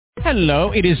Hello,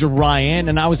 it is Ryan,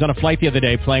 and I was on a flight the other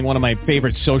day playing one of my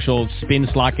favorite social spin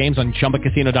slot games on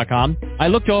ChumbaCasino.com. I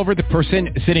looked over at the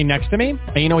person sitting next to me,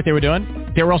 and you know what they were doing?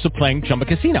 They were also playing Chumba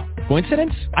Casino.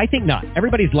 Coincidence? I think not.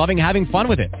 Everybody's loving having fun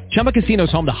with it. Chumba Casino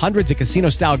is home to hundreds of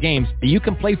casino-style games that you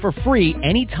can play for free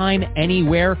anytime,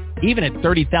 anywhere, even at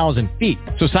 30,000 feet.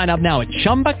 So sign up now at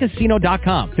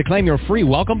ChumbaCasino.com to claim your free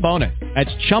welcome bonus. That's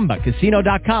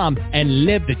ChumbaCasino.com and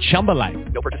live the Chumba life.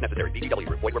 No purchase necessary. VGW.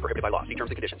 Void where prohibited by law. See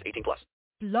terms and conditions. 18+.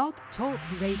 Blog Talk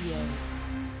Radio.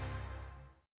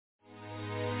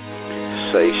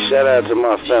 Say shout out to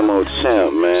my famo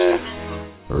champ, man.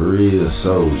 A real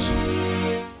soldier.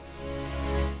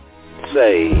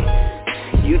 Say,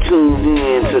 you tuned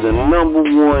in to the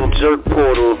 #1 jerk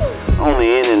portal on the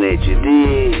internet, you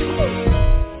dig?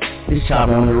 It's Chop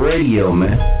on the radio,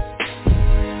 man.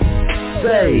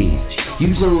 Say,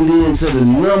 you tuned in to the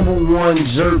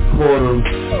 #1 jerk portal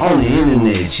on the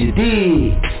internet, you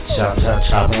dig? Chop, chop,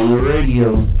 chop on the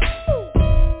radio.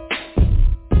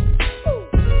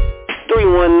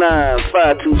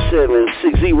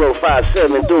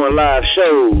 319-527-6057 doing live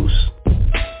shows.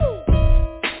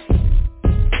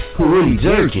 Who really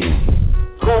jerking?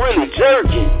 Who really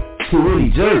jerking? Who really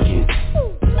jerking?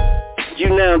 You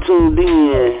now tuned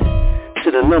in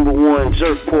to the #1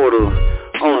 jerk portal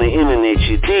on the internet,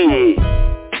 you dig?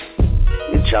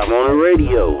 It's Chop on the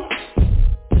radio.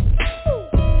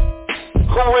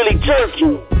 Who really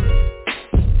jerking?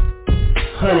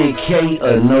 100K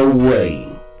or no way.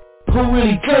 Who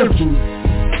really jerking?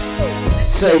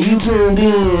 Say you tuned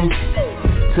in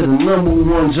to the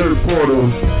 #1 jerk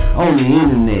portal on the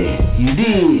internet. You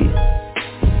did.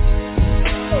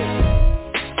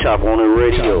 Chop on the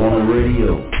radio. Chop on the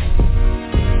radio.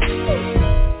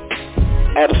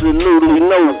 Absolutely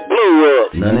no blow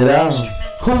up. None at all.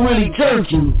 Who really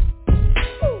jerking?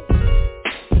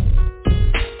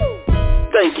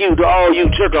 Thank you to all you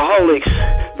jerkaholics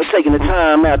for taking the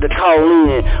time out to call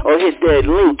in or hit that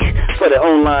link for the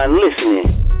online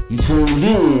listening. You tuned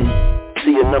in.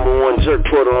 See your #1 jerk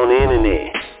portal on the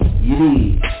internet. You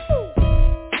did.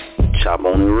 Chop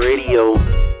on the radio.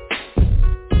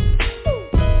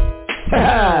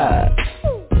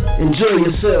 Enjoy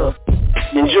yourself.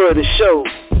 Enjoy the show.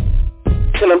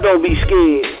 Tell them don't be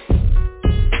scared.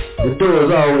 The door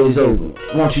is always open.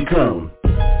 Won't you come?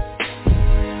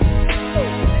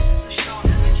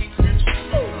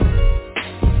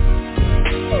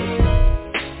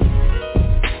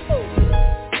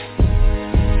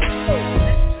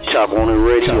 Chop on the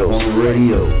radio. Chop on the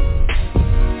radio.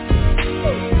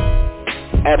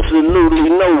 Absolutely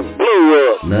no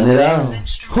blow up. None at all.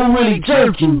 Who really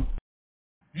jerking?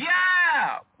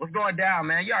 Yeah! What's going down,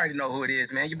 man? You already know who it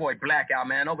is, man. Your boy Blackout,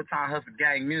 man. Overtime Hustle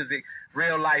Gang music,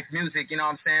 real life music, you know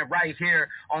what I'm saying? Right here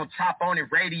on Chop on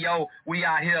It Radio. We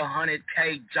out here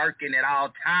 100K jerking at all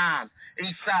times.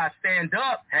 East side stand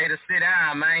up. Haters sit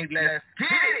down, man. Let's get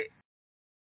it.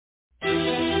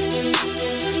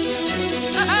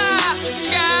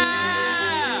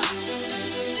 Yeah!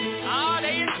 Oh,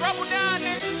 they in trouble down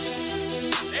there.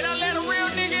 They done let a real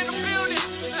nigga in the building.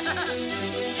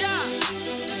 Yeah.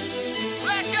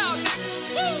 Blackout, nigga.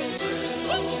 Woo!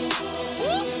 Woo!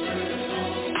 Woo!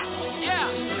 Yeah.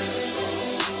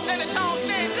 Let the tone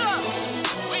stand up.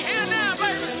 We here now,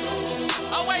 baby.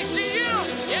 OACM.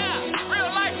 Yeah.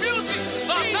 Real life music.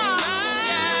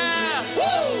 Yeah.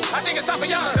 Woo! I think it's time for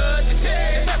y'all.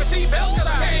 Seatbelt, cause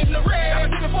I came to red.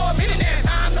 I've been sitting for a minute now,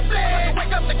 time to flex.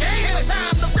 Wake up the game, it's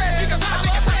time to rest. Because I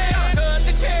think it's time to cut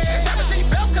the check. Have a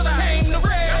seatbelt, cause I came to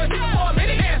red. I've been sitting for a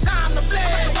minute now, time to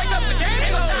flex. Wake up the game,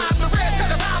 it's time to rest.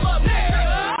 Cause I'm up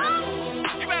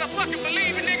next. You better fucking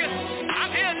believe it, nigga.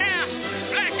 I'm here now.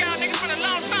 Blackout, nigga, been a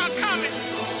long time coming.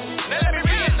 Now let me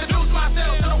reintroduce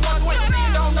myself to the ones who ain't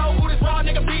seen. Don't know who this raw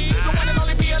nigga be. The one and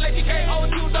only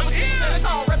B-L-A-G-K-O-2-double-T. And it's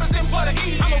all represent for the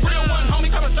E. I'm a real one, homie,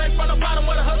 coming straight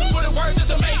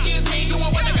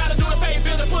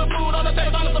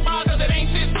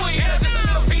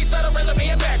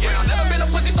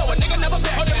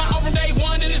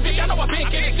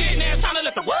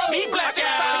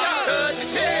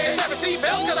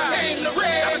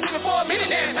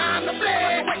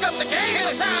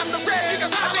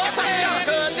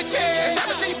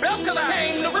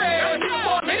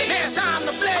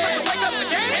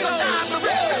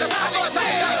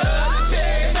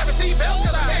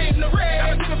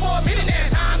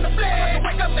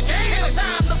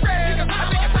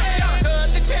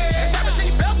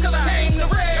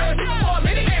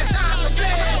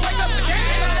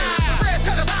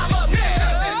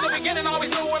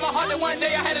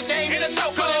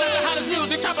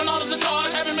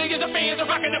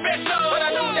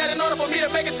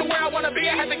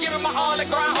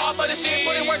hard for the shit,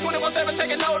 put in work 24/7,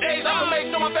 taking no days. I'ma make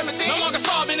sure my family no longer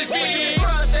starving this bitch.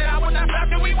 Brother said I will not stop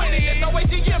till we win it. There's no way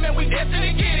TM and we destined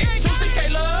to get it.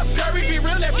 2CK love, Jerry be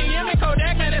real, FDM and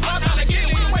Kodak, man, it's all time to get it.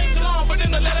 We wait too long for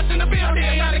them to let us in the building.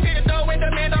 I'm not a kid though, and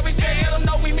the man always say, let them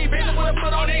know we mean business, we'll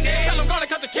put on their name. Tell them gonna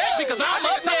cut the check because I'm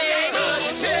up next.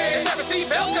 Never see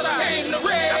belts cause I came to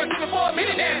red. I've been sleeping for a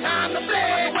minute now, time to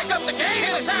flex. Wake up the game,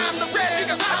 it's time to rest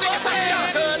because I'm up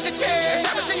next. Cut the check.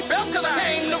 Never see belts cause I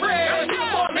came to red. I've been sleeping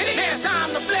for a minute now,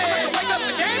 time to flex. Wake up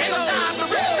the game, it's time to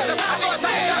rest because I'm up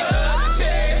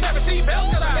next. Never see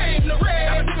belts cause I came to red.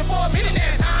 I've been sleeping for a minute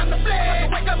now, time to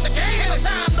flex. Wake up the game, it's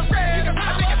time to rest because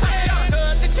I'm up next.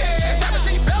 Cut the check. Never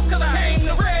see belts cause I came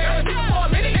to red. I've been sleeping for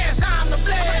a minute now, time to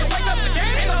flex. Wake up the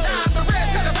game, it's time to rest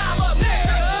because I'm up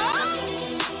next.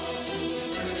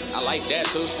 I like that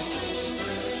too.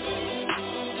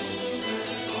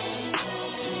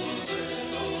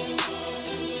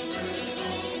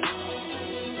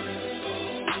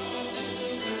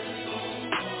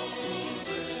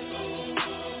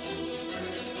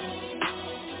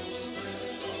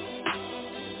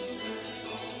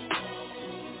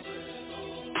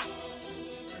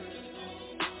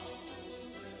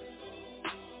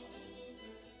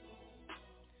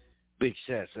 Big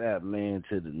shouts out, man,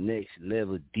 to the next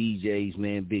level DJs,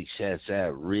 man. Big shouts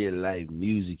out, real life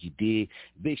music, you dig?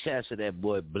 Big shouts to that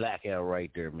boy Blackout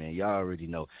right there, man. Y'all already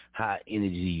know high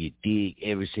energy, you dig?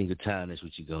 Every single time, that's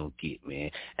what you gonna get, man.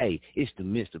 Hey, it's the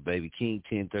Mr. Baby King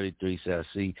 1033 South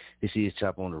C. This is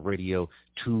Chop on the Radio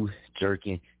 2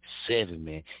 Jurkking 7,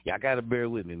 man. Y'all gotta bear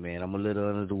with me, man. I'm a little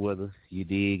under the weather, you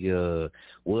dig?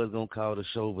 Was gonna call the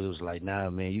show, but it was like,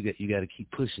 nah, man, you gotta keep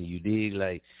pushing, you dig?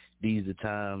 Like, these are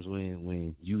times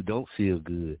when you don't feel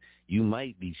good. You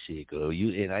might be sick,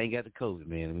 and I ain't got the COVID,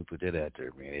 man. Let me put that out there,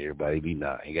 man. Everybody be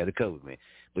I ain't got the COVID, man.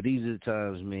 But these are the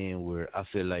times, man, where I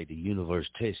feel like the universe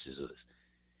tests us.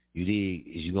 You dig?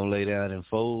 Is you gonna lay down and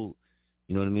fold?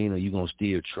 You know what I mean? Or you gonna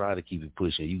still try to keep it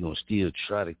pushing? You gonna still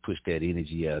try to push that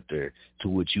energy out there to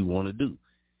what you want to do?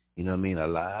 You know what I mean? A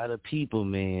lot of people,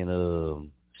 man,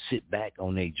 sit back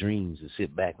on their dreams and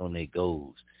sit back on their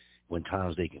goals when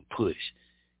times they can push.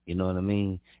 You know what I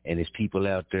mean? And there's people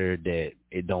out there that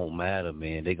it don't matter,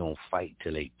 man. They going to fight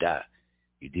till they die.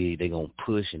 You dig? They going to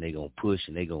push and they going to push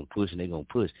and they going to push and they going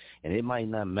to push. And it might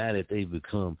not matter if they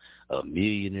become a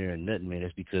millionaire or nothing, man.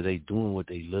 That's because they doing what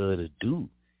they love to do.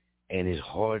 And it's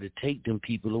hard to take them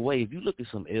people away. If you look at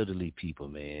some elderly people,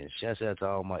 man, shouts out to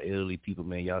all my elderly people,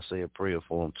 man. Y'all say a prayer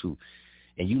for them, too.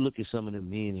 And you look at some of the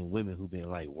men and women who've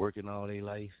been, like, working all their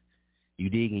life.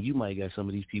 You dig? And you might got some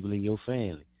of these people in your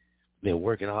family. They're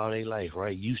working all their life,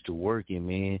 right? Used to working,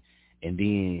 man, and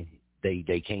then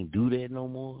they can't do that no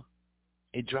more.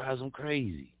 It drives them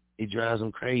crazy. It drives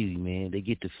them crazy, man. They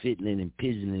get to fiddling and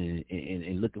pigeoning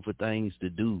and looking for things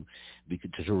to do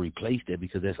to replace that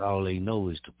because that's all they know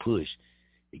is to push,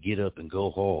 to get up and go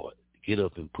hard, get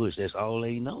up and push. That's all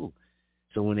they know.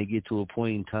 So when they get to a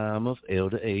point in time of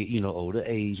older age,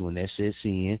 when that sets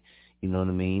in, you know what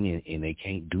I mean, and they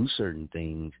can't do certain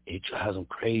things, it drives them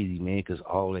crazy, man, because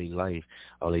all their life,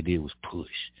 all they did was push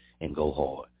and go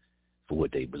hard for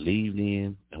what they believed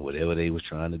in and whatever they was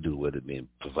trying to do, whether it been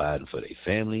providing for their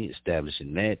family,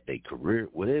 establishing that, their career,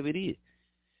 whatever it is.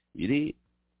 You did?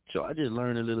 So I just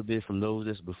learned a little bit from those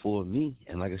that's before me,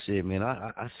 and like I said, man,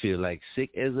 I feel like sick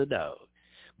as a dog.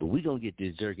 But we're going to get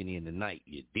this jerking in tonight,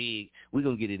 you dig? We're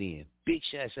going to get it in. Big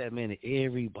shouts out, man, to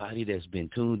everybody that's been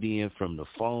tuned in from the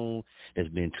phone, that's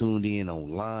been tuned in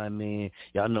online, man.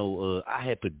 Y'all know I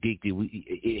had predicted,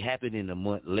 it happened in a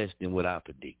month less than what I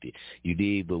predicted. You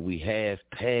dig? But we have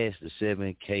passed the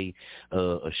 7K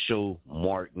a show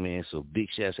mark, man. So big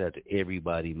shouts out to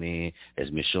everybody, man, that's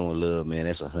been showing love, man.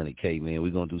 That's 100K, man. We're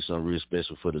going to do something real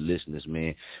special for the listeners,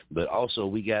 man. But also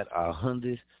we got our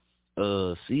 100th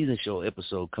season show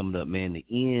episode coming up, man. The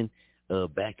end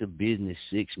Back to Business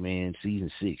 6, man, season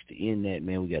 6. To end that,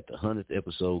 man, we got the 100th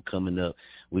episode coming up.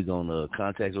 We're going to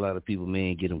contact a lot of people,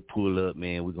 man, get them pulled up,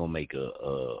 man. We're going to make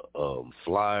a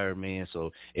flyer, man,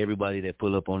 so everybody that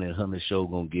pull up on that 100th show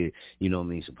going to get, you know what I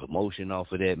mean, some promotion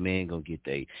off of that, man, going to get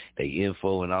they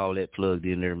info and all that plugged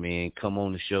in there, man. Come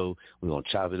on the show. We're going to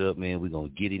chop it up, man. We're going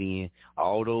to get it in.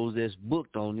 All those that's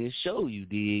booked on this show, you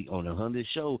dig, on the 100th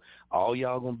show, all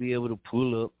y'all going to be able to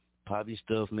pull up, pop your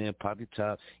stuff, man, pop your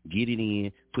top, get it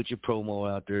in, put your promo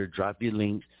out there, drop your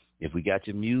links. If we got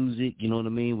your music, you know what I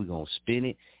mean, we're going to spin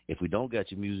it. If we don't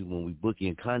got your music, when we book you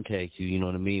and contact you, you know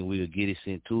what I mean, we'll get it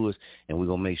sent to us, and we're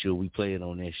going to make sure we play it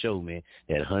on that show, man,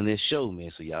 that 100th show,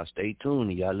 man. So y'all stay tuned,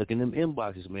 and y'all look in them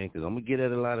inboxes, man, because I'm going to get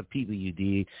at a lot of people, you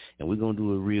dig, and we're going to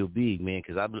do it real big, man,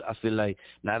 because I feel like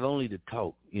not only the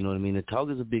talk, you know what I mean, the talk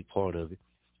is a big part of it,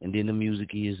 and then the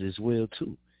music is as well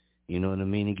too. You know what I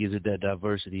mean? It gives it that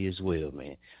diversity as well,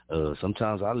 man.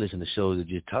 Sometimes I listen to shows that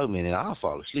just talk, man, and I'll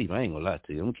fall asleep. I ain't gonna lie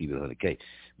to you. I'm gonna keep it 100K.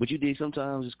 But you dig,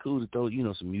 sometimes it's cool to throw,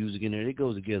 some music in there. It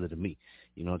goes together to me.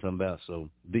 You know what I'm talking about? So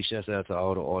big shouts out to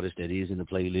all the artists that is in the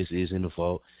playlist, is in the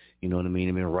vault. You know what I mean?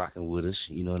 They've been rocking with us.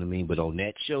 You know what I mean? But on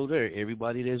that show there,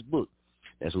 everybody that's booked,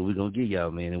 that's what we're going to give y'all,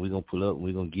 man, and we're going to pull up and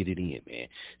we're going to get it in, man.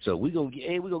 So we're going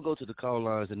to go to the call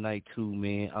lines tonight, too,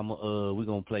 man. We're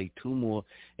going to play 2 more,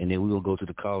 and then we're going to go to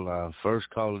the call line. First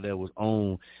caller that was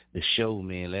on the show,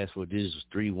 man, last for this was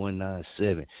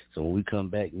 3197. So when we come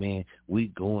back, man, we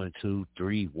going to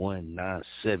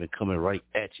 3197, coming right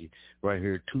at you, right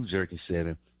here, 2 Jurkking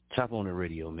 7. Top on the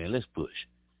radio, man. Let's push.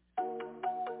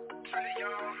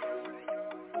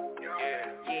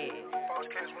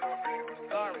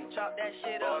 Chop that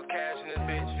shit up. Cash in this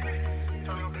bitch.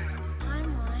 Timeline.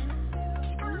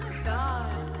 Oh my god.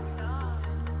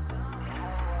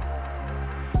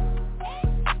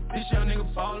 This young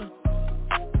nigga ballin'.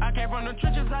 I came from the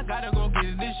trenches, I gotta go get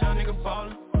it. This young nigga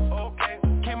ballin'. Okay.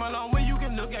 Came a long way, you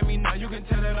can look at me now, you can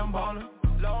tell that I'm ballin'.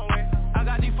 Long way. I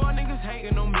got these 4 niggas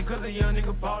hating on me, cause a young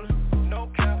nigga ballin'. No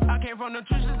cap. I came from the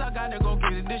trenches, I gotta go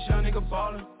get it. This young nigga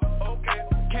ballin'. Okay.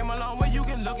 Came a long way, you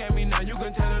can look at me now, you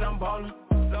can tell that I'm ballin'.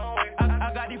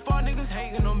 I got these 4 niggas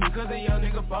hating on me cause a young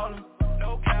nigga ballin'.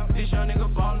 No cap. This young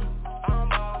nigga ballin'.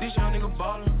 This young nigga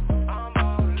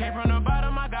ballin'. Came from the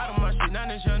bottom, I got on my shit, now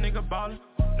this young nigga ballin'.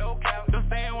 No cap. Don't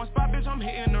stay in one spot, bitch, I'm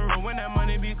hitting the road when that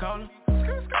money be callin'.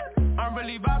 I'm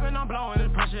really bobbing, I'm blowing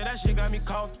this pressure, that shit got me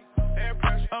coughing.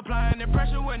 Applying the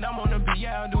pressure when I'm on the beat,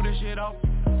 yeah, I'll do this shit off.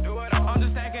 I'm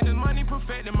just stacking this money,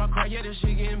 perfecting my car, yeah, this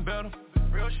shit getting better.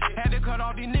 Real shit. Had to cut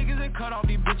off these niggas and cut off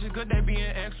these bitches cause they being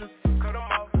extra. Cut them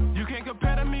off. You can't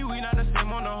compare to me, we not the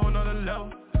same on a whole nother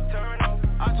level. Turn up.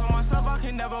 I told myself I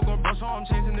can never go broke, so I'm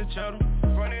chasing the cheddar.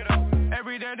 Run it up.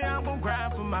 Every damn day I'm gon'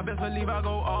 grind for my best believe I go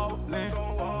all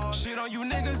in. Shit on you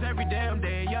niggas every damn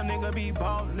day, young nigga be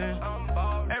ballin'.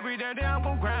 Every damn day I'm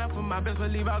gon' grind for my best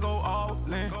believe I go all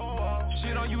in.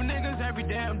 Shit on you niggas every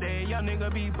damn day, young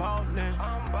nigga be ballin'.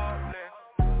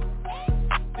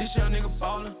 This young nigga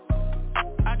ballin'.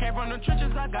 I came from the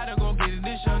trenches, I gotta go get it,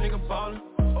 this young nigga ballin'.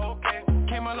 Okay.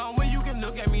 Came a long way, you can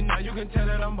look at me now, you can tell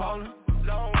that I'm ballin'.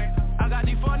 Long way. I got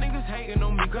these 4 niggas hating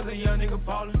on me cause a young nigga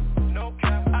ballin'. No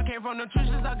cap. I came from the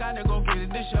trenches, I gotta go get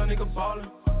it, this young nigga ballin'.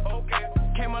 Okay.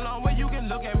 Came a long way, you can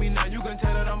look at me now, you can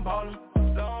tell that I'm ballin'.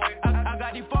 Long way. I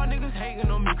got these 4 niggas hating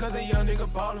on me cause a young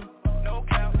nigga ballin'. No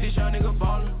cap. This young nigga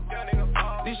ballin'.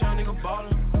 This young nigga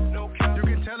ballin'. No cap. You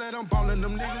can tell that I'm ballin',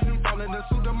 them niggas be ballin'. The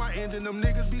suit on my engine, them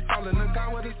niggas be fallin'. The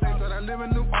guy with the same, but I live in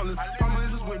New Orleans. Mama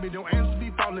is with me, don't answer be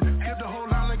ballin'. Skip the whole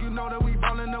line like you know that we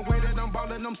ballin'. The way that I'm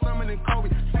ballin', I'm summoning Kobe.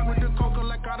 Sing with the coca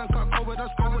like I done caught COVID. I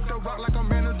score with the rock like I'm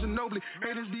man of Ginobili.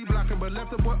 Haters be blocking, but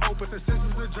left the boy open. Since this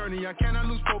is a journey, I cannot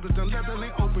lose focus. The leather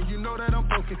ain't open, you know that I'm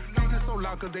broken. Niggas so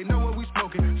loud cause they know what we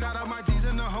smoking. Shout out my G's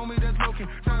and the homie that's looking.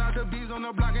 Shout out the B's on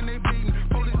the block and they bleeding.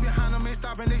 Police behind them ain't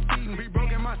stopping, they speeding. We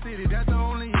broke in my city, that's the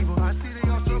only evil. I see they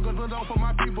all struggles, but on for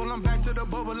my people. I'm back to the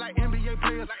bubble like NBA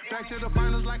players. Back to the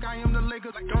finals like I am the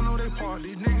Lakers. Don't know they part,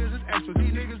 these niggas is extra.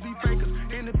 These niggas be fakers.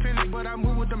 Independent, but I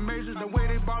move with the majors. The way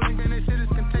they ballin', man, they shit is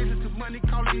contagious. Cause money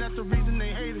calling, that's the reason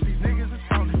they hate us. These niggas is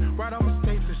falling, right off the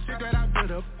stage. The shit that I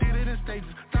built up, did it in stages.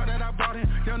 Thought that I brought in,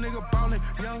 young nigga ballin'.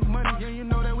 Young money, yeah, you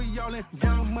know that we yallin'.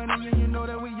 Young money, yeah, you know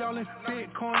that we yallin'.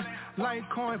 Bitcoin,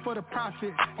 Litecoin for the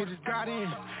profit. It just got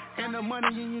in. And the money,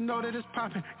 yeah, you know that it's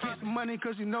poppin'. Get some money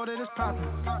cause you know that it's poppin'.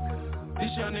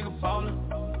 This young nigga ballin'.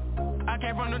 I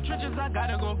came from the trenches, I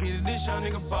gotta go get it, this young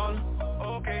nigga ballin'.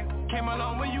 Okay. Came a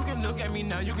long way, you can look at me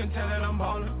now, you can tell that I'm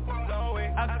ballin'. Long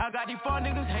way. I got these 4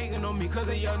 niggas hating on me cause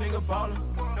a young nigga ballin'.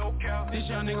 No cap. This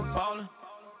young nigga ballin'.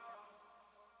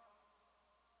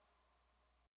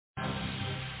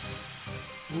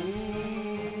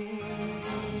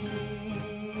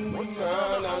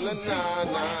 Na na na na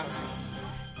na.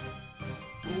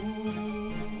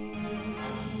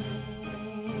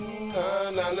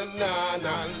 Na na na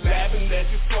na, laughing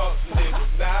at you fuck niggas.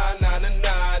 Nah nah nah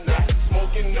nah nah,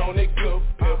 smoking on that good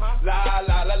pill. La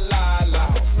la la la la,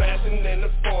 smashing in the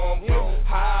farm bill.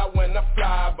 High when I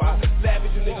fly by, laugh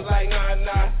at you niggas like nah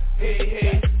nah. Hey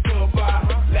hey,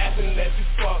 goodbye. Laughing at you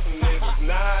fuck niggas.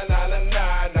 Nah nah nah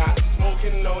nah nah,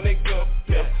 smoking on that good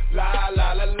pill. La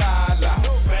la la la la,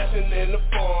 smashing in the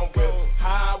farm bill.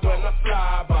 High when I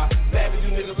fly by, laugh at you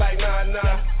niggas like nah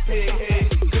nah. Hey hey,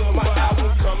 goodbye. My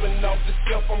album coming off the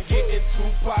shelf, I'm getting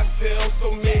 2 cocktails.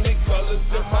 So many colors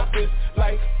in my wrist,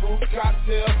 like fruit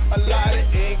cocktail. A lot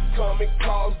of incoming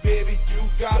calls, baby, you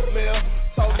got mail.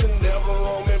 Talking never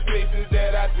roaming places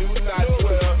that I do not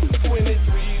dwell.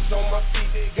 23s on my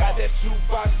feet,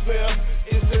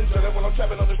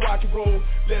 rock and roll,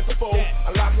 let's fold,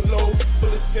 I lock and load,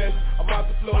 bullets test, I'm out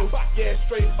the flow, yeah,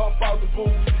 straight up out the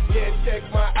booth, yeah, check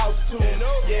my altitude,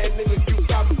 yeah, nigga, you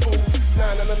got the fool,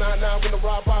 999, when I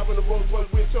ride when the road was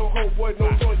with your homeboy, no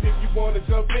choice if you wanna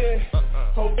jump in,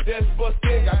 hope that's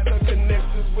bustin', got the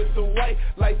connections with the white,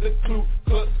 like the Ku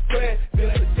Klux Klan,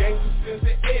 then the gangsters since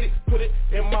the 80s, put it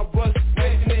in my bus,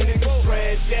 ready to niggas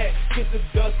trash that, get the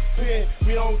dustbin,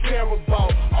 we don't care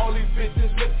about, all these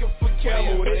bitches looking for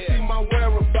camel, they see my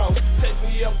whereabouts, text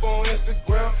me up on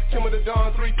Instagram, Kim of the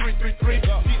Dawn 3333,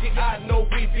 CGI no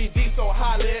BBD, so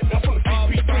holla at me, I'm from the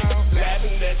CP3,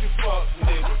 laughing at you fuck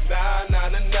niggas,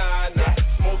 nah,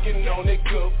 smoking on it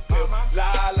good pill,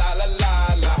 la,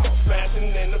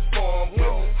 flashing in the form,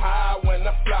 high when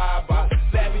I fly by,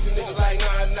 laughing you niggas like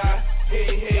nah,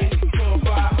 hey,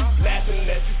 goodbye, laughing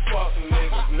at you fuck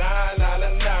niggas, nah,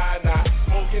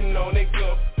 smoking on it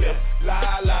good pill,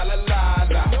 la,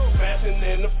 flashing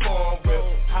in the form,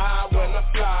 high when I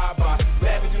fly by,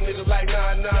 laughing you niggas like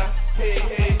nah,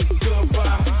 hey,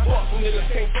 goodbye, fuck niggas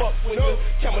can't fuck with you,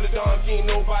 come with the Dawn, you ain't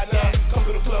know by now, come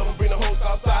to the club and bring the hoes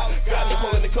outside, got me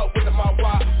pulling the cup with the mouth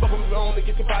wide, fuck with me on to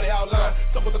get your body outline,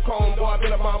 stuck with the chrome, boy, I've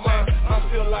been on my mind, I'm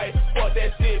still like, fuck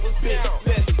that shit, bitch,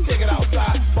 let's take it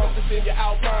outside, bump this in your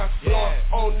Alpine, blowing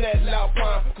on that loud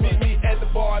pine, meet me at the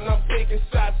bar and I'm taking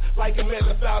shots like a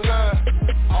Mexican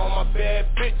line, all my bad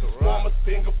bitches want a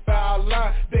single foul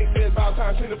line, think it's about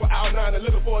time, clean up for out 9, and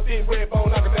looking for a thin red bone,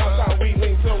 knock it down time, we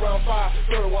lean till around 5,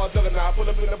 third wall juggernaut, pull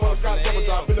up in the bus, got double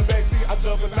drop, in the backseat, I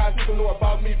juggle nice, people know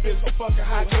about me, bitch, I'm fucking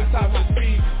hot, 10 times the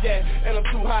speed, yeah, and I'm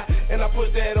too hot, and I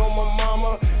put that on my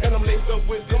mama, and I'm laced up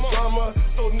with the drama,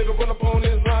 so nigga run up on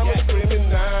his rhyme, screaming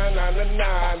nah,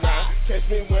 catch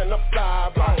me when I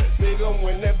fly by, nigga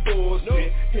when that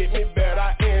bullshit, hit me bad,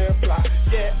 I air fly,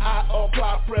 yeah, I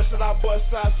apply pressure, I bust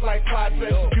shots like Clyde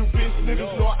Drexler, you bitch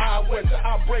niggas know I wet you,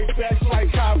 I break backs like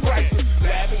chiropractor,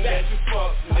 laughing at you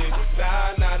fuck niggas,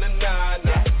 nah,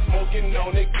 smoking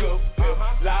on it good pill,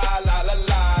 la,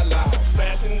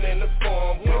 flashing in the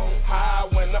form, high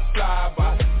when I fly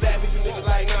by, laughing you niggas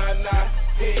like nah,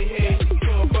 hey,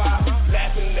 goodbye,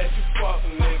 laughing at you fuck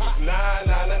niggas, nah,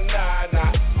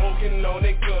 smoking on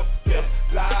it good pill,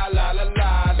 la,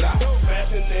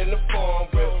 flashing in the form,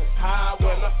 high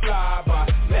when I fly by,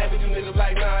 laughing you niggas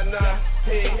like nah,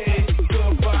 hey,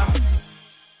 goodbye.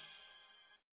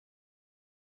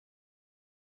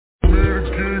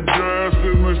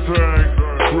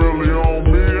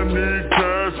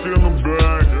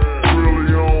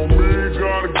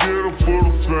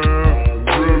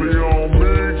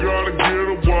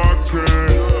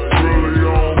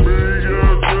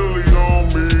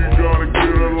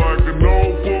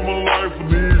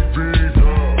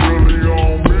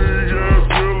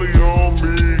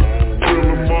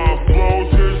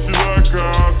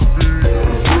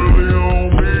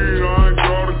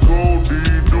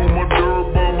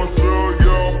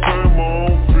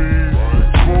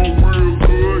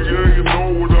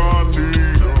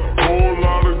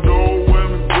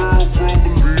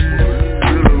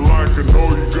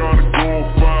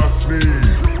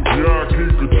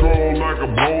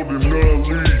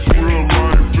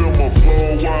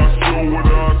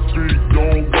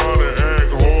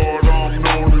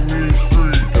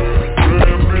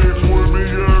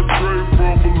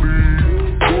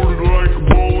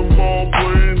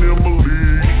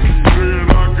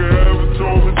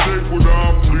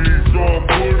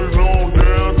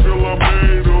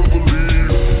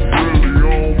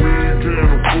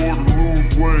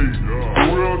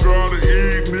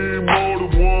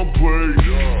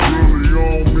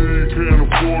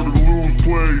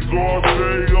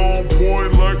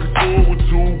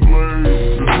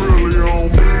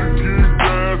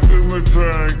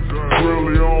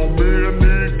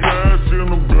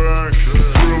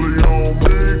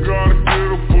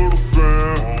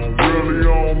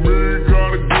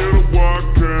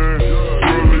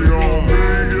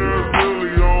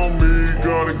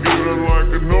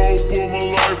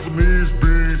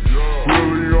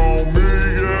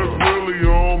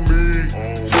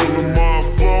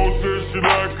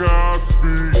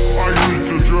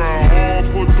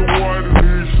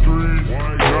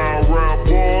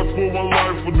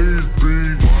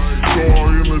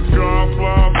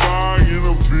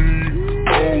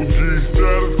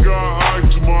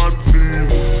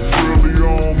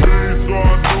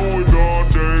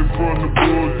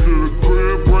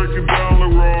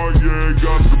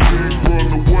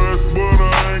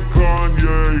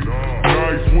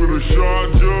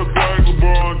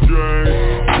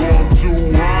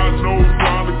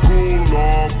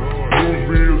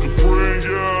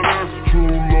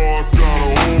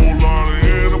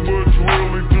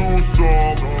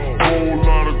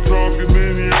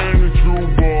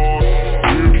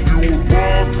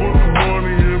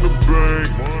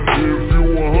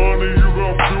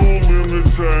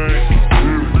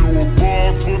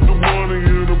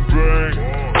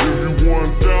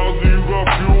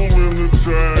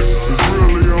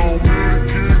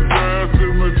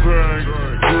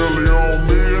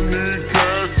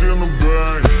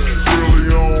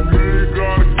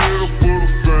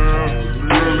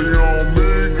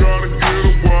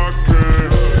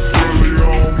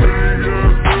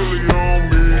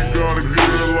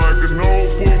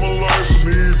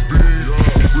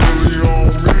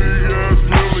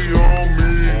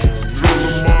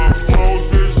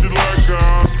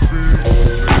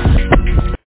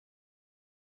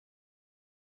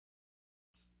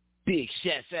 Big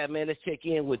shouts out, man. Let's check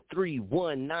in with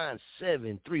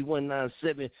 3197.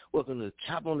 3197. Welcome to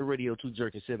Chop on the Radio 2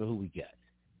 Jurkking 7. Who we got?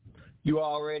 You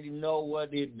already know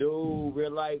what it do.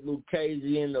 Real life Luke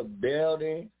Casey in the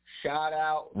building. Shout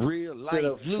out. Real life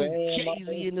Luke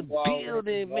Casey in the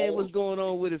building, man. What's going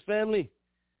on with it, family?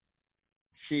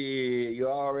 Shit, you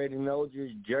already know,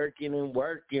 just jerking and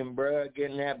working, bro.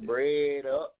 Getting that bread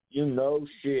up. You know,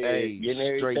 shit. Hey, getting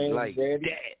everything straight like ready.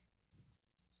 that.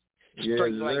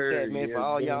 Straight like that, man. For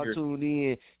all y'all tuned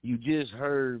in, you just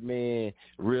heard, man,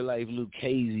 Real Life Luke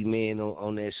Casey, man,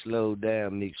 on that slow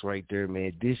down mix right there,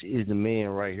 man. This is the man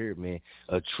right here, man.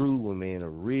 A true one, man. A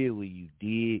real one, you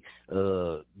dig.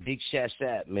 Big shouts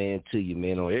out, man, to you,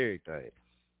 man, on everything.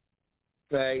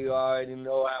 Hey, you already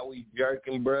know how we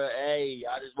jerking, bro. Hey,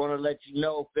 I just want to let you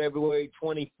know February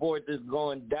 24th is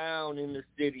going down in the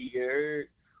city, you heard?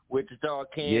 Wichita,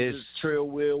 Kansas, yes. Trill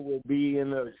Wheel will be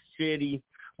in the city.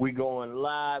 We going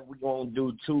live. We're going to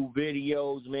do 2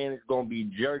 videos, man. It's going to be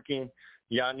jerking.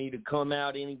 Y'all need to come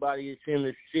out. Anybody that's in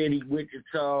the city,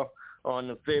 Wichita, on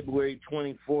the February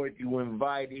 24th, you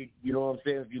invited. You know what I'm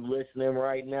saying? If you're listening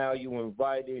right now, you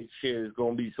invited. Shit, it's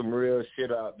going to be some real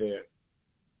shit out there.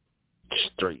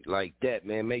 Straight like that,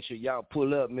 man. Make sure y'all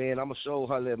pull up, man. I'm going to show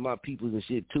holler at my peoples and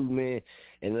shit too, man,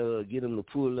 and get them to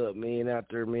pull up, man, out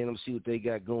there, man. I'm going to see what they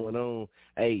got going on.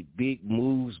 Hey, big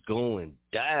moves going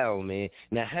down, man.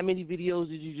 Now, how many videos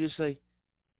did you just say?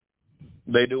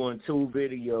 They doing 2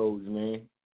 videos, man.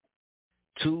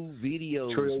 2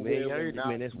 videos, Trill man. Y'all heard it,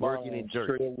 man. That's working and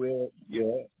jerking. Trill Wheel,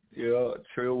 yeah.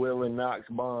 Trill Wheel and Knox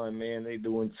Bond, man. They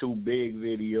doing 2 big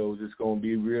videos. It's going to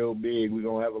be real big. We're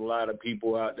going to have a lot of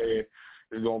people out there.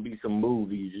 There's going to be some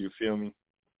movies, you feel me?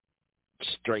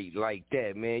 Straight like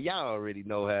that, man. Y'all already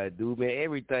know how to do, man.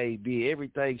 Everything big,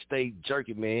 everything stay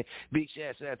jerking, man. Big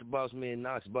shouts out to Boss Man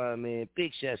Knox Bond, man.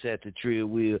 Big shouts out to Trill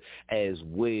Wheel as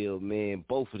well, man.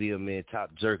 Both of them, man, top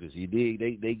jerkers. You dig?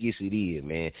 They gets it in,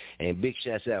 man. And big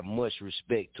shouts out, much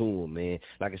respect to them, man.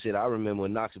 Like I said, I remember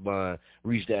when Knox Bond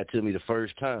reached out to me the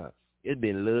first time. It's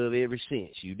been love ever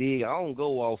since. You dig? I don't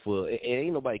go off of, and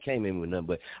ain't nobody came in with nothing,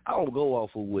 but I don't go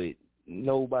off of what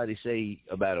nobody say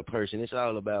about a person. It's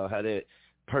all about how that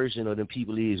person or them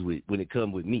people is when it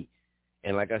come with me.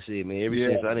 And like I said, man, ever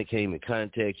since I done came in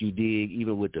contact, you dig,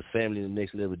 even with the family and the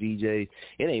next level DJs,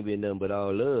 it ain't been nothing but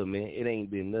all love, man. It ain't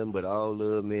been nothing but all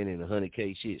love, man, and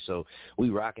 100K shit. So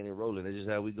we rocking and rolling. That's just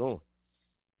how we going.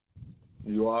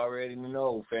 You already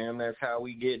know, fam. That's how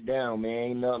we get down, man.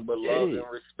 Ain't nothing but love and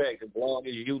respect. As long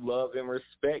as you love and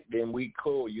respect, then we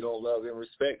cool. You don't love and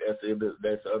respect,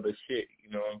 that's other shit. You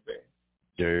know what I'm saying?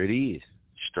 There it is.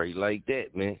 Straight like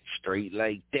that, man. Straight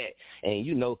like that. And,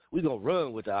 you know, we're going to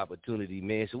run with the opportunity,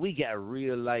 man. So we got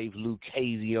Real Life Luke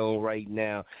Casey on right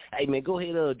now. Hey, man, go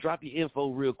ahead, drop your info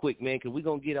real quick, man, because we're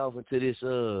going to get off into this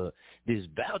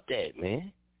Bout That,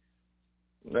 man.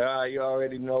 Nah, you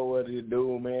already know what to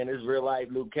do, man. It's Real Life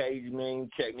Luke Casey, man.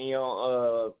 Check me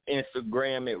on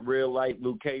Instagram at Real Life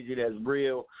Luke Casey. That's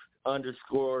real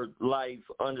 _life_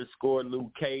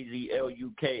 Luke Casey,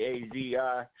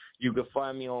 LUKAZI. You can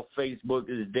find me on Facebook.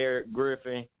 It's Derek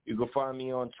Griffin. You can find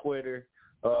me on Twitter.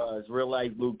 It's Real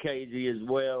Life Luke Casey as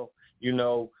well. You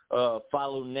know,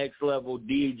 follow Next Level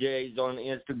DJs on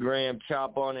Instagram,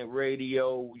 Chop On It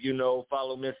Radio. You know,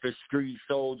 follow Mr. Street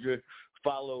Soldier.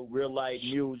 Follow Real Life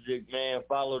Music, man.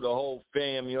 Follow the whole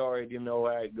fam. You already know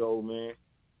how it go, man.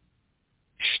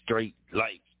 Straight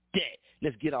like that.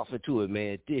 Let's get off into it,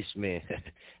 man. This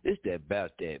that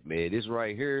Bout That, man. This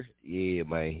right here, yeah,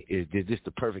 man. This the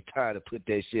perfect time to put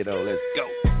that shit on. Let's go.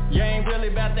 You ain't really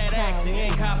about that action, you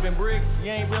ain't copping bricks.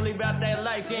 You ain't really about that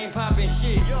life, you ain't popping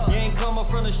shit. You ain't come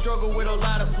up from the struggle with a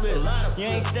lot of flips. You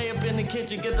ain't stay up in the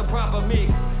kitchen, get the proper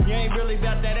mix. You ain't really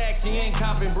about that action, you ain't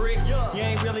copping bricks. You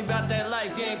ain't really about that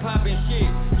life, you ain't popping shit.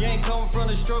 You ain't coming from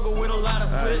the struggle with a lot of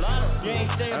flips. You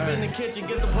ain't stay up in the kitchen,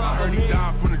 get the proper mix. I heard he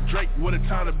died from the Drake, what a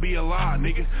time to be alive,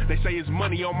 nigga. They say it's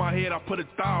money on my head, I put a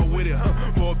thigh with it.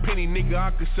 For a penny, nigga,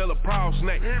 I could sell a proud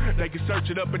snake. They can search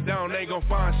it up and down, they gon'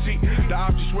 find shit. The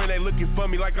options swear they looking for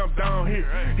me like I'm down here.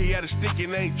 He had a stick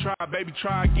and they ain't try, baby,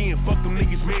 try again. Fuck them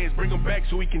niggas, mans, bring them back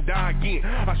so he can die again.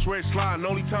 I swear it's sliding,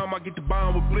 only time I get to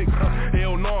bond with Blick.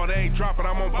 Hell no, they ain't dropping,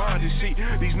 I'm on bond and shit.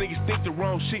 These niggas think the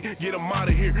wrong shit, get them out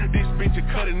of here. This bitch will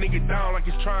cut a nigga down like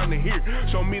it's trying to hear.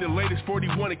 Show me the latest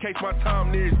 41 in case my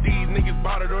time nears. These niggas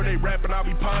bought it or they rapping, I'll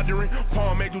be pondering.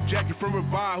 Palm Angel jacket from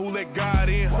Revive, who let God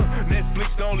in?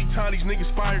 Netflix, the only time these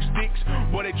niggas fire sticks.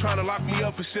 Boy, they tryna lock me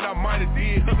up for shit I might have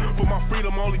did. For my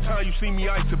freedom, only time you see me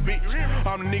ice a bitch.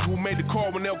 I'm the nigga who made the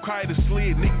call when Al-Qaeda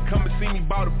slid. Nigga come and see me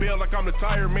bout the bell like I'm the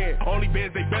tire man. Only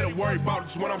bands they better worry about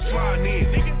is when I'm sliding in,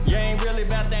 nigga. You ain't really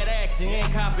about that action, you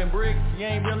ain't copping bricks. You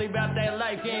ain't really about that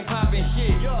life, you ain't popping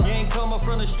shit. You ain't coming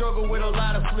from the struggle with a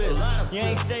lot of flips. You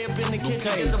ain't stay up in the kitchen,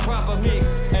 get the proper mix.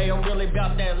 Hey, I'm really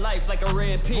about that life like a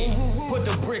red pig. Put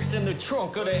the bricks in the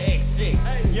trunk of the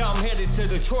X6. Yeah, I'm headed to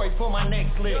Detroit for my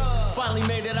next lick. Finally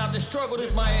made it out the struggle,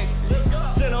 this my exit.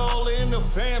 Send all in the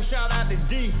fam, shout out to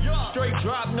D. Straight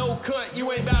drop, no cut,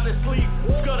 you ain't about to sleep.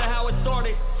 Scudder how it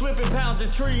started, flipping pounds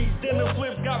of trees. Then the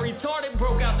flips got retarded,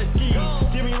 broke out the skis.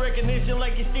 Give me recognition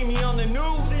like you see me on the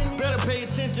news. Better pay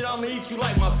attention, I'ma eat you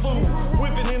like my food.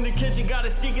 Whipping in the kitchen,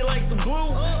 gotta stick it like the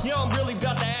glue. Yeah, I'm really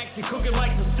about to action, cooking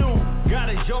like the stew. Got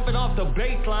it jumping off the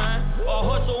baseline. Or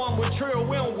hustle on with Trill,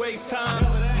 we don't waste time.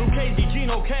 Lucchese,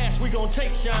 Gino Cash, we gon'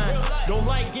 take shine. Don't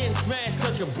like getting smashed,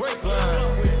 cut your brake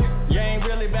line. You ain't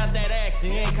really about that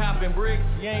action, you ain't copping bricks.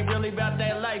 You ain't really about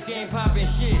that life, you ain't popping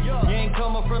shit. You ain't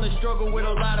coming from the struggle with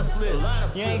a lot of flips.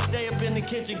 You ain't stay up in the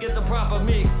kitchen, get the proper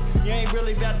mix. You ain't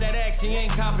really about that action, you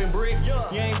ain't copping bricks.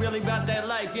 You ain't really about that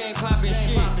life, you ain't popping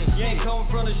shit. You ain't coming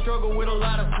from the struggle with a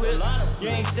lot of flips. You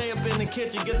ain't stay up in the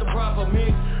kitchen, get the proper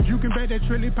mix. You can bet that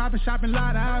Trilly poppin' shopping,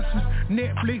 lot of options.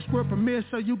 Netflix worth premiere,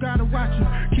 so you gotta watch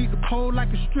it. Keep the pole like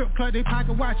a strip club, they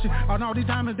pocket watching. On all these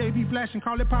diamonds they be flashing,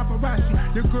 call it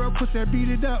paparazzi. Your girl pussy beat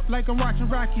it up like I'm watching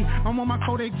Rocky. I'm on my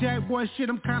Kodak Jack, boy, shit,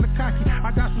 I'm kinda cocky.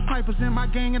 I got some snipers in my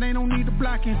gang and ain't no need to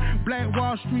blocking. Black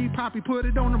Wall Street, Poppy, put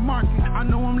it on the market. I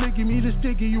know I'm licking me the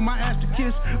sticky, you my ass to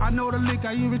kiss. I know the lick,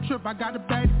 I even trip, I got the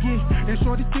bad to get. And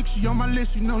shorty thick, she on my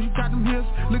list, you know you got them hips.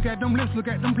 Look at them lips, look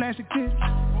at them plastic tits.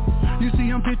 You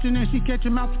see I'm pitching and she catch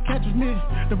him out to catch his miss.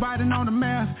 Dividing on the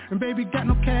math, and baby got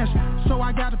no cash, so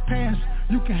I gotta pass.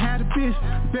 You can have the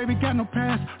bitch, baby got no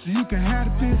pass, so you can have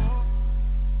the bitch.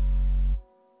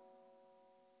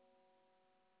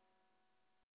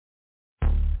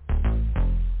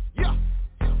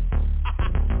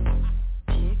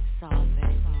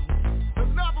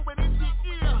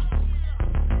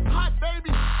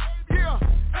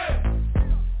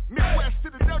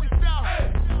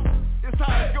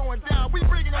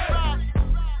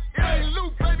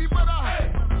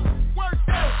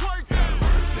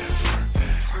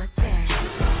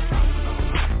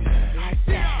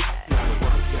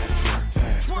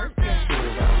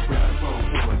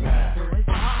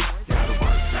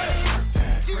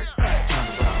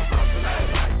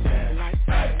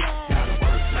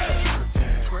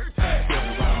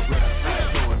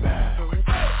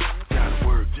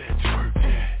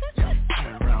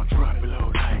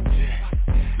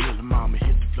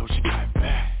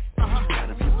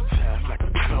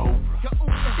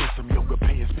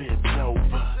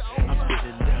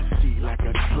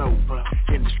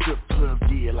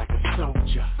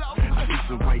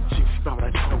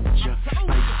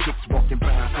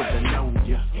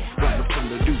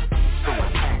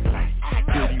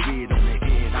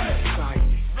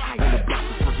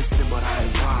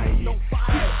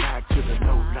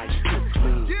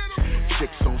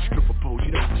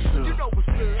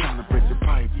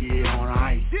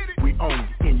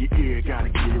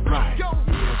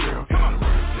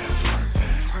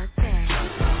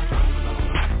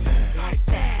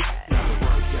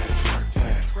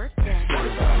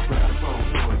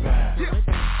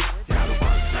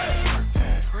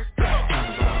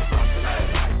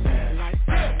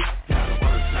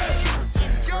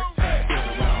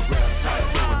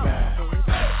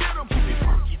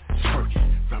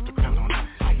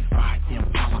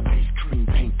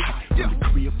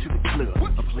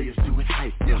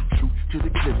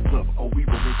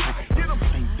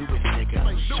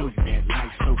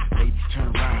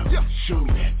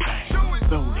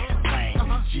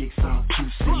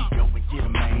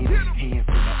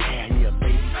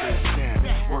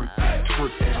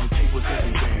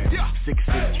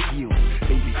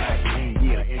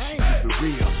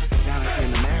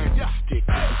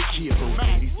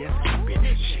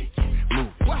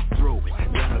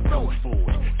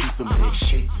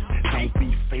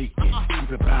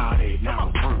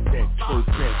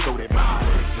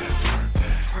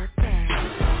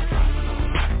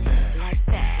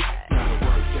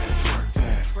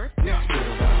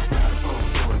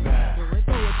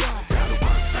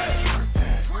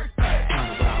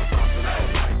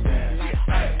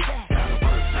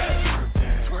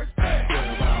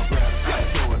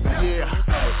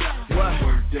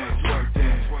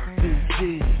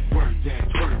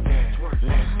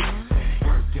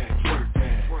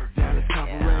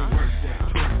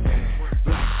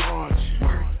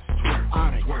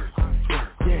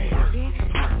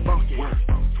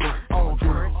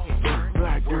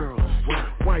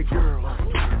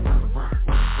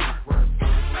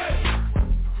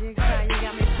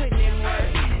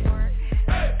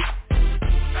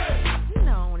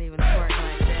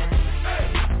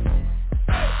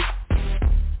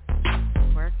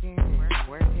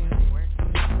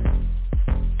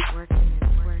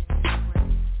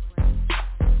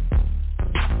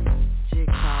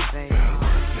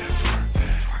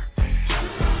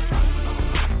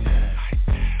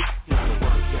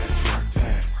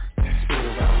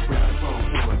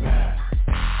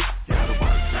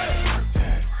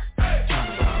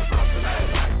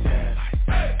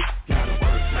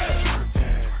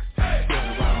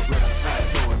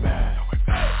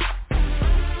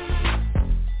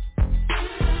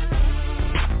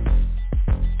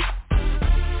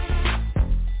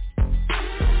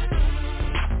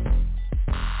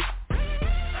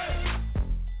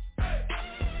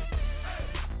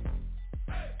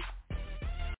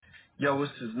 Yo,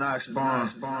 this is Knox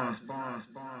Barnes.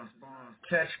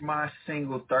 Catch my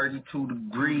single 32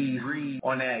 Degrees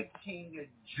on that King of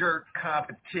Jerk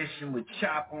competition with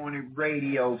Chop On It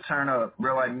Radio. Turn up.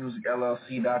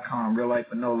 RealLifeMusicLLC.com. Real Life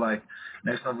for No Life.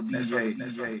 Next Level DJ.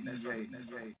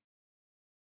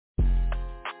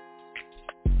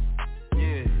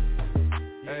 Yeah.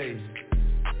 Hey.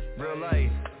 Real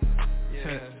Life.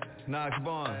 Yeah. Knox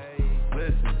Barnes.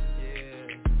 Listen.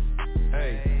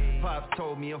 Hey. Pops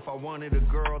told me if I wanted a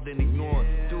girl, then ignore.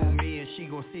 Do me and she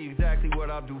gon' see exactly what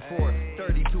I'll do for.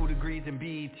 32 Degrees and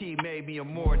BET made me a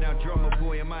more. Now drummer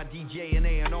boy and my DJ and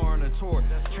A&R on a tour.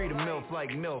 Treat a MILF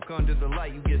like milk, under the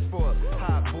light you get spoiled.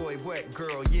 Hot boy, wet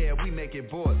girl, yeah, we make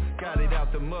it boil. Got it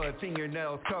out the mud,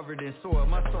 fingernails covered in soil.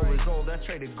 My soul is old, I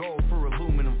traded gold for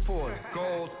aluminum foil.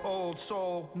 Gold, old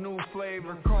soul, new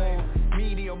flavor, cold.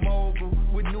 Media mogul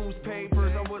with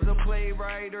newspapers. I was a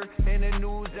playwright and a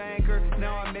news anchor.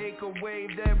 Now I make a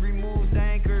wave that removes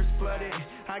anchors. Flooded,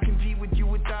 I compete with you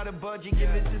without a budget. Give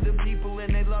it to the people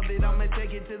and they love it. I'ma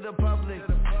take it to the public.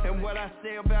 And what I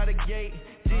say about a gate,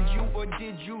 did you or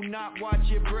did you not watch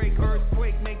it break?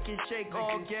 Earthquake, make it shake,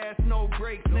 all gas, no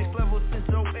brakes. Next level since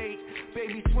 08.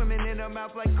 Baby swimming in her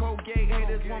mouth like Colgate.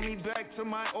 Haters want me back to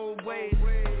my old ways.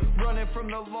 Running from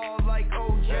the law like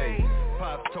OJ.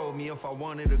 Pop told me if I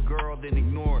wanted a girl, then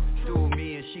ignore. Do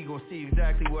me and she gon' see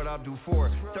exactly what I'll do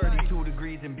for. 32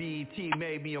 Degrees and BET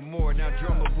made me a more. Now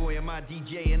drummer boy and my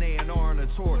DJ and A&R on a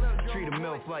tour. Treat a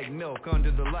MILF like milk, under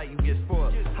the light you get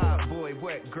spoiled. Hot boy,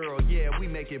 wet girl, yeah, we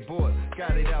make it boil.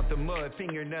 Got it out the mud,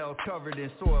 fingernails covered in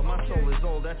soil. My soul is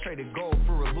old, I traded gold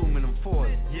for aluminum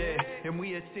foil. Yeah, and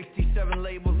we at 67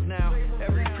 labels now.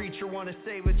 Every preacher wanna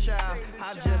save a child.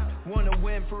 I just wanna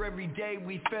win for every day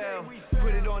we fail.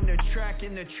 Put it on the track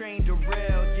and the train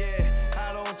derailed, yeah.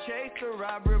 I don't chase her,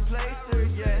 I replace her,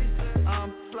 yeah.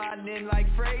 I'm sliding in like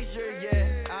Frazier,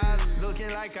 yeah. I'm looking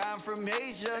like I'm from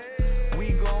Asia.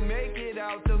 We gon' make it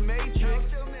out the Matrix.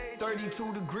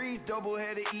 32 Degrees,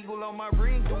 double-headed eagle on my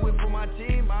ring. Do it for my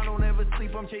team, I don't ever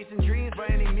sleep, I'm chasing dreams by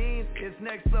any means. It's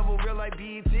next level, real like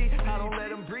BET. I don't let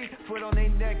them breathe, foot on their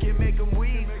neck and make them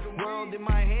weave. World in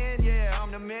my hand, yeah,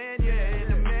 I'm the man, yeah.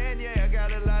 And the man, yeah, I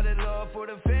got a lot of love for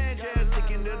the fans, yeah.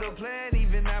 Sticking to the plan,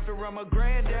 even after I'm a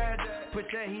granddad. Put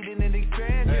that heat in and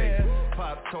expand, yeah.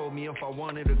 Pop told me if I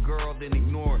wanted a girl, then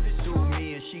ignore. Do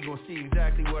me and she gon' see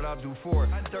exactly what I'll do for.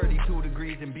 32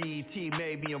 Degrees and BET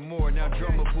made me a more. Now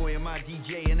drummer boy and my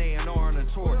DJ and A&R on a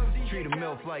tour. Treat a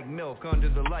MILF like milk, under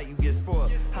the light you get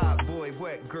spoiled. Hot boy,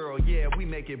 wet girl, yeah, we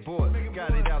make it boil.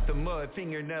 Got it out the mud,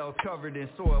 fingernails covered in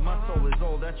soil. My soul is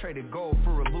old, I traded gold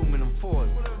for aluminum foil.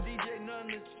 What up, DJ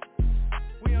Nunless?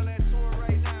 We on that tour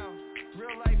right now.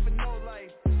 Real life and no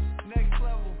life. Next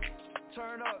level.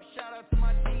 Turn up. Shout out to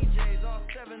my DJs, all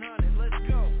 700. Let's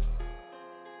go.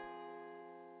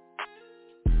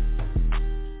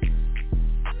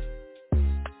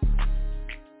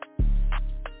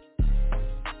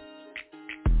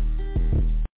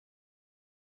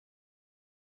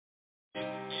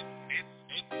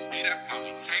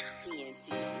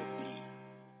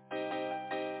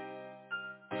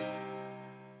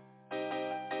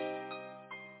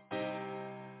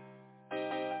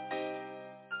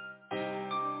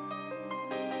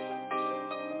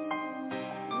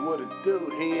 What it do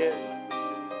here?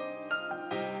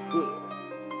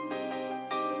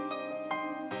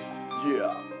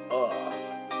 Yeah,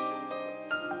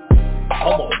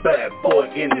 I'm a bad boy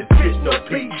in this bitch, no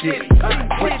P. Diddy.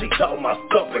 Richie talk my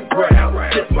stuff and ground,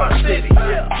 this my city.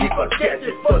 Keep a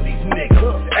gadget for these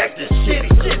niggas, acting shitty.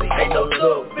 Ain't no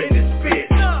love in this bitch,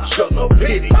 show no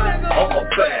pity. I'm a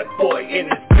bad boy in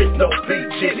this bitch, no P.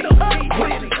 Diddy.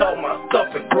 Richie talk my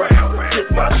stuff and ground, this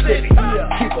my city.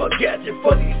 Keep a gadget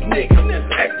for these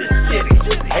niggas, acting shitty.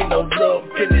 Ain't no love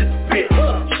in this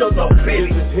bitch, show no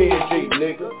pity. This is Henry,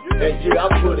 nigga, and yeah,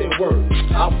 I put in work.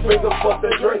 I finger fuck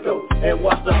that Draco and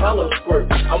watch the hollow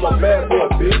squirt. I'm a bad boy,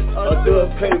 bitch, a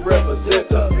dub can't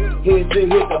represent her. Henry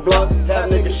hit the block, have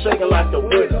niggas shaking like the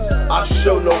winter. I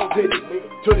show no pity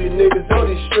to these niggas on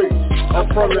these streets. I'm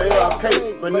from the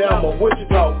LRK, but now I'm a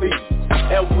Wichita beach.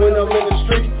 And when I'm in the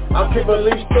street, I keep at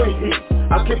least 3 heats.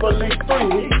 I keep at least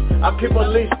 3 heats. I keep at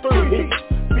least 3 heats.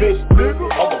 Bitch, nigga,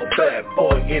 I'm a bad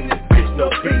boy in this bitch, no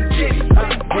P. Diddy.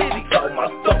 Really talk my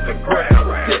stuff and ground,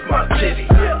 this my city.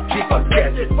 Keep a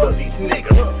gadget for these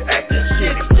niggas, acting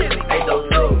shitty. Ain't no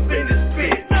love in this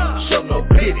bitch, show no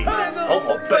pity. I'm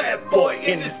a bad boy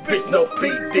in this bitch, no P.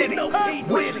 Diddy.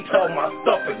 Really talk my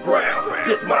stuff and ground,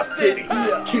 this my city.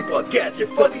 Keep a gadget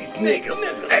for these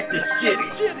niggas, acting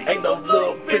shitty. Ain't no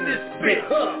love in this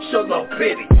bitch, show no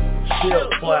pity. Shell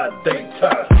fly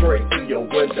daytime straight through your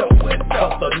window.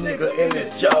 Toss a nigga in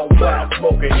his jaw while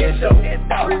smoking smoking endo.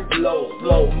 Low,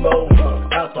 slow-mo,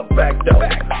 out the back door.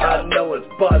 I know his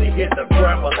body hit the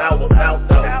ground when I was out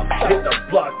though. Hit the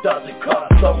block, dodging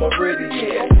cops on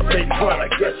Meridian. They tryna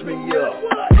catch me up.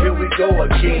 Here we go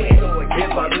again. Hit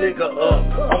my nigga up.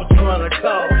 I'm tryna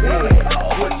call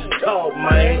him. What you call,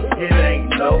 man? It ain't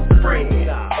no friend.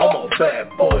 I'm a bad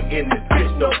boy in this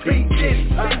bitch, no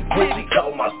PG. What you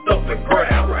call my stuffing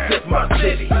ground? This my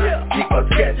city. Keep a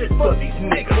gadget for these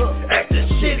niggas acting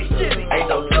shitty. Ain't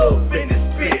no love in this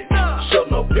bitch. Show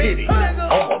no pity.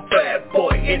 I'm a bad boy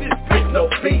in this bitch, no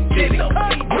P. Diddy.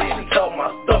 What you call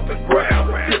my stuffing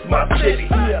ground? This my city.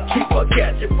 Keep a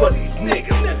gadget for these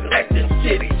niggas acting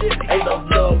shitty. Ain't no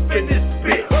love in this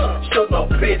bitch. Show no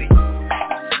pity.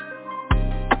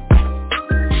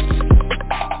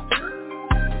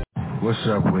 What's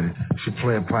up with it? She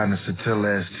playing partner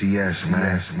Satilla STS,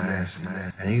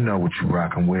 man. And you know what you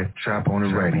rockin' with. Chop on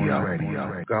the radio.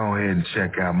 Go ahead and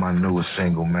check out my newest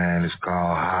single, man. It's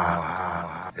called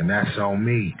How. And that's on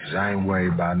me, cause I ain't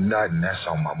worried about nothing. That's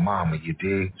on my mama, you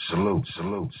dig? Salute.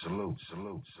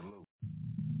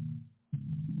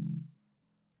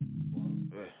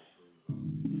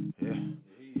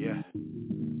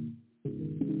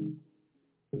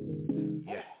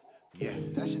 Yeah.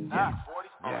 That shit not 40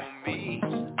 on me.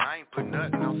 I ain't put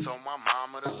nothing else on my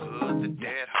mama, the hood, the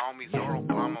dead homies, or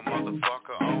Obama,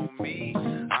 motherfucker on me.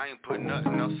 I ain't put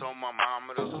nothing else on my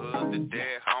mama, the hood, the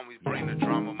dead homies, bring the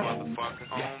drama,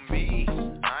 motherfucker on me.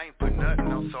 I ain't put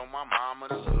nothing else on my mama,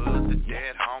 the hood, the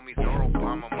dead homies, or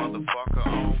Obama, motherfucker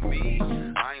on me.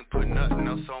 I ain't put nothing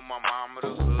else on my mama,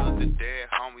 the hood, the dead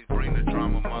homies, bring the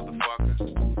drama, motherfucker.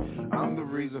 I'm the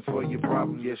reason for your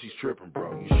problem, yeah, she's tripping,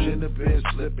 bro. You shouldn't have been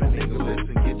slipping, nigga,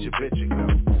 listen, get your bitch and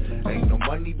go. Ain't no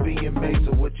money being made,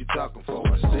 so what you talking for?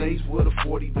 I stays with a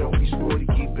 40, don't be sporty,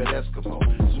 keep it Eskimo.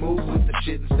 Smooth with the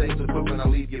shit and stays equipment, I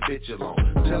leave your bitch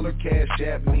alone. Tell her cash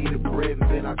at me the bread and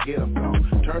then I get them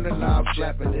gone. Turn the knob,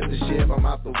 slapping in the shed, I'm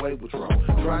out the way, what's wrong?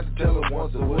 Tried to tell her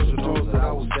once, it was her toes that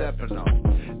I was stepping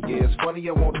on. Yeah, it's funny,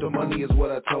 I want the money is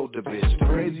what I told the bitch. The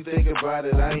crazy thing about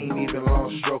it, I ain't even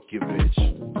long stroke your bitch.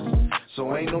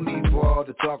 So ain't no need for all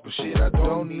the talking shit. I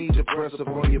don't need to press up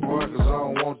on your bar cause I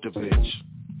don't want the bitch.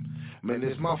 Man,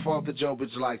 it's my fault that your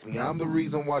bitch like me. I'm the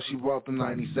reason why she brought the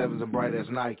 97s and bright ass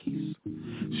Nikes.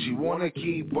 She wanna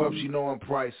keep up, she know I'm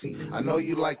pricey. I know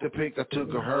you like the pic, I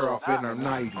took her off in her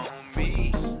 90s. On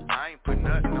me, I ain't put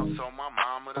nothing else on my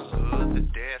mama, the hood, the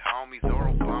dead homies, or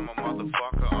Obama,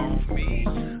 motherfucker on me.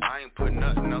 I ain't put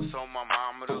nothing else on my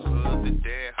mama, the hood, the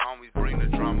dead homies, bring the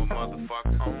drama,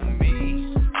 motherfucker on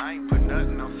me. I ain't put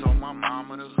nothing else on my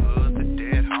mama, the hood, the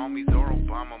dead homies, or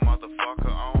Obama,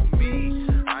 motherfucker on me.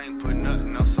 I ain't put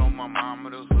nothing else on my mama,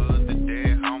 the hood, the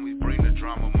dead homies, bring the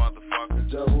drama,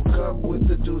 motherfucker. Double cup with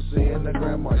the juice and the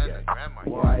grandma gang.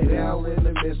 White owl in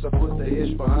the midst, I put the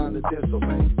ish behind the dental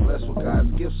man. Blessed with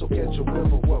God's gift, so catch a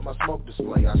whiff of what my smoke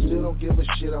display. I still don't give a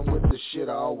shit, I'm with the shit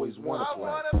I always wanna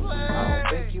play. I don't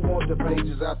think you want the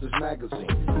pages out this magazine.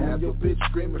 Have your bitch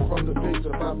screaming from the pics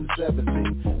about the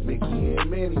 17. Mickey and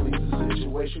Manny leaves the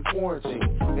situation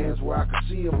quarantine. Hands where I can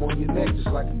see them on your neck just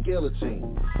like a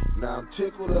guillotine. Now I'm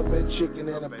tickled up at chicken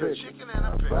and a pickle.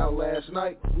 About last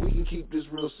night, we can keep this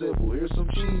real simple. Here's some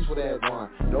cheese for that wine.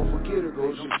 Don't forget it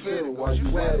goes your fiddle. While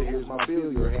you at it, here's my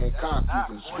bill. Your hand cocked, you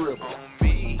can scribble. On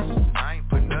me, I ain't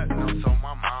put nothing else on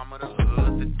my mama, the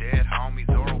hood, the dead homies,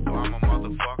 or Obama,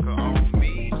 motherfucker on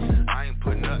me. I ain't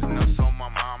put nothing else on my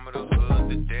mama, the hood,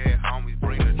 the dead homies,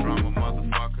 bring the drama,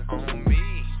 motherfucker on me.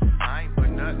 I ain't put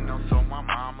nothing else on my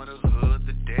mama, the hood,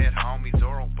 the dead homies,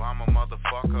 or Obama,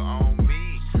 motherfucker on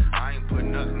me. I ain't put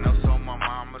nothing else on my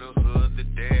mama, the hood, the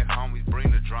dead homies,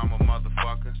 bring the drama,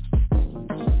 motherfucker.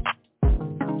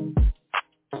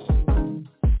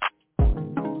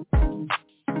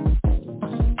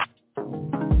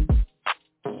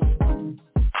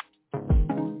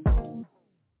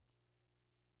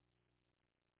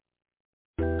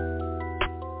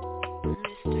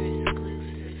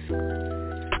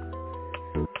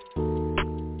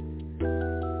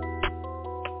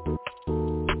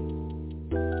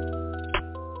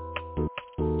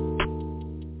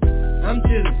 I'm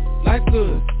chillin', life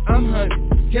good, I'm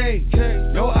hunting, K,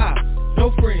 no ops,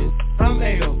 no friends, I'm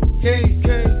A-O-K,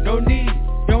 no need,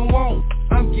 don't want,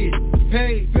 I'm getting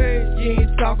paid, you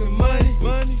ain't talking money,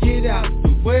 get out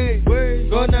the way,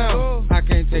 go now, I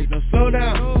can't take no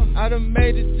slowdown, I done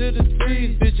made it to the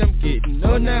threes, bitch, I'm getting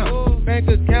no now, bank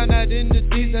account not in the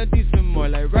D's, I need some more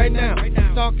like right now,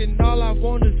 talking all I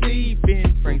wanna see,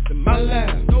 Ben Franks in my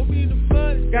lap,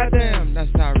 goddamn, not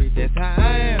sorry, that's how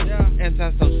I am,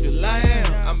 antisocial I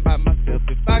am, I'm by myself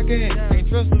if I can, ain't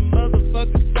trust a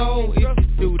motherfucking soul, if you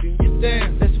do then you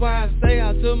damn, that's why I stay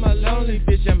out to my lonely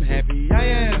bitch,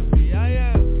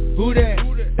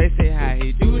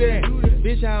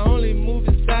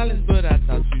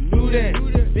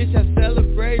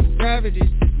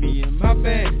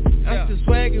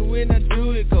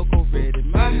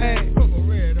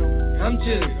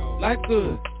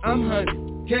 good, I'm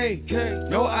 100K,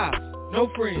 no ops,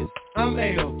 no friends, I'm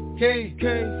A-OK,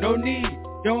 no need,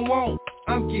 don't want,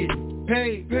 I'm getting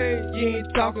paid, you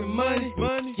ain't talking money,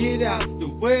 get out the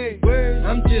way,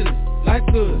 I'm chillin', life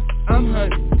good, I'm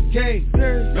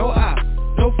 100K, no ops,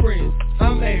 no friends,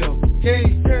 I'm A-OK,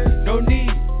 no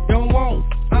need, don't want,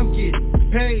 I'm getting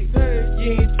paid,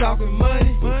 you ain't talking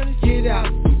money, get out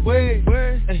the way,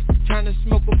 ay, tryna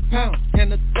smoke a pound,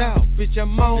 and 1,000, bitch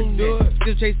I'm on that,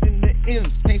 still chasing the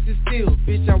M's, can't sit still,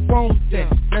 bitch I want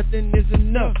that, nothing is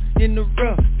enough, in the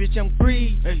rough, bitch I'm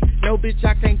greedy, no bitch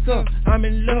I can't cuff, I'm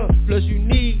in love, plus you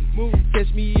need,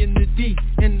 catch me in the D,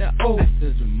 in the O,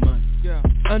 after the money,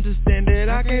 understand that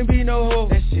I can't be no hoe,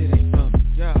 that shit ain't for me,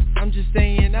 I'm just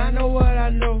saying I know what I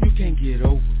know, you can't get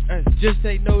over, just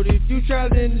take note if you try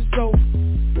then it's over,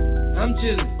 I'm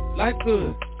chillin', life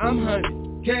good, I'm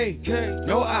 100K,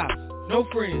 no ops, no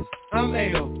friends, I'm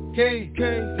A-OK,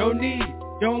 no need,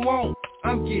 don't want,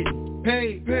 I'm getting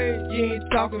paid, you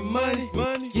ain't talking money,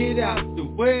 get out the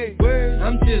way,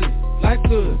 I'm chillin', life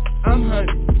good, I'm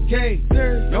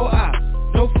 100K, no ops,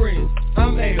 no friends,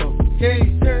 I'm A-OK,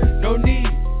 no need,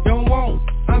 don't want,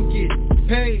 I'm getting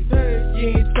paid, you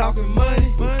ain't talking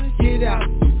money, get out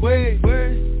the way,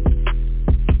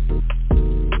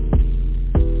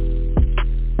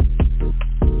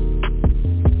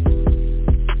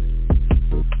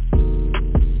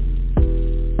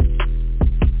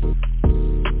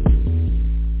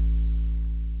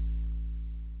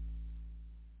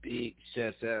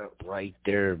 Shouts out right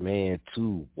there, man,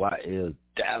 to YL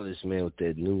Dallas, man, with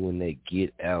that new one, they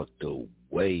Get Out the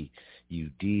Way. You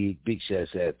dig? Big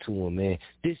shouts out to him, man.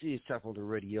 This is Top on the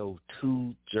Radio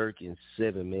 2 Jurkking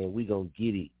 7, man. We gonna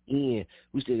get it in.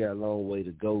 We still got a long way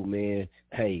to go, man.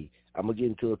 Hey, I'm going to get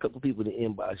into a couple people that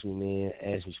inbox me, man,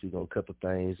 ask me to speak on a couple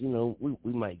things. You know,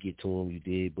 we might get to them, you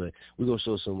did, but we're going to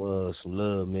show some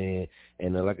love, man.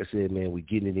 And like I said, man, we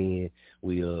getting it in.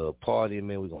 We partying,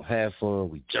 man. We're going to have fun.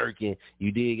 We jerking.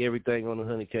 You dig everything on the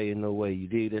 100K in no way. You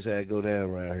dig? That's how it go down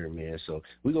around here, man. So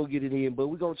we're going to get it in, but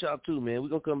we're going to chop too, man. We're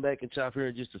going to come back and chop here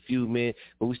in just a few, man.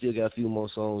 But we still got a few more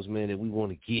songs, man, that we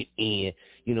want to get in,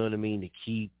 you know what I mean, to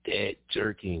keep that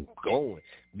jerking going.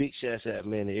 Big shouts out,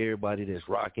 man, to everybody that's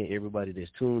rocking, everybody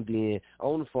that's tuned in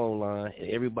on the phone line, and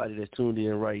everybody that's tuned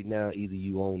in right now, either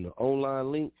you on the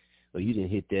online link or you didn't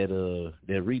hit that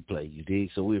replay, you dig?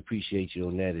 So we appreciate you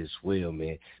on that as well,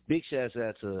 man. Big shouts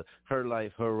out to Her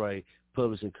Life, Her Right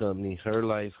Publishing Company, Her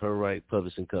Life, Her Right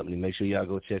Publishing Company. Make sure y'all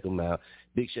go check them out.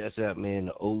 Big shouts out, man,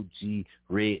 to OG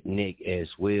Redneck as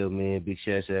well, man. Big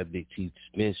shouts out, Big T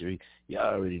Dispensary.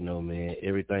 Y'all already know, man,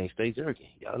 everything stays jerking.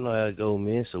 Y'all know how it go,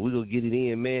 man. So we going to get it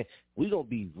in, man. We going to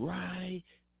be right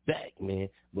back, man.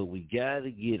 But we got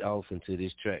to get off into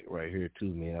this track right here,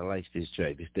 too, man. I like this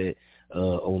track. It's that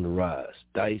On the Rise.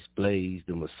 Dice Blaze,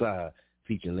 The Messiah,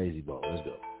 featuring Lazy Bone. Let's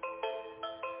go.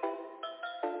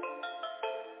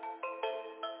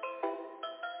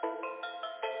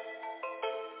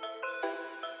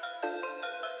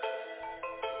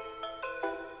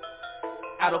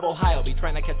 Out of Ohio, be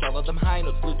trying to catch all of them high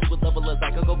notes. Flew to a level as I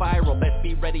could go viral. Best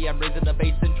be ready, I'm raising the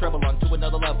bass and treble onto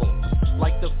another level.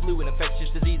 Like the flu, an infectious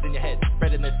disease in your head.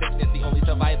 Spreading the sickness, the only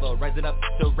survivor. Rising up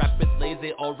to rap with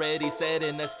lazy, already set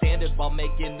in a standard while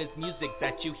making this music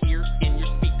that you hear in your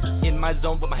speaker. In my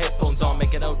zone with my headphones on,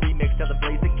 making a remix of the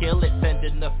blaze to kill it.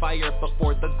 Sending the fire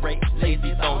before the great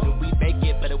lazy zone. And we make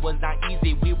it, but it was not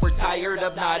easy. We were tired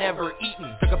of not ever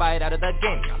eating. Took a bite out of the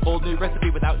game. Whole new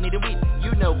recipe without needing wheat.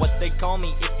 You know what they call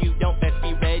me. If you don't, best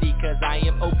be ready, cause I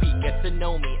am OP. Get to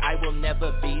know me, I will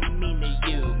never be mean to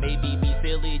you. Maybe be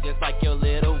silly, just like your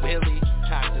little Willie.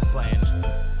 I'm just playing.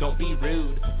 Don't be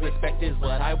rude, respect is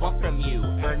what I want from you.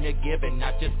 Earn a given,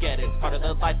 not just get it. Part of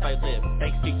the life I live,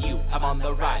 thanks to you. I'm on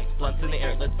the rise, blunts in the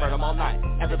air, let's burn them all night.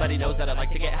 Everybody knows that I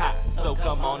like to get high, so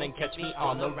come on and catch me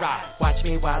on the rise. Watch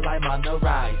me while I'm on the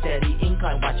rise, steady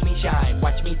incline, watch me shine.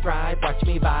 Watch me thrive, watch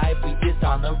me vibe, we just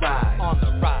on the rise. On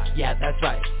the rise, yeah that's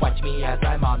right, watch me as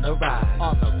I'm on the rise.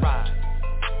 On the rise.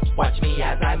 Watch me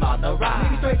as I'm on the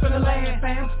rise. Nigga straight from the land,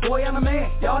 fam. Boy, I'm a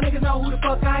man. Y'all niggas know who the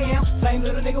fuck I am. Same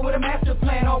little nigga with a master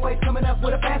plan. Always coming up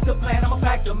with a faster plan. I'm a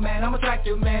factor, man. I'm a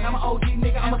tractor, man. I'm an OG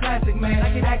nigga. I'm a classic, man.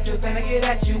 I get active and I get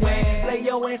at you, man. Lay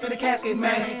your ass in the casket,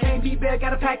 man. Can't be bad,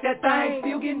 gotta pack that thing.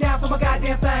 Still getting down for my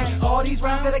goddamn thing. All these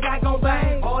rhymes that I got gon'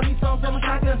 bang. All these songs that my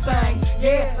shotgun sing.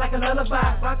 Yeah, like a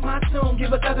lullaby. Rock my tune,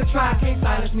 give a thug a try. Can't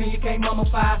silence me, you can't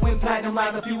mummify. Went platinum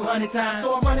rise a few hundred times.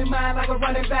 So I'm running mine like a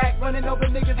running back. Running over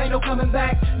niggas, ain't no coming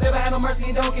back. Never had no mercy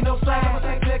and don't get no slack. I'm a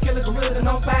tank to kill gorillas and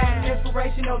on fire.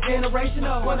 Inspirational,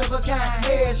 generational, one of a kind,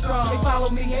 headstrong. They follow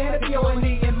me and the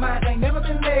P.O.N.E. in mind. Ain't never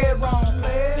been led wrong,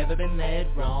 player. Never been led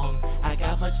wrong. I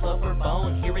got much flow for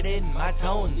bone. Hear it in my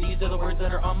tone. These are the words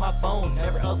that are on my phone.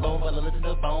 Never alone, but I listen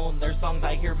to bone. Their songs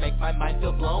I hear make my mind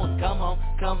feel blown. Come on,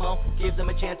 give them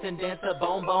a chance and dance a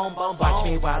bone, bone, bone, bone. Watch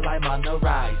me while I'm on the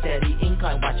rise. Steady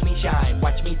incline, watch me shine.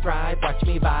 Watch me thrive, watch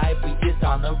me vibe. We just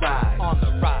on the rise. On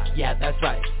the rise. Yeah, that's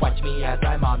right. Watch me as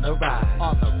I'm on the rise.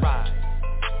 On the rise.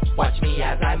 Watch me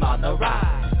as I'm on the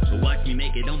rise. Watch me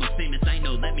make it almost famous, I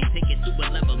know. Let me take it to a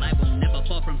level I won't never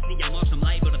fall from. See, I'm awesome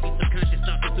light, but a piece of conscious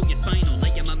thought through your spinal.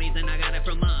 Like I'm amazing, I got it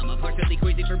from mama. Partially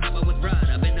crazy from how I was brought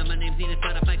up. And now my name's in a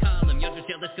Spotify column. You're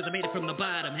just jealous cause I made it from the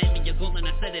bottom. Hand me your goal and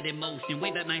I set it in motion.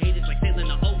 Wave at my haters like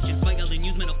sailing the ocean. Smile and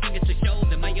use middle fingers to show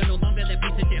them I am no longer that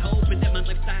piece of shit hope. And that my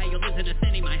lifestyle isn't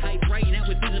ascending. My hype right now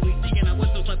is visibly seeking. I was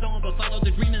so slept on, but follow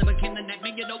the dream and became the next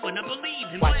man. You know what I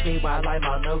believe in. Watch me while I'm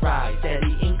on the rise.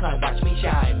 Steady incline, watch me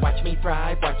shine. Watch me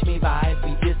thrive, watch me vibe.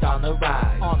 We just on the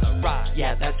rise. On the rise.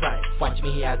 Yeah, that's right. Watch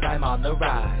me as I'm on the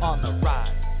rise. On the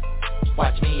rise.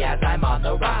 Watch me as I'm on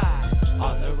the rise.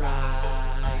 On the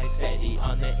rise. Steady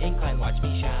on the incline, watch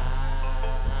me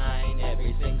shine.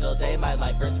 Every single day my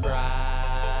light burns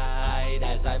bright.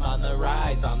 As I'm on the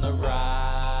rise, on the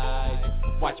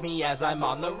rise. Watch me as I'm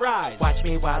on the rise. Watch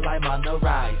me while I'm on the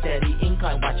rise. Steady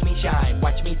incline, watch me shine.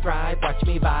 Watch me thrive, watch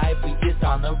me vibe. We just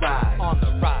on the rise. On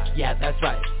the rise. Yeah, that's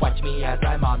right. Watch me as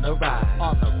I'm on the rise.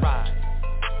 On the rise.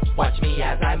 Watch me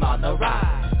as I'm on the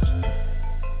rise.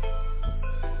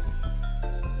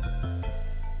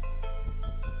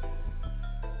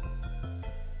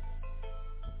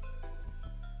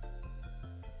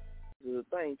 The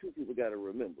thing two people got to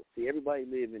remember. See, everybody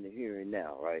live in the here and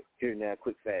now, right? Here and now,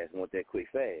 quick fast, want that quick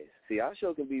fast. See, our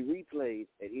show can be replayed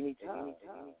at any time.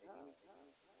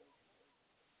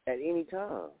 At any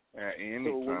time. At any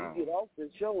so time. When you get off the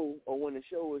show or when the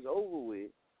show is over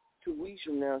with, 2 weeks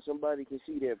from now, somebody can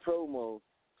see that promo,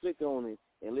 click on it,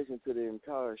 and listen to the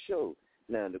entire show.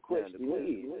 Now, the question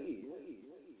is,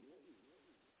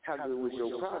 how good was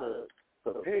your product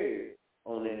prepared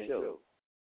on that show?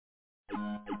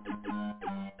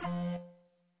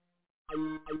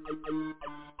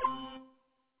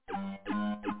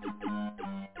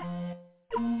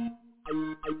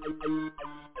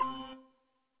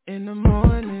 In the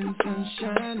morning, sun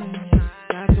shining,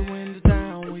 got the window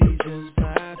down, we just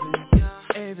vibing.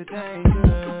 Everything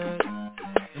good,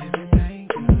 everything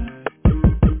good,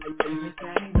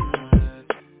 everything good.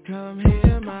 Come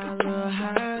here, my little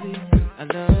hottie, I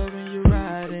love when you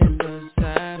riding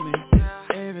beside me.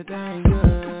 Everything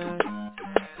good,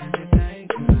 everything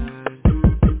good,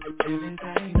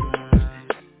 everything good.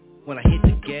 When I hit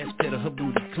the gas pedal, her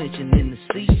booty clenching in the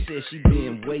seat. She said she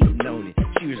been waiting on it.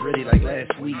 She was ready like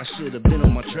last week. I should have been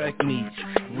on my track meet,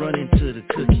 running to the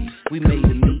cookie. We made a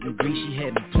meet and greet. She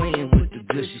had me playing with the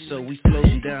gushy, so we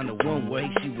floating down the one way.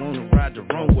 She wanna ride the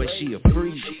wrong way. She a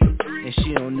freak, and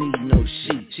she don't need no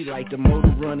sheet. She like the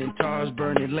motor running, cars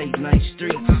burning, late night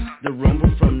streets. The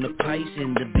rumble from the pipes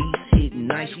and the beats hitting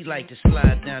nice. She like to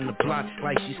slide down the block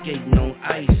like she skating on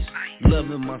ice.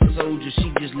 Loving my soldier,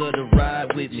 she just love to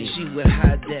ride with me. She would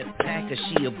hide that pack or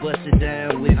she'll bust it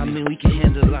down with me. I mean, we can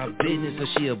handle our business or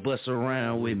she'll bust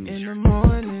around with me. In the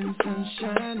morning, sun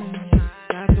shining,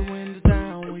 got the window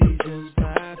down, we just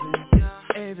vibing.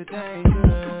 Everything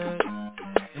good,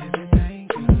 everything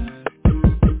good,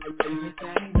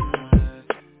 everything good.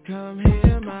 Come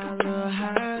here, my little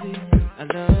hottie, I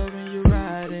love when you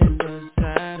riding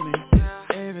beside me.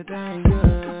 Everything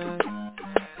good,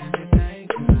 everything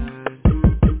good,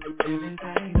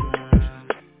 everything good.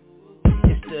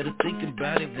 Instead of thinking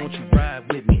about it, won't you ride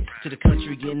with me to the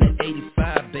country in the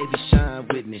 85, baby, shine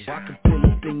with me. I can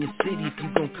pull up in your city if you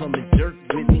gon' come and jerk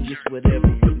with me, just whatever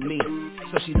with me.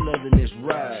 So she loving this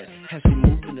ride, has me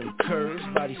moving them curves,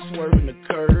 body swerving the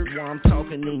curve while I'm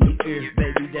talking in your ear,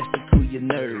 baby, that's to cool your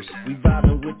nerves. We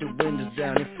vibing with the windows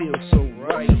down, it feels so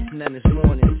right. Now this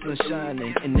morning, sun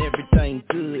shining and everything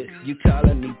good. You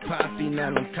calling me Poppy,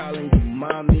 now I'm calling you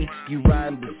Mommy. You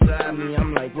riding beside me,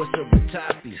 I'm like, what's up with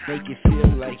Toppy? Make it feel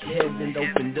like heaven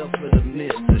opened up for the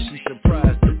mister. She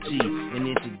surprised the G and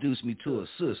introduced me to her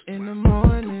sister. In the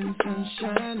morning, sun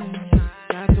shining,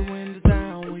 got the window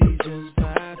down, we just vibing.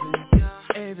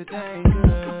 Everything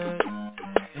good,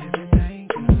 everything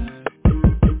good,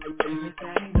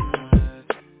 everything good.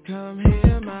 Come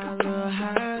here, my little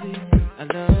hottie, I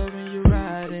love when you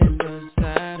riding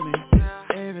beside me.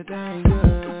 Everything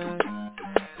good,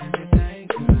 everything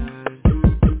good,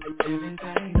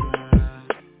 everything good.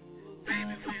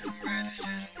 Baby, we gon' ride this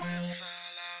till the wheels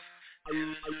fall off.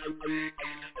 Never look back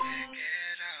in the back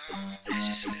at all. I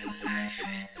just live life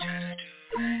and try to do right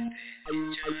thing.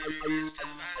 Enjoy the rest of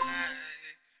my life.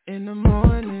 In the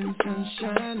morning, sun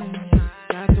shining,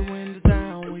 got the window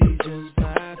down, we just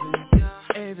vibing.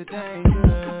 everything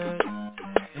good.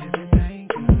 Everything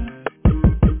good.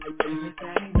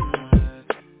 Everything good.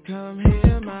 Come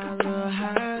here, my little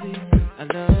hottie. I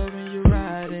love when you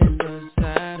riding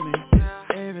beside me.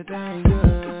 Everything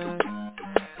good.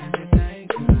 Everything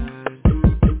good.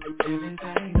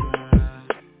 Everything good.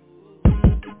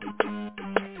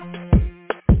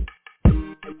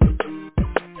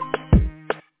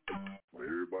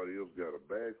 Everybody else got a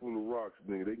bag full of rocks,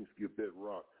 nigga. They can skip that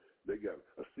rock. They got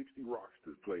a 60 rocks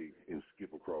to play and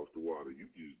skip across the water. You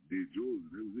just did yours,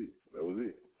 and that was it. That was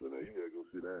it. So now you gotta go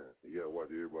sit down. You gotta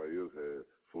watch everybody else have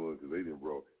fun because they done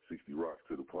brought 60 rocks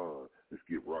to the pond and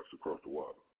skip rocks across the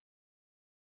water.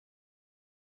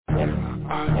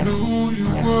 I knew you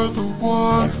were the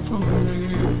one for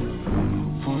me.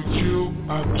 For you,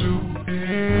 I'd do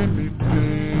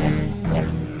anything.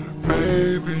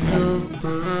 Baby, you're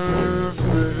perfect.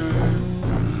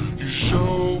 You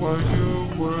show why you're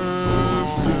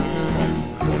worth it.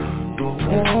 Don't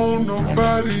want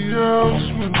nobody else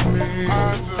with me.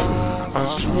 I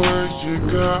swear you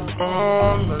got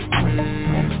all of me.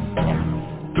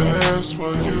 That's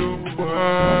why you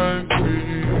wife me.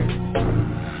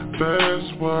 That's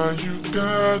why you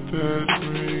got that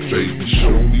ring. Baby,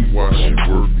 show me why she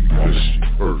worth it, cause she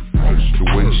perfect. The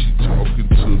way she talking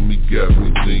to me got me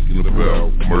thinking about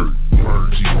murder.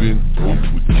 She bent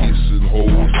over kissing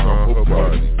holes on her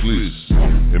body glisten.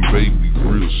 And baby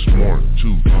real smart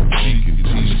too. She can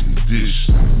teach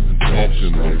condition. And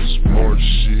talking that smart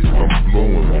shit, I'm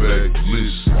blowing back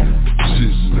listen.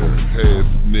 Sits there half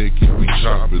naked, we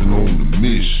chopping on the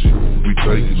mission. We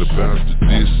thinking about the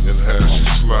diss and how she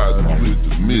sliding with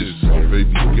the miss.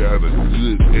 Baby got a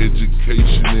good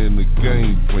education and a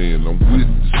game plan. I'm with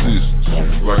the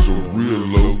sisters like a real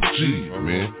OG,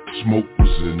 man. Smoke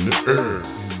was in the air.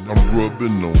 I'm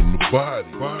rubbing on the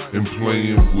body and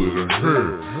playing with her hair.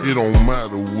 It don't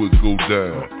matter what go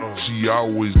down, she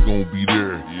always gonna be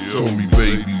there. Told me,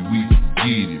 baby, we can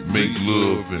get it, make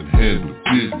love and handle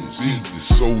business. Eat the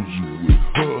soldier with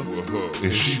her,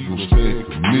 and she gon' stand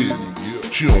committed.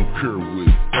 She don't care what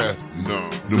happens.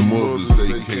 The mothers,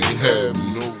 they can't have me.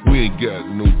 We ain't got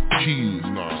no kids,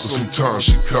 so sometimes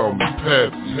she call me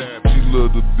pappy. She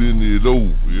love to bend it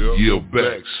over, yell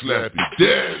back, slap it,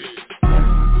 daddy.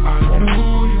 I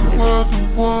knew you were the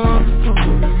one for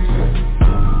me.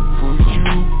 For you,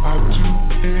 I'd do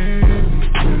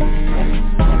anything.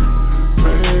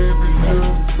 Baby,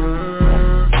 you're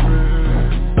perfect.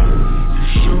 You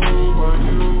show why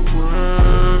you're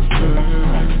worth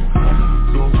it.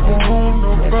 Don't want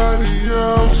nobody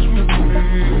else with me.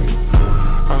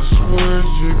 I swear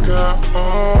you got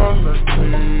all of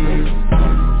me.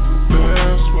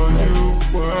 That's why you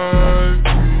wife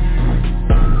me.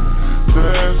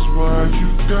 That's why you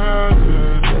got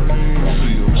that ring.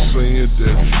 See, I'm saying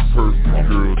that you perfect,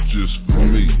 girl, just for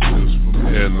me.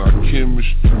 And our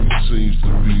chemistry seems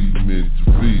to be meant to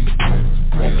be.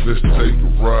 Let's take a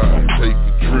ride, take a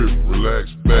trip, relax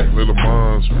back, let our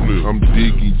minds flip. I'm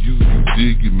digging you, you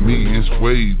digging me. It's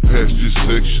way past just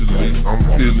sexually. I'm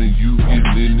feeling you,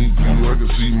 getting into you. I can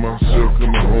see myself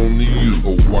coming home to you. A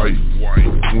wife,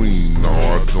 a queen. No,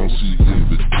 I don't see in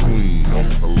between.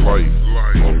 A life,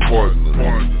 a partner.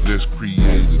 Let's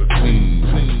create a team.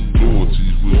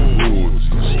 Loyalties with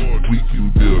royalties. We can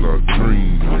build our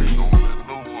dreams. Don't let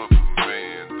no other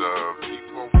man die. Keep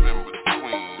off in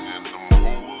between. And them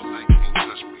hoes, they can't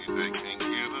touch me. They can't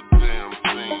get a damn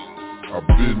thing. I've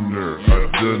been there,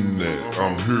 I've done that.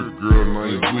 I'm here, girl, I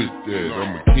ain't with that.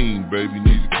 I'm a king, baby,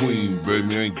 need a queen,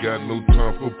 baby. Ain't got no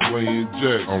time for playing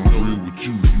jack. I'm real with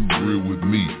you, you real with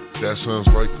me. That sounds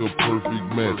like a perfect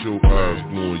match. Your eyes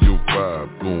glowing, your vibe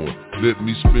going. Let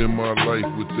me spend my life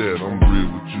with that. I'm real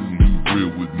with you, you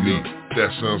real with me.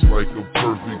 That sounds like a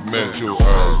perfect match. Your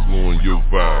eyes glowing, your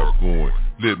vibe going.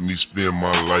 Let me spend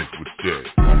my life with that.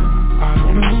 I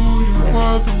knew you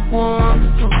were the one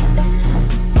for me.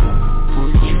 For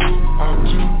you, I'd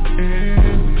do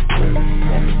anything.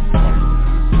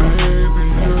 Baby,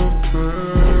 you're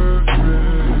perfect.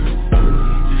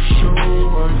 You show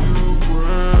why you're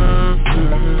worth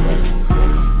it.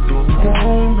 Don't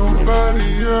want nobody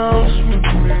else with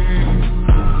me.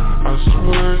 I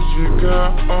swear you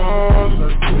got all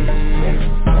of me.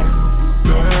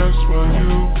 That's why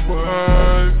you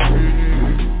wife me.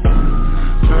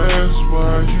 That's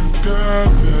why you got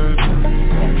that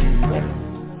ring.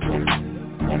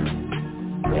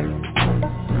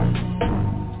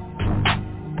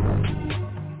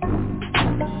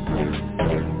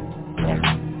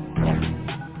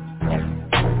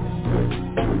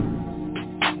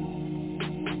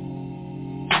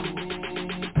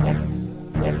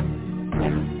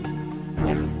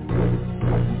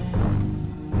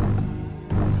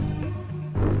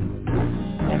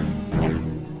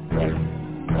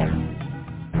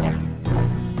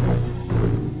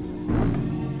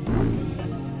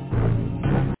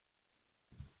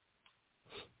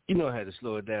 You know I had to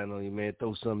slow it down on you, man.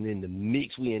 Throw something in the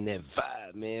mix. We in that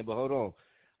vibe, man. But hold on.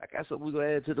 I got something we going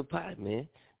to add to the pot, man.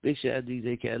 Big shout out to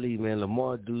DJ Khaled, man.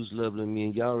 Lamar, Deuce, Lovely, me,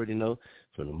 and y'all already know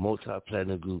from the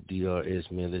multi-platinum group DRS,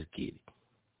 man. Let's get it.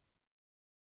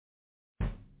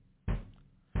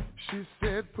 She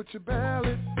said, put your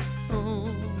ballot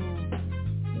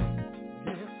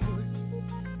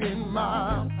in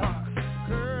my box,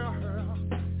 girl.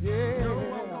 Yeah.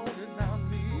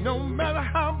 No matter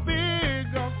how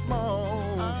big or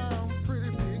small, I'm pretty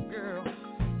big, girl.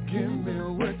 Give me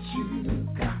what you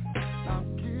got. I'll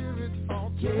give it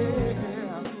all to you.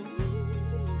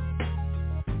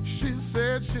 She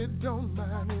said she don't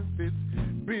mind if it's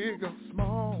big or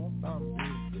small.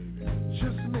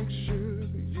 Just make sure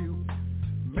you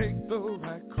make the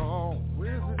right call.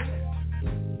 Where's it at?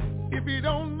 If you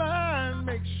don't mind,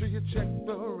 make sure you check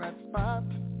the right spot.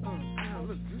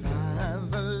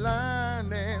 Line the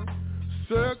line and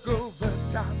circle the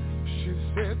dot. She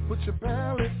said, put your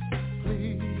ballot,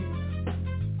 please.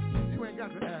 You ain't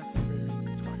got to ask me,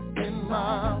 baby. In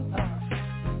my box.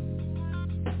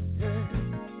 Yeah.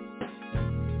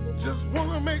 Just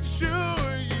wanna make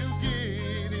sure you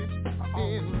get it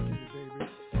in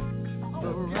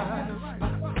the right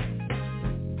spot.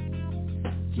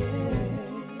 Yeah.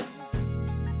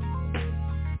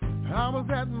 I was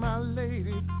at my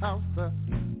lady's house the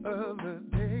other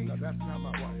day. No, that's not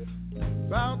my wife.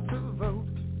 About to vote,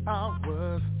 I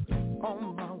was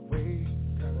on my way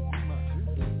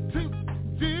to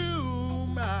do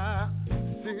my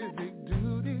civic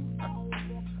duty.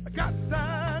 I got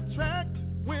sidetracked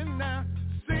when I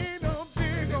seen a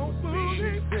big old booty.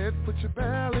 She said, put your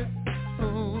ballot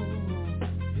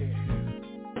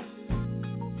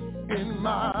in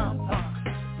my box.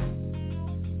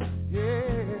 Yeah.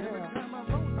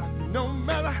 No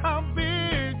matter how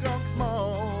big or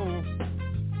small,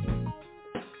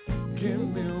 give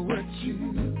me what you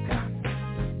got.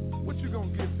 What you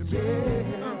gonna give to me?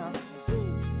 Yeah.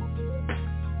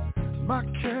 My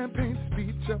campaign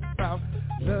speech about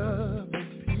love and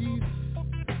peace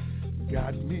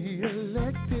got me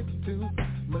elected to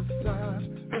massage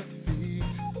her feet.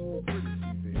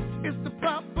 It's the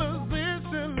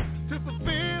proposition to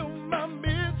fulfill my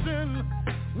mission.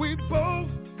 We both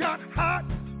got hot.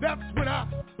 That's when I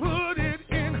put it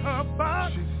in her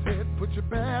box. She said, put your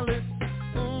ballot,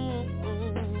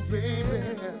 baby,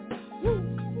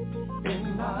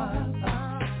 in my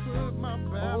box. Put my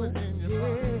ballot in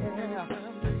your box.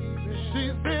 She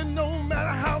said, no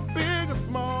matter how big or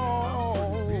small,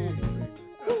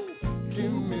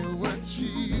 give me what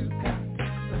you got.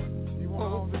 You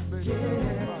want all this, baby?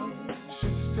 Yeah. She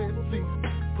said, please,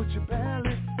 put your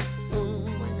ballot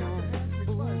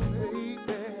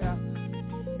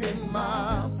in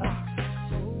my box.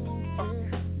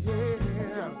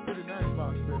 Yeah. Pretty nice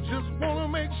box, baby. Just wanna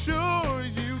make sure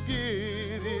you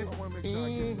get it in.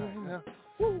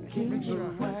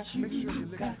 Make sure you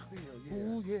lick it still.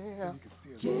 Ooh, yeah.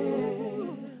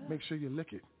 Make sure you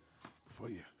lick it before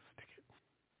you stick it.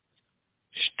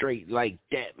 Straight like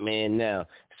that, man. Now,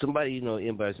 somebody,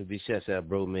 inboxed me, big shouts out,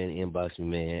 bro, man, inboxed me,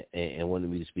 man, and wanted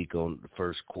me to speak on the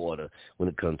first quarter when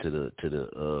it comes to the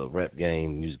rap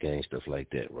game, music game, stuff like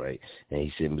that, right? And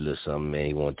he sent me a little something, man,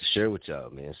 he wanted to share with y'all,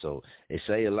 man. So they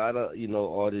say a lot of,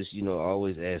 artists,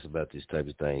 always ask about this type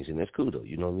of things, and that's cool, though.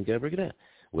 We got to break it down.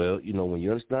 Well, when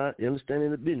you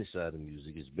understanding the business side of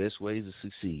music, it's best ways to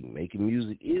succeed. Making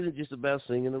music isn't just about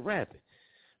singing or rapping,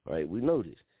 right? We know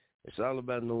this. It's all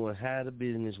about knowing how the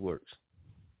business works.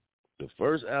 The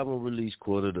first album release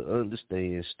quarter, to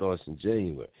understand, starts in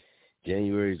January.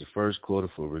 January is the first quarter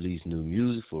for release new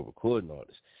music for recording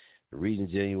artists. The reason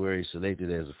January is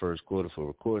selected as the first quarter for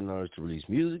recording artists to release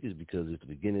music is because it's the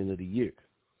beginning of the year.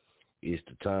 It's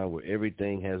the time where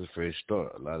everything has a fresh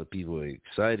start. A lot of people are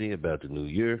excited about the new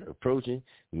year approaching.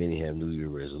 Many have New Year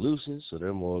resolutions, so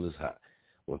their morale is high.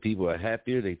 When people are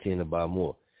happier, they tend to buy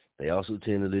more. They also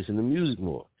tend to listen to music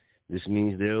more. This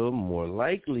means they are more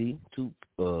likely to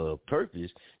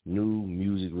purchase new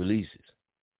music releases.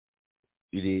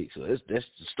 You dig? So that's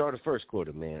the start of first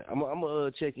quarter, man.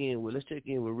 Let's check in with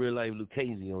Real Life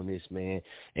Lucchese on this, man,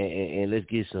 and let's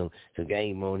get some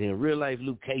game on him. Real Life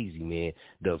Lucchese, man.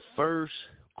 The first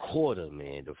quarter,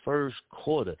 man. The first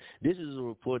quarter. This is a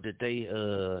report that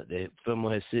that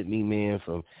someone has sent me, man,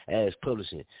 from Ash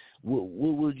Publishing.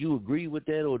 Would you agree with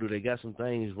that, or do they got some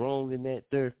things wrong in that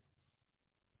there?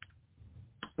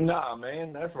 Nah,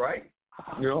 man, that's right.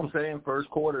 You know what I'm saying? First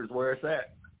quarter is where it's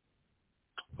at.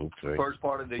 Okay. First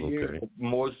part of the year is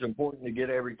most important to get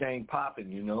everything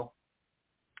popping,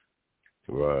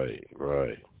 Right.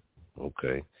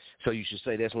 Okay. So you should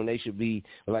say that's when they should be,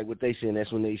 like what they saying,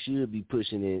 that's when they should be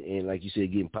pushing and like you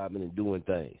said, getting popping and doing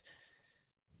things.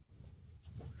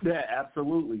 Yeah,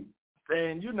 absolutely.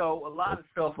 And, you know, a lot of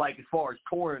stuff, like as far as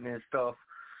touring and stuff,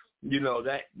 you know,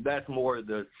 that's more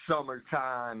the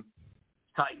summertime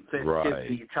type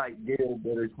festivity type deal.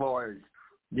 But as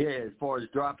far as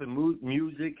dropping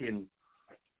music and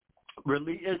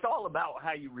release, it's all about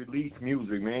how you release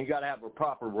music, man. You got to have a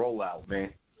proper rollout,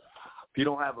 man. If you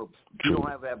don't have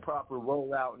that proper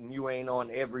rollout and you ain't on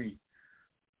every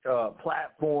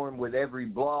platform with every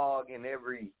blog and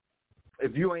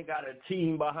if you ain't got a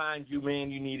team behind you,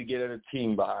 man, you need to get a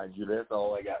team behind you. That's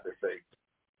all I got to say.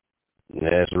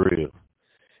 That's real.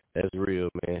 That's real,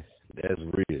 man. That's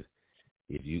real.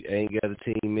 If you ain't got a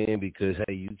team, man, because,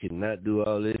 hey, you cannot do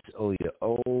all this on your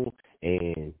own,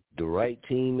 and the right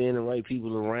team, man, the right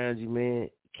people around you, man,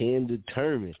 can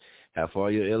determine how far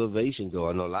your elevation go.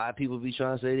 I know a lot of people be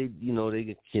trying to say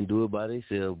they can do it by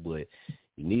themselves, but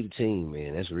you need a team,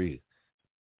 man. That's real.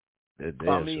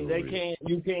 I mean,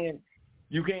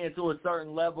 you can to a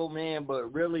certain level, man,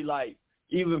 but really, like,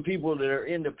 even people that are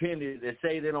independent that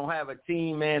say they don't have a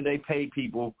team, man, they pay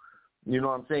people, you know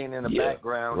what I'm saying, in the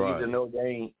background, even though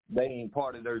they ain't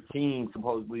part of their team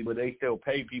supposedly, but they still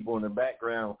pay people in the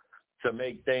background to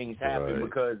make things happen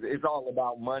because it's all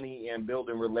about money and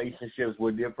building relationships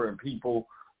with different people.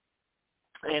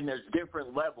 And there's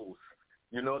different levels.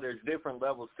 You know, there's different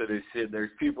levels to this shit.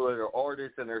 There's people that are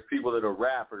artists and there's people that are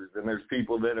rappers and there's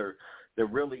people that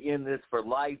really in this for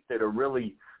life, that are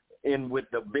really in with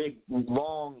the big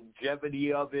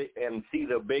longevity of it and see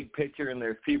the big picture, and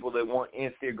there's people that want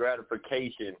instant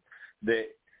gratification that,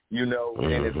 you know,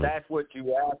 and if that's what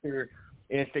you after,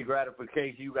 instant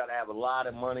gratification, you got to have a lot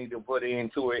of money to put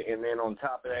into it, and then on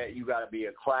top of that, you got to be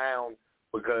a clown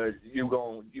because you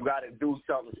got to do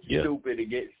something stupid to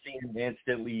get seen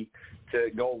instantly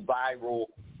to go viral,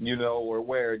 you know, or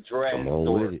wear a dress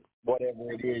or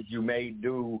whatever it is you may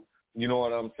do. You know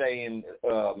what I'm saying?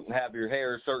 Have your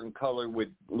hair a certain color with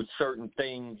certain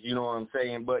things, you know what I'm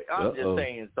saying? But I'm just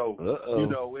saying, so, you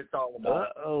know, it's all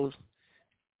about...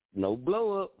 No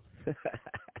blow up.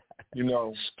 You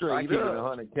know, I give it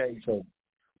 100K, so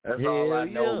that's all I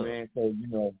know, man. So, you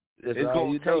know, it's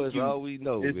going to take you. All we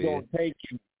know, it's going to take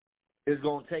you. It's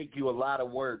going to take you a lot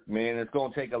of work, man. It's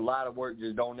going to take a lot of work.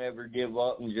 Just don't ever give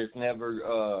up and just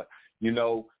never, you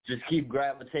know, just keep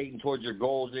gravitating towards your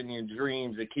goals and your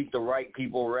dreams and keep the right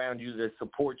people around you that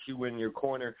support you in your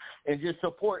corner and just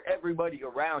support everybody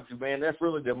around you, man. That's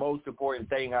really the most important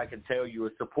thing I can tell you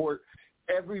is support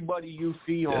everybody you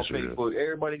see on Facebook,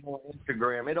 everybody on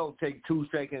Instagram. It don't take 2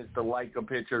 seconds to like a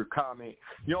picture, comment.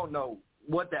 You don't know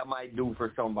what that might do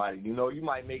for somebody. You know, you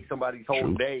might make somebody's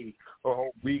whole day or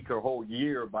whole week or whole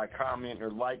year by commenting or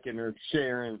liking or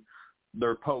sharing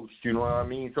their posts, you know what I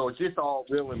mean? So it's just all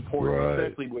real important,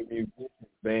 especially with musicians,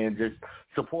 man. Just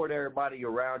support everybody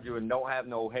around you and don't have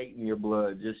no hate in your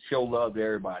blood. Just show love to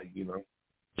everybody, you know.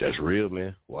 That's real,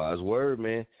 man. Wise word,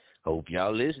 man. Hope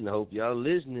y'all listening.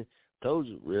 Told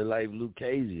you, real life Luke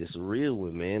Casey. It's a real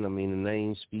one, man. I mean, the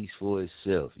name speaks for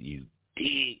itself. You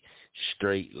dig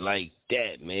straight like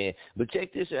that, man. But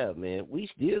check this out, man. We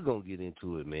still gonna get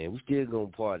into it, man. We still gonna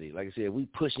party. Like I said, we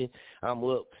pushing. I'm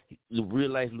up.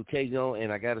 Real life Luke Casey on,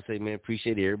 and I gotta say, man,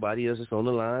 appreciate everybody else that's on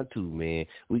the line too, man.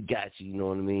 We got you know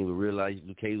what I mean? But real life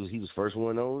Luke Casey, he was first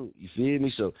one on. You feel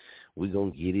me? So we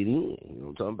gonna get it in. You know what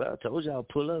I'm talking about? I told y'all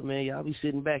pull up, man. Y'all be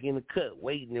sitting back in the cut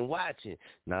waiting and watching.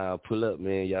 Nah, pull up,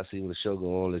 man. Y'all see when the show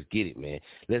go on. Let's get it, man.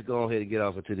 Let's go ahead and get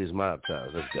off into this mob time.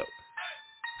 Let's go.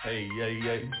 Hey, yeah.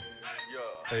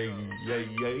 Hey, yeah.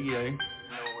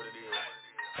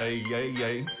 Hey,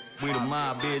 yeah. We the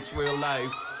mob, bitch, real life.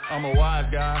 I'm a wise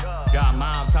guy, got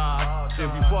mob ties.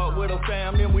 If you fuck with a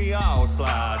fam, then we all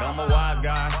slide. I'm a wise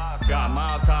guy, got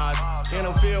mob ties. In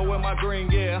the field with my green,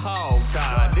 get hog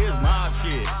tied. This mob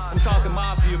shit, I'm talking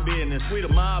mafia business. We the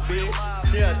mob, bitch.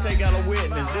 Yeah, take out a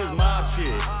witness, this mob shit.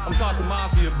 I'm talking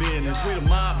mafia business. We the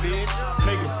mob, bitch.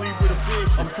 Make it sleep with a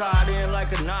fish. I'm tied in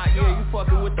like a knot. Yeah, you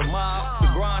fucking with the mob. The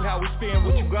grind, how we spend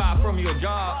what you got from your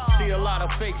job. See a lot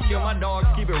of fake shit, my dogs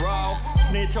keep it raw.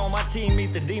 Snitch on my team,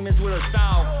 meet the demons with a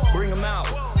style. Bring them out,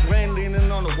 landing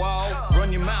on the wall.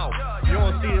 Run your mouth, you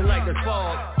don't see it like the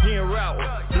fog. He in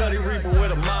route, bloody reaper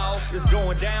with a mouth. it's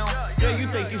going down. Yeah,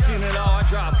 you think you seen it all. I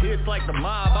drop hits like the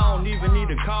mob. I don't even need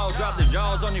a call. Drop the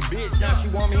jaws on your bitch. Now she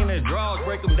want me in the drawers.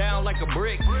 Break them down like a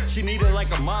brick. She need it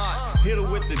like a mod. Hit her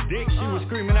with the dick. She was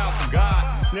screaming out for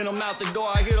God. Then I'm out the door.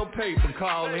 I hear her paper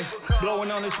calling.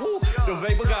 Blowing on this whoop. The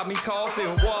vapor got me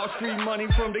coughing. Wall Street money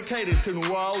from Decatur to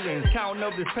New Orleans. Counting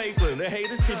up this paper. The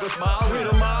haters keep us smiling. We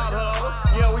the mob,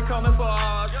 ho. Yeah, we coming for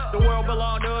ours. The world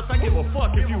belong to us. I give a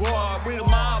fuck if you are. We the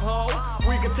mob, ho.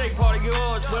 We can take part of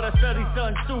yours, but I study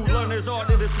Sun Tzu. Learn this art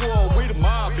of this world. We the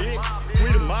mob, bitch.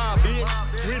 We the mob,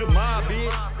 bitch. We the mob,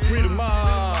 bitch. We the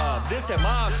mob. This that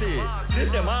mob shit. This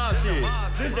that mob shit.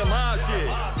 This that mob shit.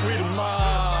 We the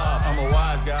mob. I'm a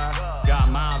wise guy. Got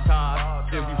mob ties.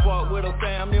 If you fuck with a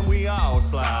fam, then we all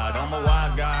slide. I'm a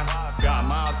wise guy. Got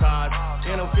mob ties.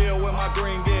 In a field where my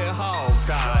green get hog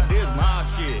tied. This mob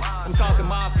shit. I'm talking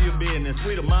mafia business.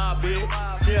 We the mob, bitch.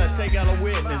 Yeah, take out a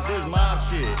witness. This mob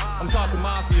shit. I'm talking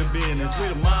mafia business. We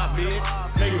the mob, bitch.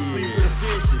 Make it sleep with the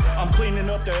fishes. I'm cleaning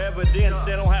up the evidence.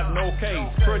 They don't have no case.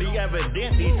 Pretty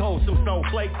evident. These hoes some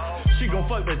snowflakes. She gon'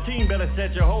 fuck the team. Better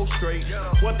set your hoe straight.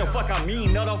 What the fuck I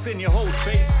mean? Nut off in your whole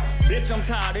face. Bitch, I'm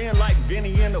tied in like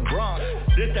Vinny in the Bronx.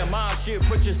 This that mob shit.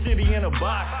 Put your city in a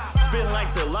box. Spin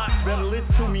like the locks. Better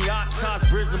listen to me. Ox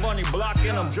bridge the money block.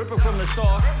 And I'm dripping from the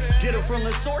sauce. Get it from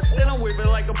the source. Then I whip it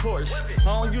like a Porsche. I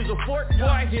don't use a fork. Boy,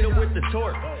 I hit it with the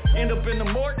torque. End up in the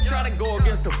morgue. Try to go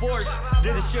against the force.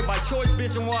 Did this shit by choice.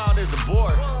 Bitch, I'm wild as a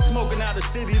boar. Smoking out the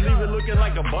city. Leave it looking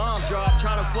like a bomb drop.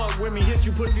 Try to fuck with me. Hit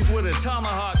you pussies with a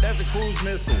tomahawk. That's a cruise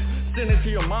missile. Send it to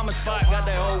your mama's spot. Got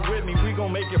that hoe with me. We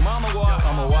gon' make your mama walk.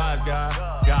 I'm a wise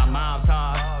guy. Got mob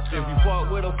ties. If you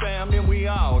fuck with a fam, then we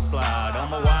all slide.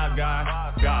 I'm a wise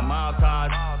guy. Got mob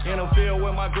ties. In a field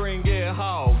where my green get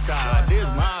hog tied. This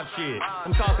mob shit.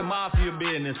 I'm talking mafia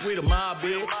business. We the mob,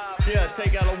 bitch. Yeah,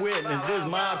 take out a witness. This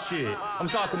mob shit. I'm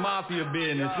talking mafia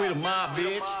business. We the mob,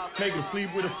 bitch. Make it sleep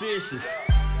with the fishes.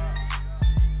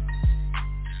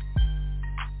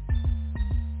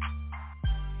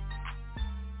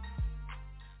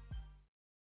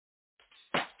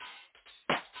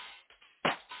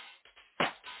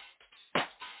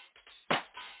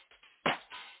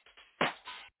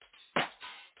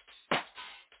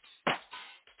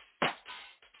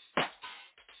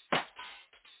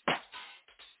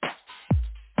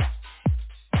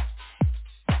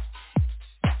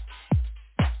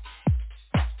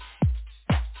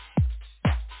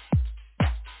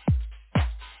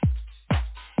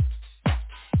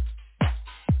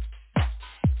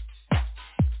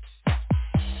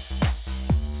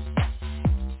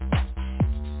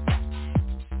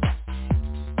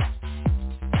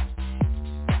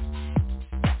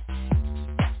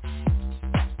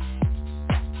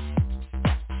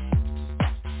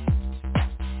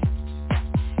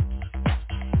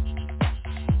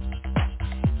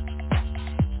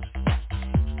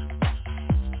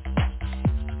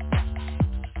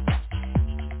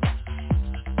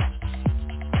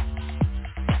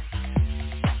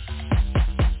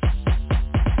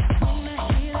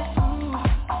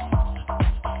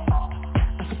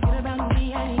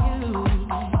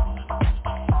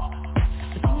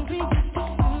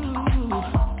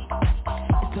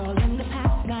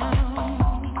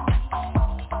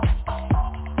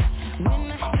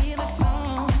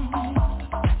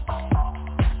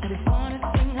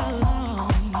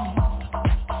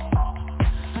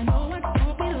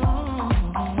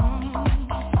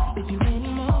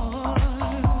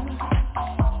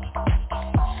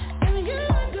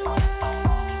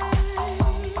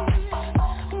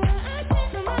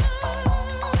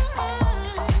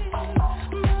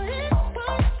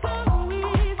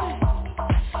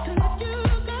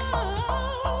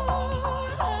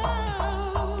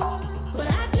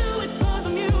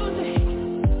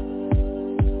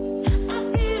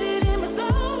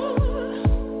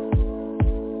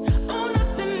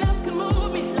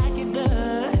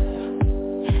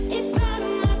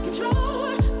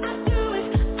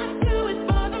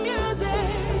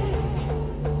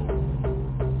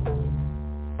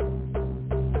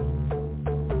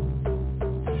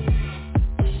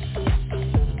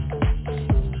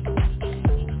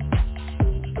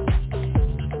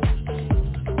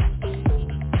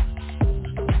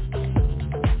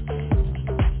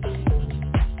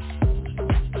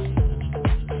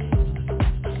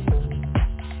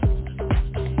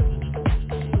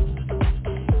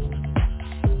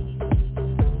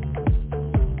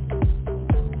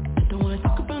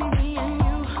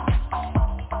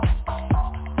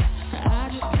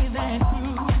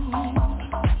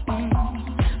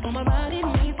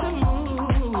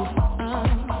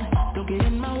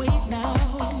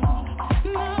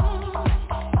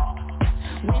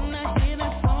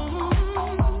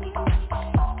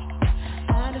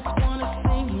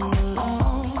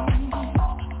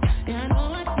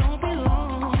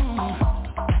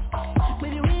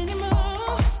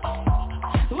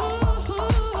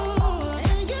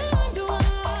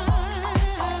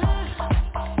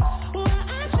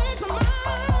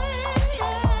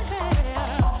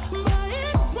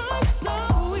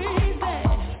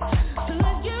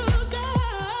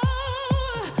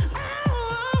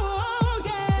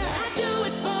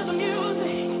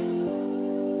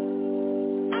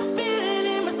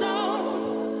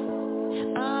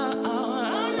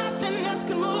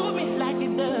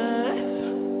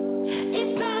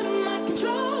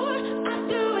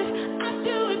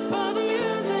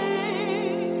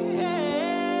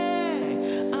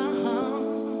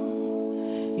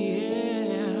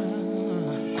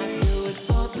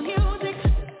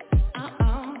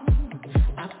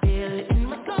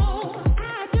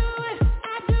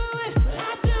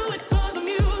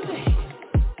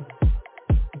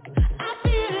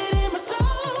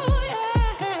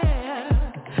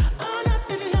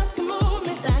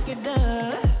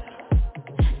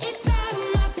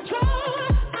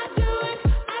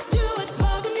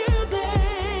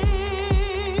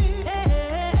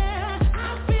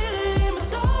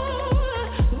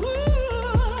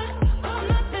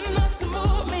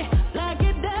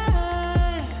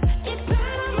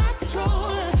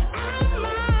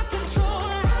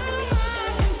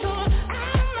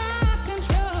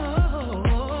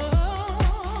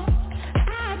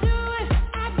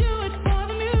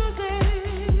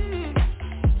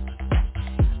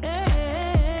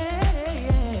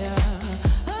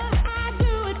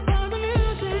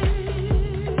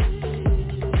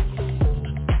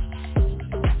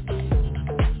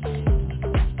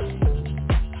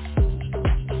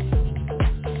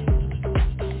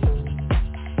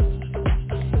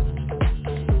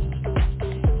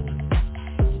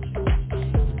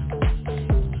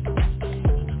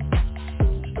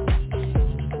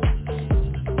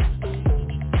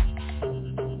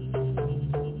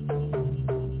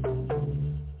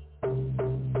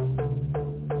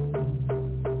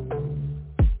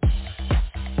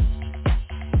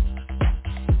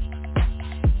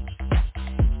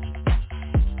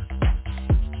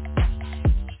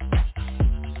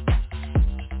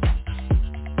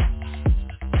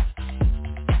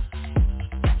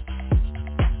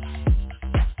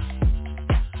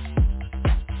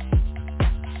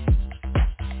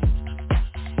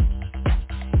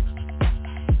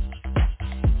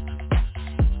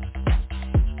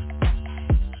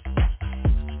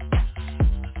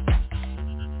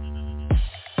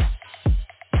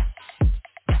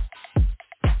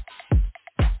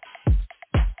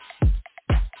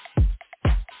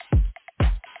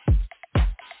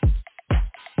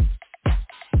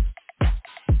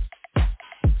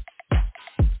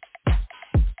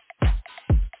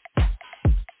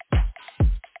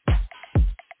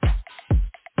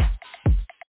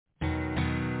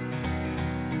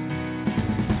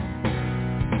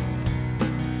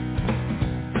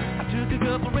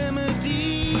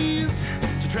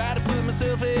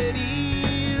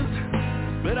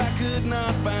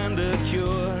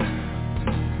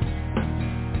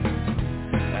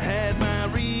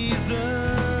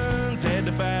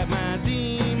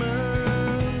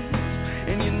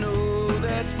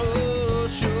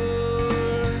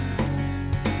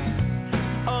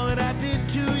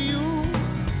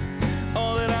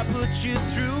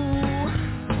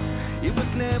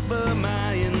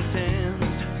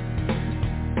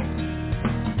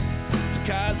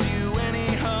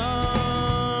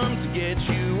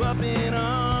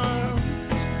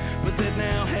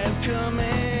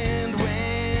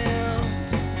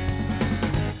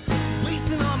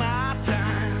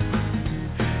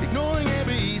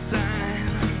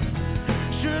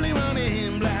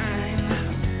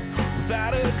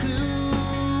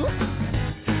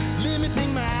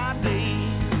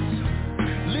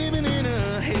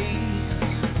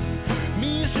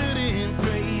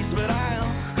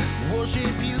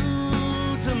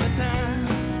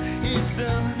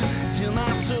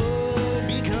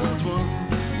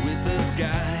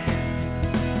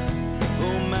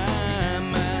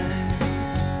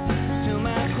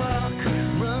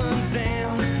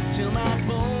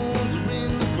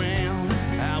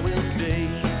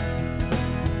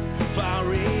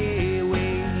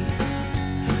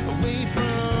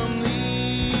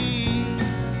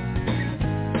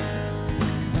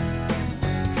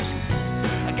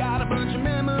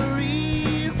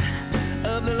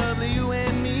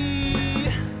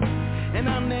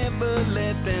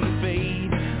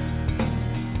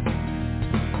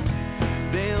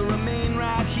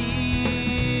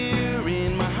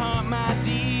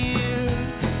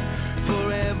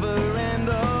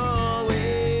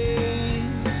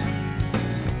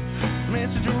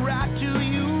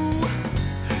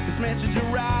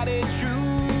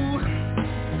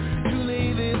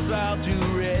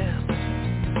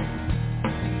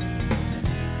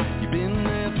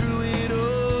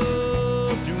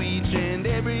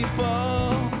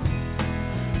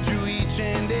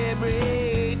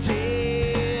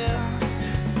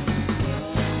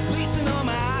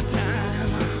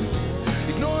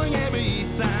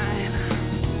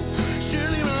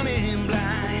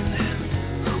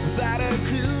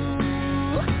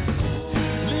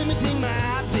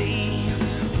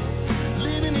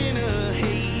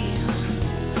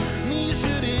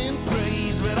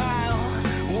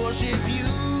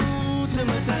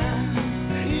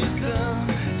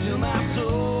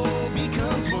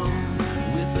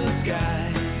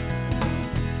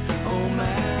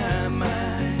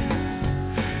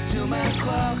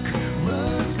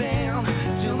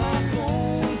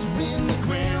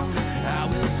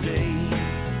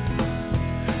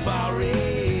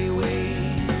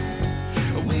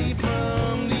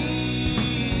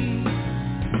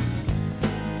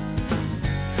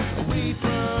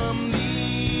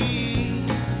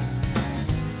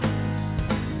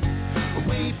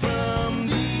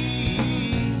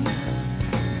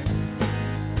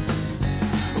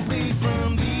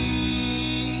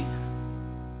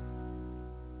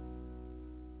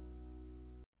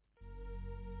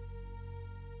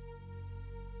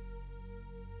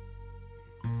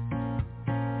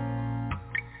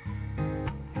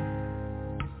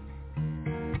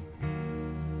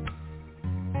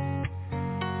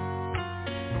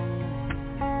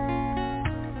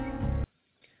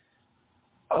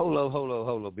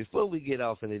 Hold on. Before we get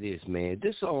off into this, man,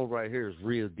 this song right here is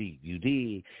real deep, you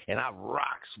dig? And I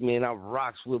rocks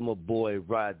with my boy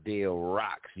Rodell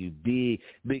Rocks, you dig?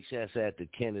 Big shouts out to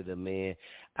Canada, man.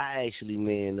 I actually,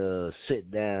 man, sit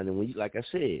down and when you, like I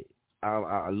said,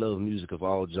 I love music of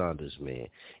all genres, man.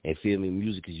 And feel me,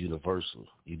 music is universal,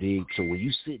 you dig? So when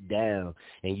you sit down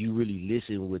and you really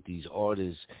listen with these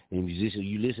artists and musicians,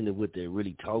 you listen to what they're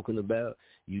really talking about,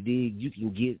 you dig? You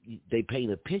can get, they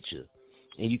paint a picture.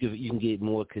 And you can get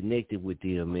more connected with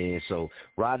them, man. So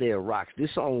Rodell Rocks,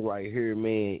 this song right here,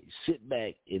 man, sit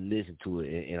back and listen to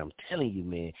it. And I'm telling you,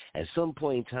 man, at some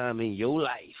point in time in your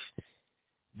life,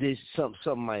 this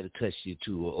something might have touched you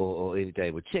too or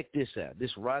anything. But check this out.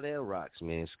 This Rodell Rocks,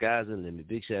 man. Sky's the limit.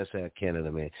 Big shouts out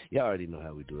Canada, man. Y'all already know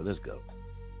how we do it. Let's go.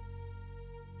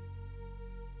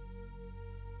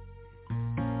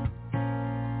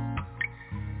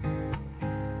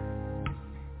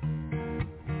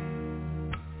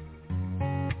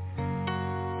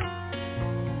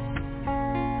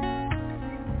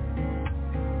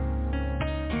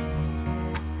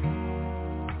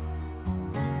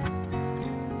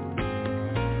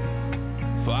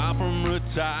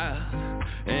 Tired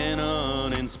and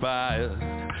uninspired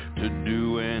to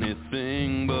do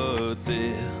anything but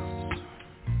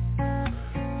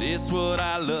this what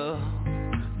I love,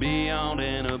 beyond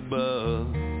and above,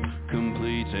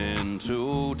 complete and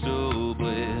total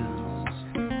bliss.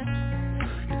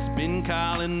 It's been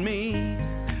calling me,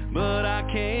 but I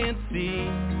can't see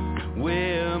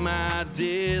where my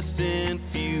distant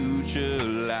future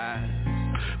lies,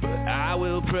 but I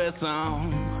will press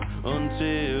on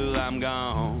until I'm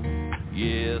gone,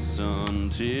 yes,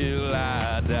 until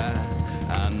I die.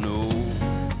 I know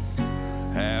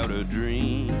how to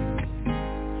dream,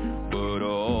 but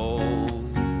always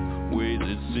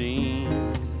it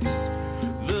seems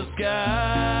the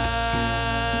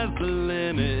sky's the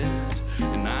limit,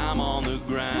 and I'm on the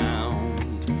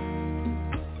ground.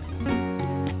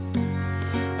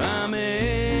 I'm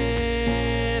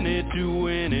in it to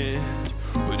win it,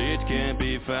 but it can't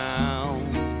be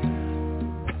found.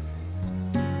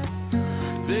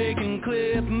 They can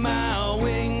clip my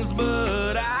wings,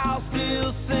 but I'll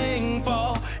still sing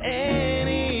for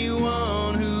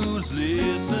anyone who's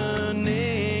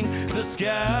listening. The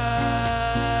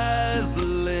sky's the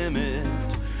limit,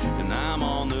 and I'm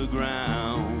on the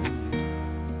ground.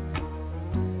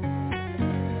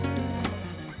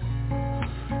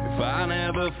 If I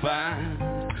never find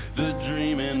the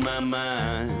dream in my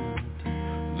mind,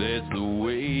 that's the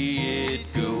way it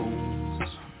goes.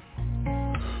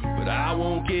 But I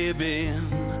won't give in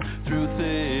through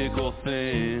thick or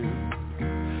thin.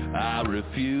 I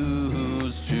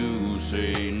refuse to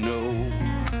say no.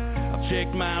 I've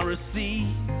checked my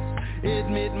receipts,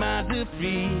 admit my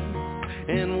defeat,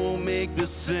 and won't make the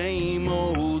same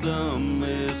old dumb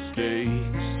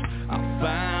mistakes. I'll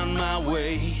find my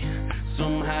way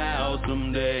somehow,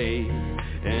 someday,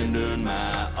 and earn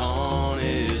my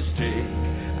honest take.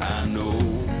 I know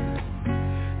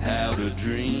how to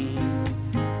dream,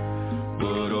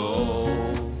 but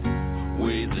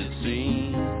always it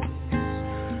seems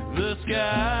the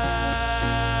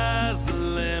sky's the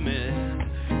limit,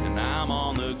 and I'm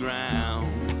on the ground.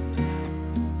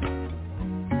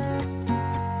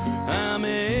 I'm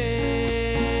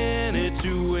in it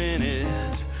to win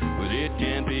it, but it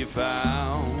can't be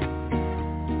found.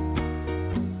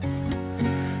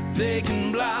 They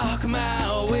can block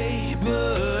my way,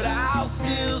 but I'll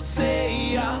still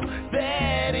say all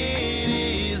that it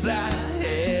is I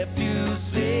have to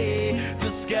say.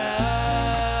 The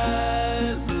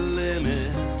sky's the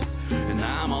limit, and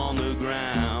I'm on the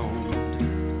ground.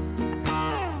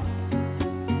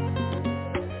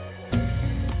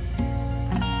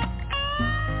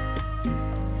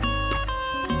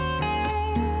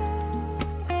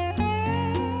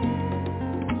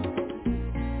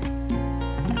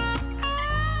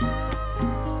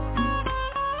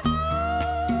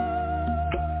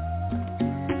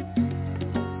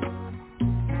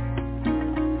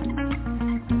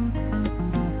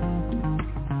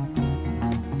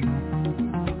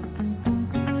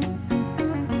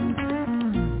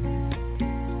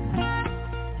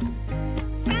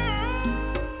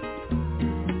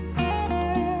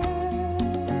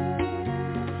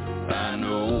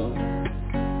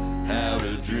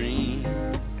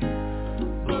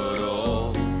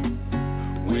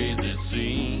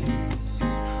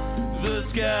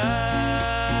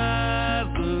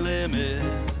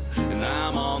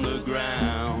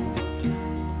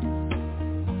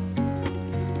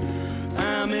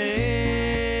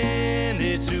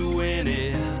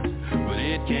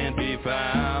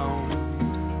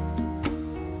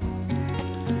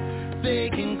 They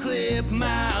can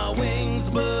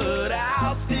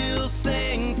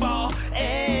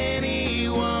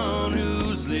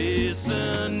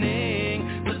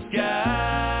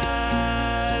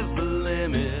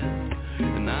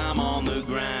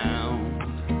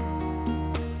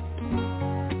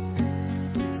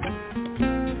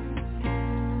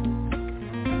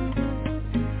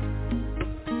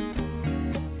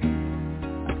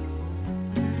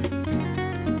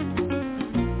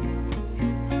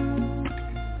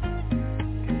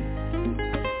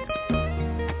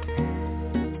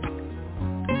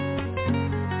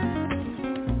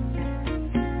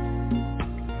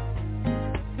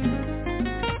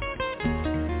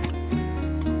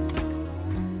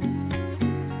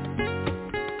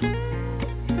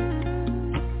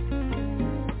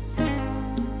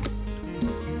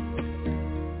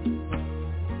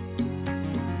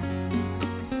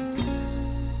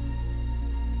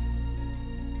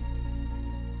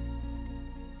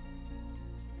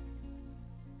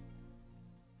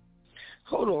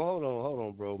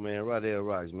Cardell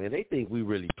Rocks, man. They think we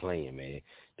really playing, man.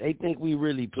 They think we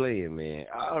really playing, man.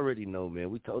 I already know, man.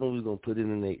 We told them we was going to put it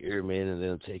in their ear, man, and let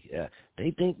them take it out.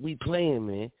 They think we playing,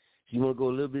 man. If you want to go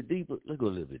a little bit deeper, let's go a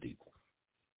little bit deeper.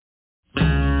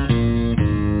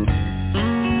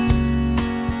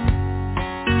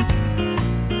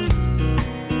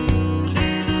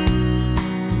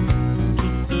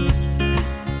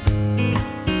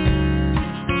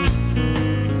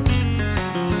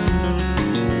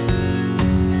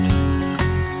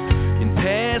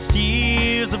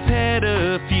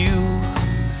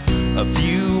 A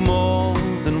few more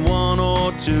than one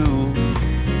or two,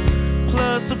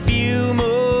 plus a few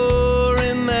more,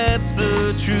 and that's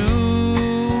the truth.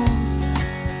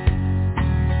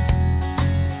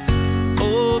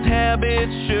 Old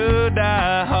habits sure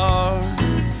die hard.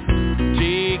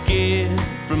 Take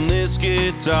it from this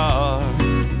guitar.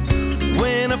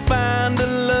 When I find a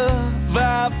love,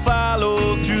 I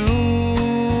follow through.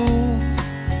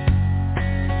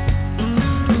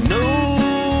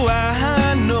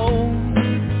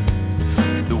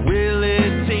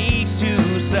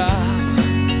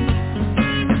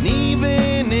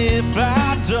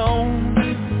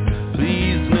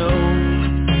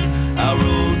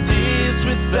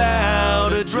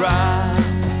 Without a drop,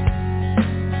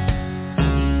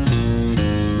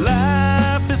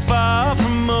 life is far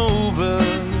from over,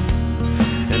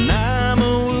 and I'm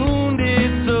a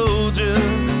wounded soldier.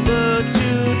 But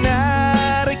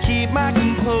tonight I keep my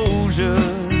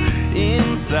composure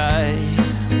inside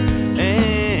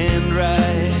and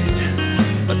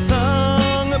write a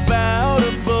song about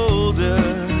a boulder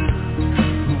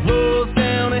who rolls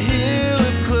down a hill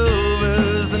of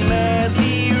clovers, and as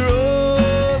he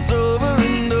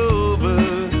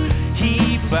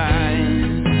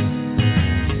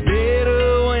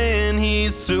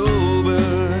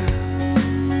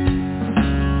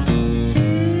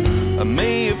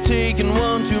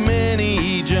one too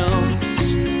many jumps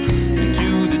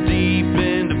into the deep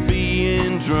end of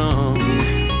being drunk,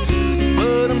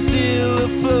 but I'm still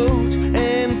afloat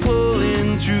and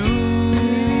pulling through.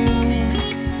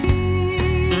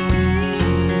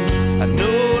 I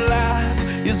know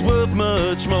life is worth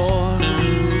much more,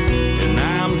 and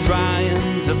I'm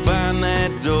trying to find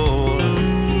that door.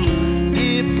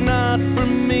 If not for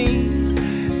me,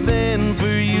 then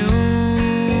for you.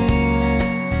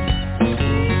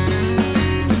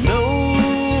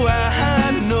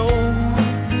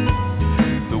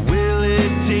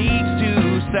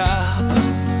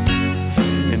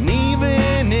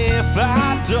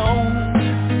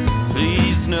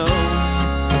 Please know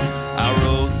I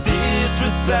wrote this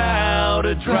without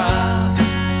a drop.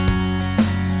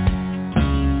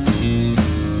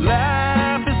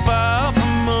 Life is far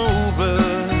from over,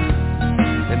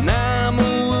 and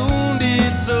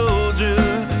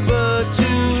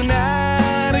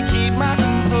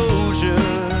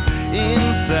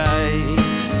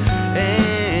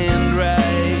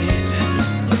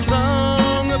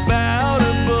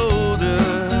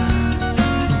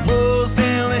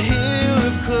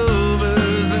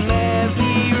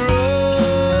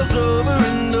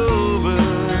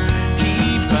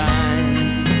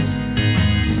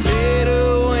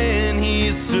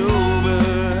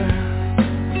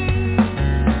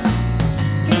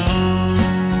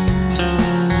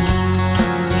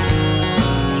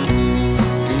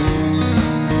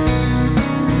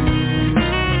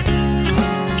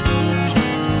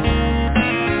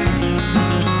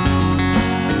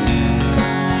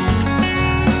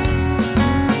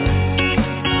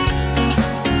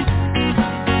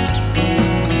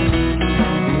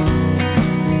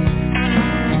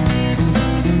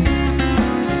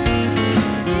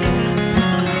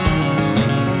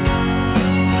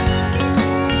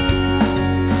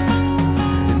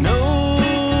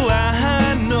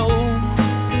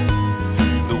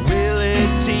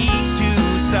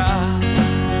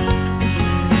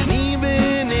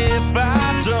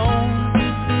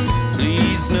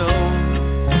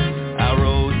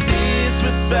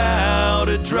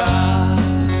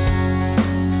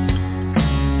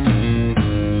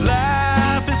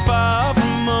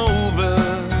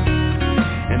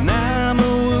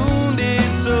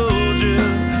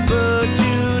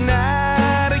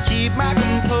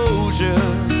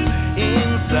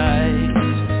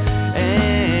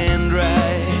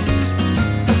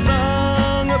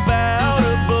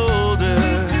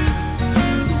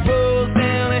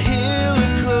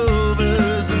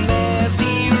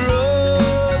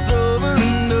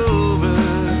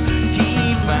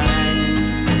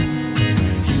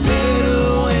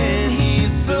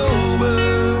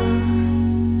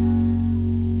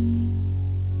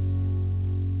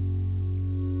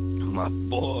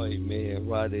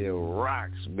Rodell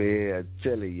Rocks, man. I'm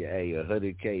telling you, hey,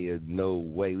 100K is no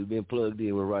way. We've been plugged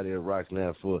in with Rodell Rocks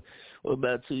now for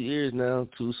about 2 years now,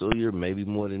 2 years, maybe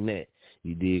more than that.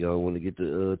 You dig? I don't want to get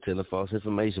to telling false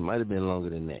information. Might have been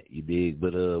longer than that. You dig?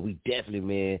 But we definitely,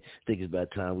 man, think it's about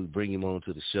time we bring him on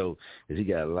to the show because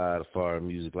he got a lot of foreign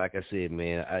music. Like I said,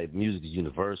 man, music is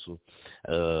universal.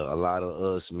 A lot of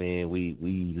us, man,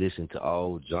 we listen to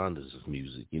all genres of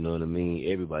music. You know what I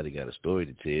mean? Everybody got a story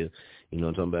to tell. You know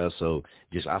what I'm talking about? So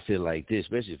just I feel like this,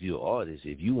 especially if you're an artist,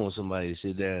 if you want somebody to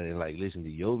sit down and like listen to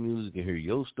your music and hear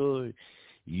your story,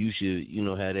 you should,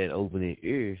 have that opening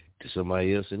ear to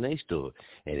somebody else in their story.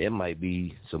 And that might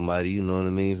be somebody, you know what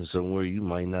I mean, from somewhere you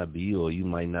might not be or you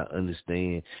might not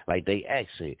understand, like they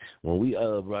accent. When we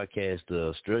broadcast the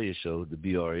Australia show, the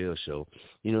BRL show,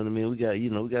 you know what I mean, we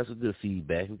got some good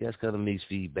feedback. We got kind of mixed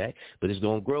feedback, but it's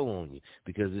going to grow on you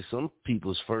because it's some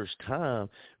people's first time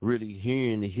really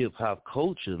hearing the hip-hop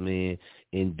culture, man,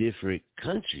 in different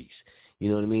countries. You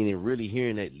know what I mean? And really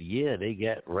hearing that, yeah, they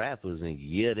got rappers and,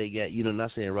 yeah, they got,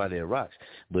 not saying Rodell Rocks,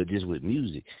 but just with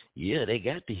music. Yeah, they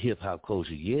got the hip-hop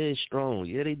culture. Yeah, it's strong.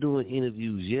 Yeah, they doing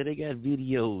interviews. Yeah, they got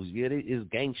videos. Yeah, it's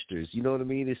gangsters. You know what I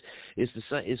mean?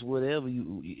 It's whatever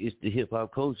it's the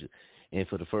hip-hop culture. And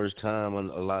for the first time,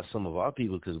 some of our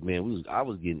people, because, man, I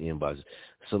was getting inboxes.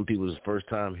 Some people was the first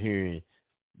time hearing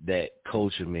that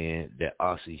culture, man, that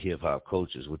Aussie hip-hop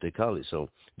culture is what they call it. So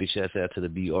big shout out to the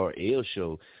BRL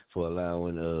show for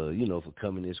allowing, for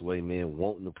coming this way, man,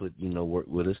 wanting to put, work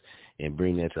with us and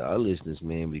bring that to our listeners,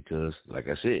 man, because, like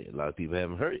I said, a lot of people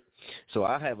haven't heard it. So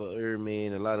I have an ear,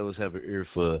 man. A lot of us have an ear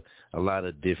for a lot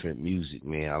of different music,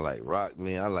 man. I like rock,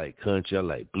 man. I like country. I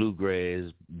like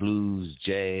bluegrass, blues,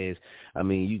 jazz. I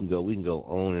mean, we can go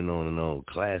on and on and on.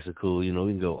 Classical, we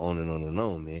can go on and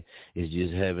on, man. It's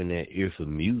just having that ear for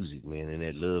music, man, and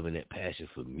that love and that passion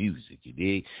for music, you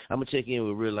dig? I'm going to check in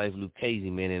with Real Life Lucchese,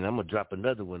 man, and I'm going to drop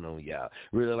another one on y'all.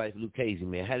 Real Life Lucchese,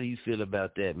 man, how do you feel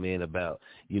about that, man, about,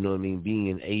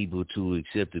 being able to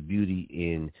accept the beauty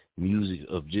in music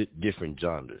of different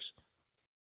genres?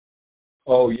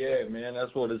 Oh, yeah, man,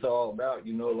 that's what it's all about.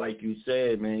 Like you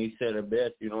said, man, you said it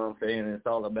best, you know what I'm saying? It's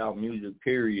all about music,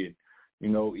 period.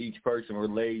 Each person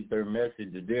relays their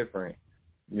message different.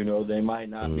 They might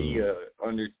not be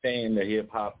understand the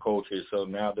hip-hop culture, so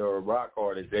now they're a rock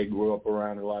artist. They grew up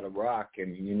around a lot of rock,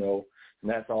 and, and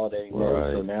that's all they know.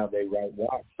 Right. So now they write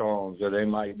rock songs, or they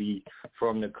might be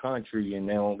from the country, and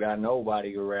they don't got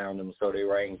nobody around them, so they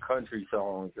writing country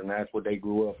songs, and that's what they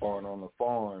grew up on the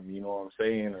farm, you know what I'm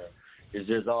saying? Or it's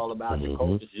just all about the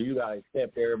culture. So you got to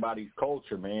accept everybody's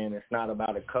culture, man. It's not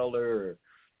about a color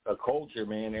or a culture,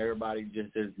 man. Everybody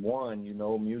just is one,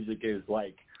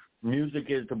 Music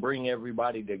is to bring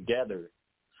everybody together,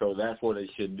 so that's what it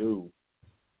should do.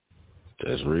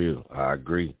 That's real. I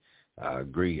agree. I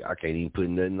can't even put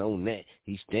nothing on that.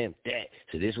 He stamped that.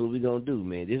 So this is what we're going to do,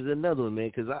 man. This is another one,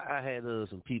 man, because I had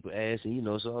some people asking,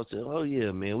 so I was saying, oh,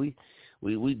 yeah, man, we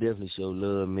definitely show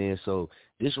love, man. So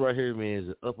this right here, man, is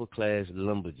the Upper Class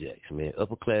Lumberjacks, man.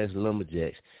 Upper Class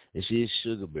Lumberjacks. This is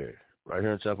Sugar Bear. Right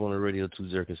here on Chop on the Radio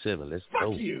 207. Let's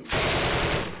go. Fuck you.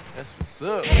 That's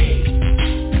what's up.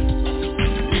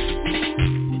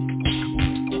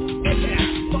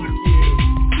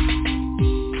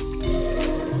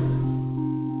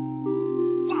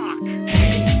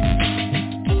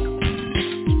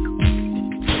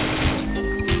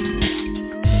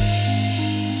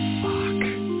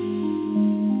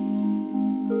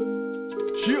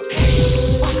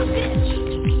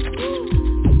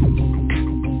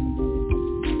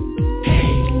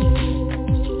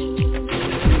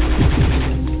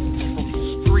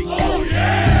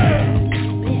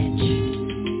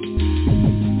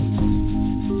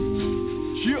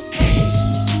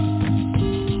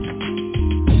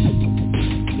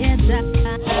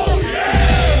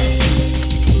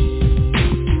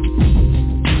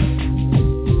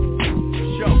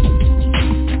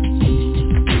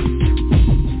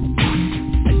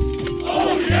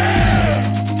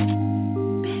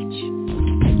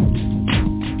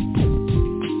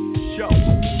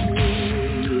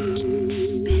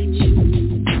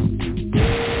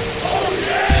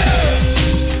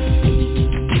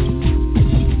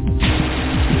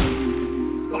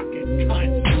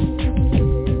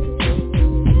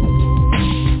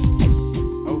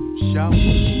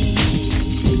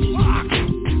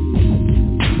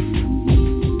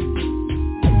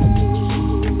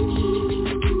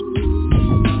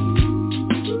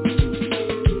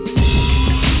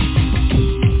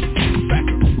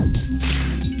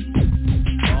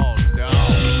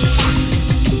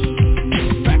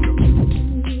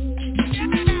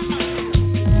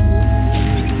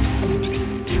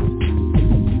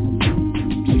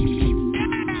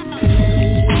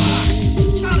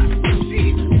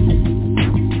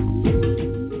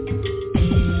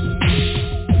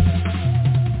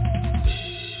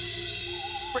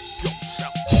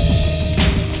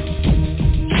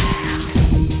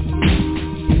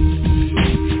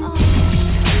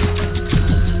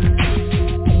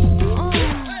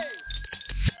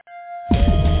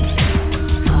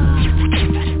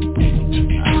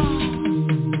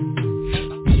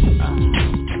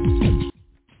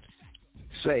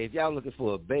 say, if y'all looking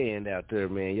for a band out there,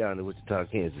 man, y'all know Wichita,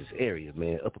 Kansas area,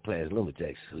 man, upper class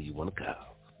lumberjacks, who you want to call.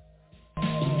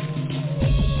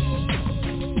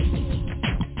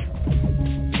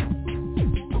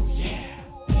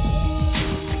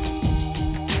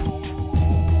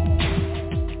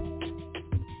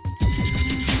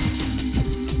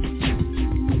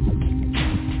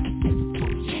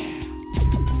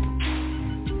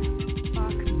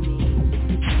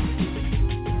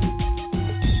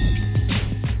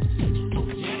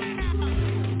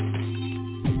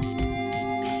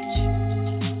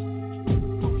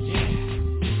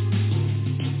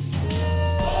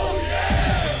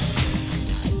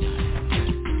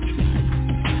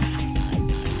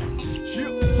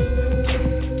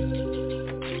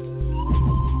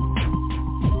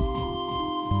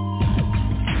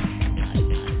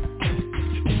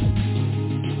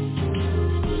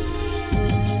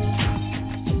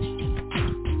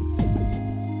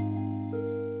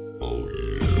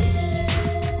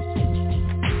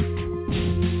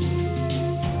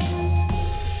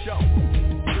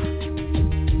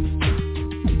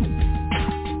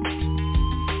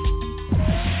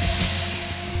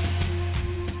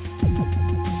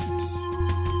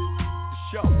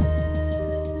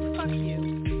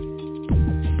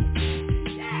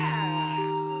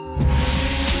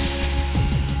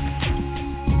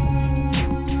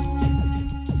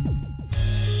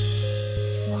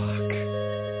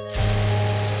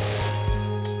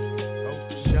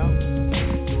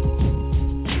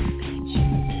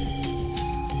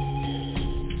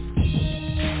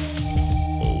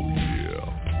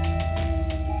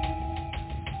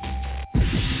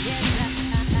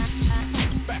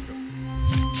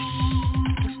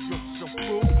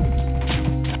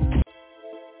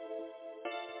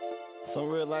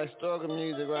 Struggle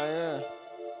music right here.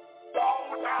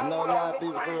 I know a lot of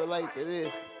people can relate to this.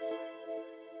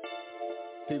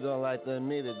 People don't like to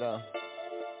admit it though,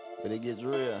 but it gets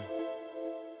real.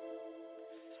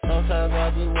 Sometimes I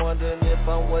be wondering if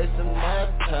I'm wasting my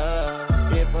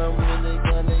time, if I'm really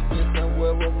gonna get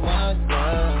somewhere with my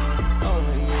grind.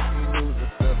 Only if you lose the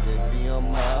stuff that be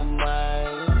on my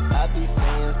mind. I be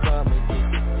saying something,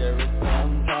 get scary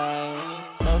sometimes.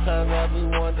 Sometimes I be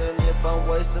wondering if I'm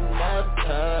wasting my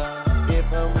time, if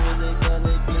I'm really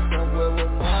gonna get somewhere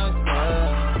with my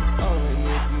grind. Only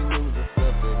if you lose the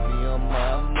stuff that be on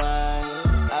my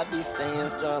mind. I be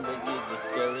staying strong but get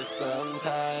discouraged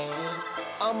sometimes.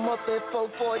 I'm up at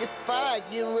 4:45,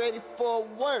 getting ready for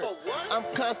work. I'm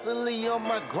constantly on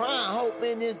my grind,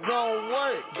 hoping it's gon'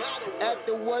 work.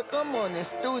 After work, I'm on the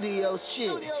studio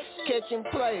shit, catching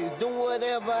plays, doing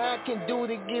whatever I can do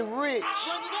to get rich.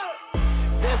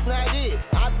 That's not it,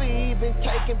 I be even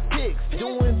taking pics,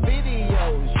 doing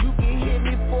videos. You can hit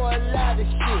me for a lot of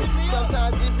shit.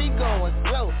 Sometimes it be going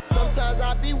slow, sometimes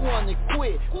I be wanting to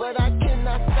quit, but I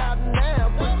cannot stop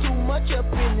now. Put too much up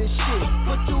in this shit,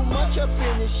 put too much up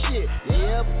in this shit.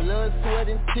 Yeah, blood, sweat,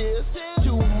 and tears.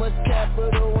 Too much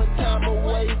capital and time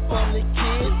away from the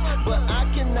kids, but I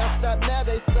cannot stop now.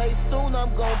 They say soon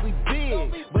I'm gonna be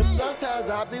big, but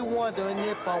sometimes I be wondering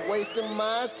if I'm wasting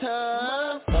my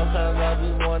time. Sometimes I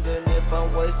be wondering if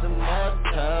I'm wasting my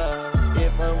time,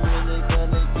 if I'm really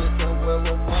gonna get somewhere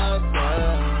with my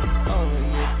grind. Only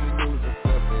if you lose the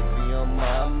stuff that be on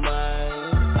my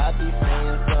mind. I be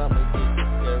saying something, get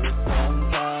scary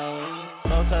sometimes.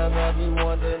 Sometimes I be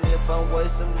wondering if I'm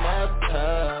wasting my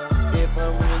time, if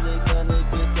I'm really gonna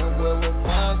get somewhere with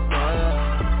my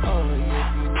grind. Only if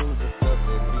you lose the stuff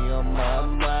that be on my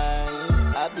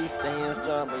mind. I be saying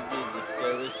something, get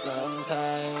scary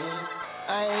sometimes.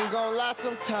 I ain't gon' lie,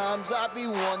 sometimes I be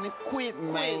wanting to quit,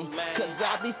 man, cause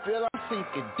I be feel I'm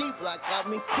sinking deep like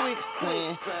I'm in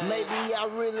quicksand. Maybe I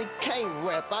really can't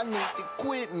rap, I need to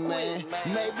quit, man.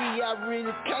 Maybe I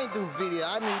really can't do video,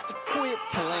 I need to quit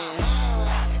playing.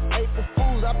 April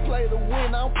Fools, I play to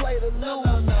win, I don't play to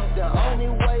lose. The only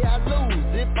way I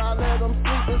lose, if I let them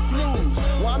sleep and snooze.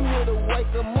 Well, I'm here to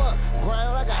wake them up,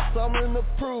 grind, I got something to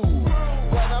prove.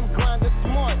 But I'm grinding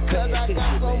smart, cause I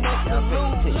got so much to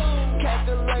lose.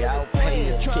 Y'all pay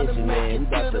attention, man. We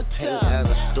about to paint out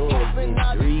a story in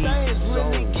 3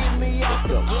 songs. Let's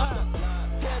go.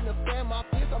 Tell the fam I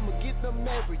feel I'ma get them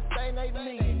everything they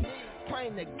need.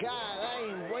 Praying to God, I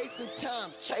ain't wasting time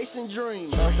chasing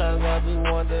dreams. Sometimes I be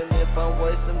wondering if I'm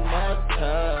wasting my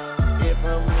time, if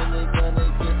I'm really gonna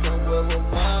get somewhere with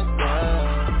my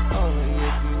grind. Only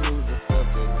if you lose the stuff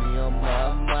that be on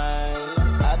my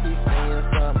mind. I be saying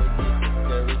something, get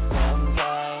scary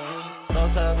sometimes.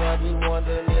 Sometimes I be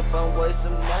wondering if I'm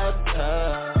wasting my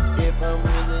time, if I'm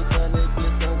really gonna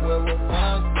get somewhere with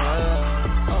my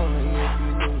grind. Only if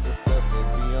you lose the stuff that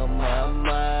be on my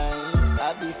mind.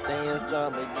 I be saying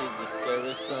something,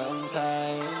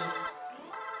 pain.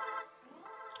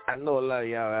 I know a lot of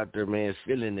y'all out there, man,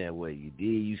 feeling that way. You did.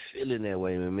 You feeling that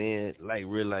way, man. Like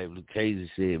Real Life Lucchese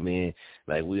said, man,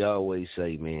 like we always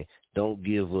say, man, don't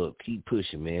give up. Keep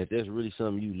pushing, man. If that's really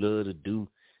something you love to do,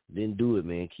 then do it,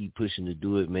 man. Keep pushing to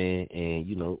do it, man. And,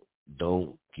 you know,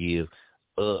 don't give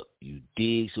up. You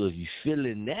dig? So if you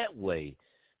feeling that way,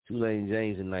 Tulane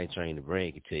James and Night Train, the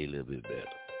brand can tell you a little bit better.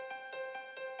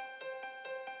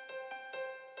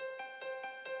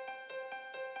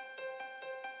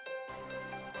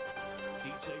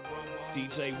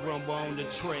 DJ Rumble on the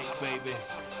track, baby.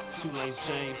 Tulane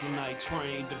James and Night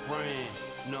Train, the brand.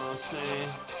 Know what I'm saying?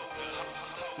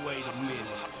 Wait a minute.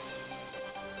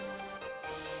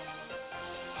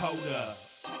 Hold up.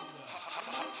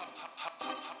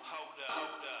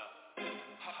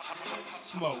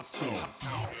 Smoke some.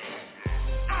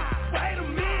 Wait a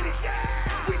minute,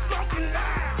 we fucking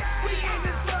live. We in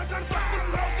this club, I'm fucking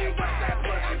smoking, what's that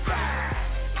pussy vibe?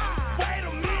 Wait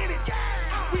a minute,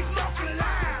 we smoking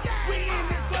live. We in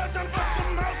this club, I'm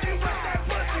fucking smoking, what's that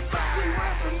pussy vibe? We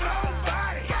run from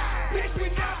nobody, bitch, we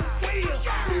never feel.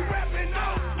 We rapping no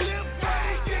flip,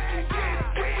 buddy, shit can get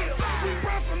real. We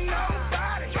run from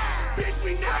nobody, bitch,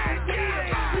 we never feel.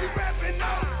 We rapping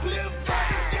no flip,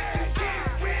 buddy, shit can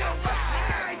get real.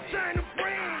 I ain't trying to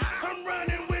bring, I'm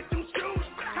running with them shoes.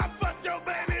 I fucked your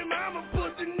baby mama,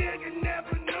 pussy nigga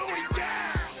never knew it,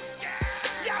 yeah.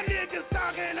 Y'all niggas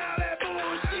talking all that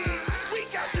bullshit. We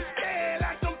got to stay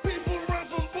like some people run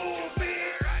from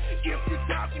bullshit. If you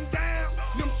talking down,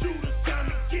 them shooters come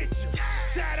to get you.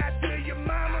 Shout out to your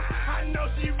mama, I know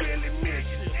she really miss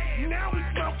you. Now we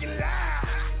smoking loud,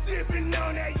 sipping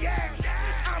on that yak.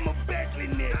 I'm a Beckley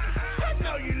nigga, I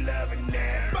know you loving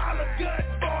that. Ball of gut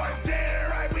boys,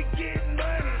 damn right, we getting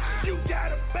money. You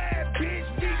got a bad bitch,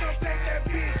 we gon' take that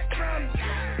bitch from you.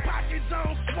 Pockets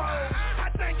on swole, I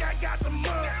think I got the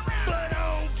money, but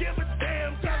I don't give a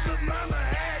damn, cause lil' mama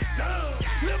had dumb.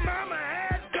 Lil' mama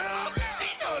had dumb, she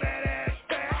know that ass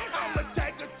fat. I'ma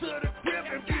take her to the crib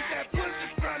and beat that pussy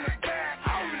from the back.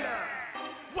 Hold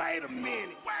up, wait a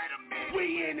minute,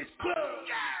 we in this club.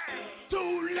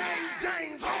 Tulane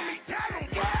James, homie, tell 'em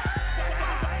what.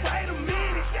 Wait a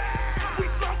minute, we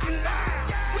fucking live.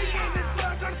 We in this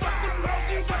club, I'm fucking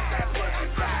smoking, what's that pussy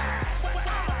vibe?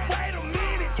 Wait a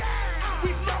minute, we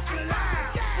smoking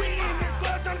live. We in this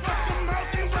club, I'm fucking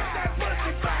smoking, what's that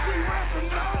pussy vibe? We run from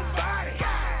nobody,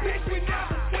 bitch, we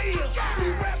never feel. We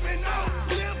rapping no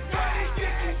flip, buddy,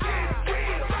 shit can get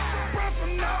real. Run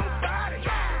from nobody,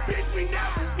 bitch, we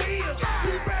never feel.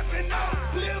 We rapping no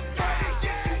flip, buddy,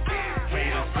 shit can get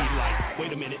real.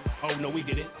 Wait a minute, oh no we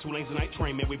did it. Tulane's a Night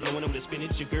Train, man, we blowing over the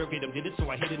spinach. Your girl get him did it, so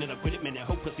I hit it and I quit it. Man, that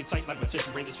whole pussy tight like my tissue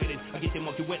ring is fitted. I get them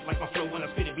monkey wet like my flow when I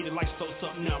spit it. Beat it like so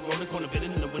something now, rolling corner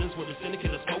bidding in the winners with a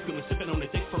syndicate of smoking. We're sipping on the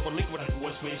thick purple liquid like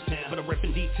West Ridge Town. But I'm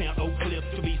repping D-Town, Oak Cliff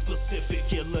to be specific.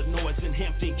 Illinois and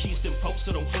Hampton, Keystone, Post,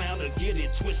 so don't clown or get it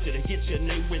twisted and get your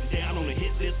name written down on the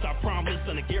hit list. I promise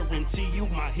and I guarantee you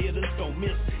my hitters don't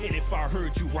miss. And if I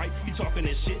heard you right, you talking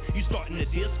that shit, you starting to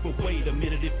diss. But wait a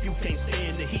minute, if you can't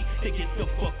stand the heat, then get the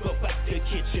fuck up out the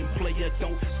kitchen. Player,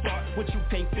 don't start what you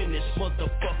can't finish.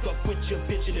 Motherfucker, quit your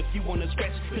bitchin' if you wanna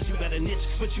scratch, cause you got a niche.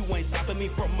 But you ain't stopping me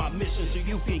from my mission, so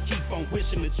you can keep on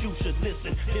wishing that you should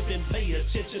listen. If then pay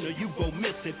attention or you gon'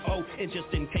 miss it. Oh, and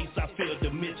just in case I failed to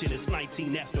mention, it's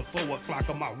 19 after 4 o'clock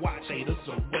on my watch, haters,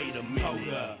 so wait a minute.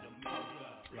 Hold up.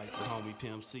 Like the homie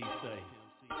Pimp C say.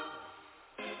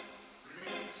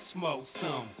 Smoke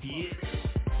some, bitch.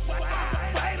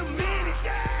 Wait a minute,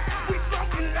 we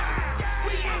fucking live.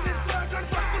 We in this club, I'm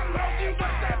fucking smoking,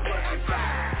 what's that pussy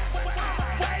vibe?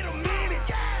 Wait a minute,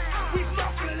 we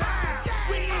smoking live.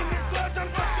 We in this club, I'm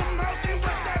fucking smoking,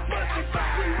 what's that pussy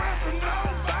vibe? We run from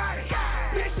nobody,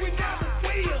 bitch, we never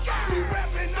feel. We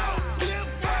rapping no flip,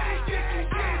 buddy, shit can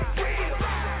get real.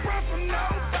 Run from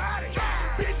nobody,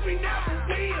 bitch, we never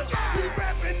feel. We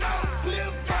rapping no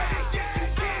flip, buddy, shit can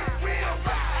get real.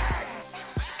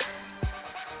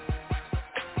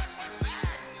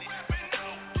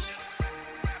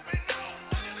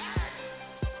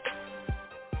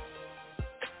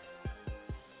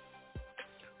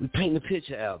 We painting the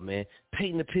picture out, man.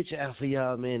 Painting the picture out for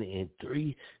y'all, man, in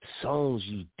 3 songs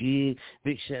you dig.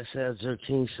 Big shout out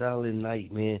Jurkking, Silent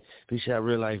Night, man. Big shout out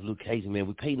Real Life Lucchese, man.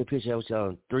 We painting the picture out with y'all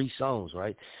in 3 songs,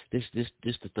 right? This the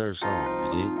 3rd song,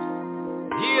 you dig?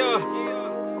 Yeah,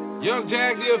 Young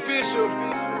Jag the official.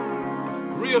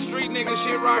 Real street nigga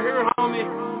shit right here, homie.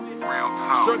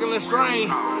 Struggling strain,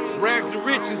 rags to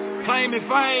riches, claiming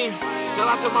fame. Shout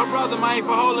out to my brother, man,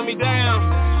 for holding me down.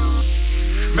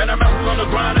 Man, I'm out on the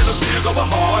grind and I'm still going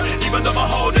hard. Even though my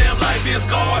whole damn life is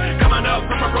scarred. Coming up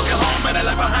from a broken home and I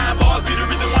left behind bars. Be the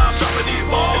reason why I'm dropping these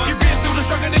bars. If you've been through the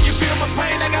struggle, then you feel my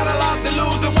pain. I got a lot to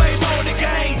lose and way more to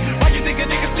gain. Why you think a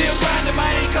nigga still grinding,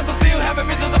 man? Cause I still having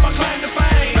visions of my claim to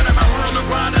fame. Man, I'm out on the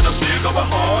grind and I'm still going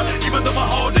hard. Even though my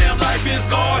whole damn life is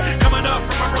scarred. Coming up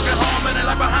from a broken home and I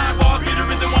left behind bars. Be the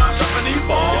reason why I'm dropping these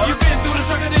bars. If you've been through the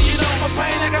struggle, then you know my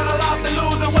pain. I got a lot to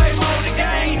lose and way more to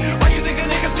gain. Why you think a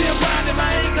nigga still grinding,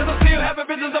 man? Cause I still having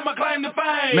visions of my claim to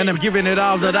fame. Man, I'm giving it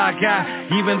all that I got.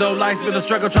 Even though life's been a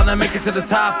struggle trying to make it to the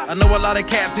top. I know a lot of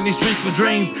cats in these streets with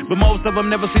dreams, but most of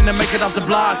them never seem to make it off the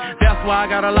block. That's why I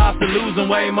got a lot to lose and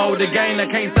way more to gain. I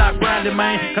can't stop grinding,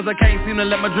 man, cause I can't seem to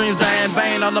let my dreams die in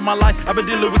vain. All of my life I've been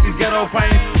dealing with these ghetto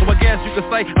pains. So I guess you could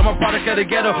say I'm a product of the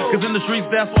ghetto, cause in the streets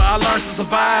that's where I learned to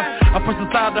survive. I push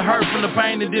aside the hurt from the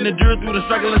pain and then endure through the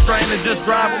struggle and strain and just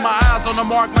drive. With my eyes on the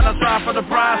mark, man, I strive for the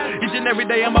prize. Each and every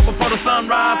day I'm up before the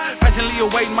sunrise, patiently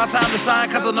awaiting my time to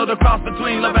shine. Cause I know the cross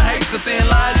between love and hate's a thin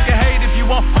line. You can hate if you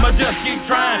want, I'ma just keep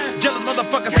trying. Jealous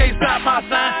motherfuckers can't stop my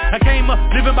sign. I came up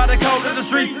living by the code of the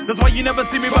streets. That's why you never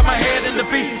see me with my head in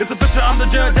defeat. It's a picture, I'm the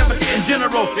judge, advocate in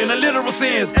general, in a literal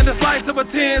sense. And the slice of a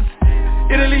tense,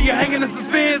 it'll leave you hanging in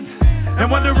suspense and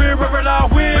wondering where it all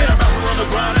went. Man, I'm out on the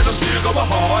grind and I'm still going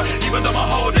hard. Even though my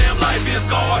whole damn life is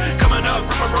scarred. Coming up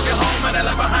from a broken home and I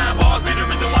left behind bars. Be the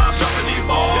reason why I'm dropping these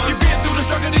bars. If you've been through the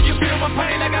struggle, then you feel my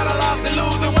pain. I got a lot to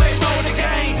lose and way more to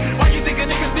gain. Why you think a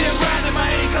nigga still grinding,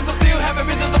 man? Cause I still having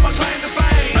visions of my claim to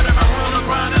fame. Man, I'm out on the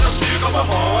grind and I'm still going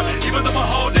hard. Even though my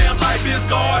whole damn life is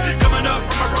scarred. Coming up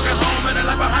from a broken home and I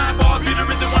left behind bars. Be the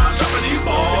reason why I'm dropping these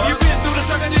bars. If you've been through the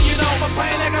struggle, then you know my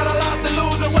pain. I got a lot to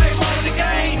lose and way more to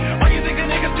gain. Why you think a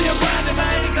nigga still grinding,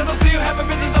 man? Cause I still having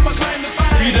visions of my claim to fame.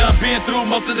 You done been through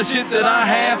most of the shit that I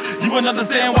have. You wouldn't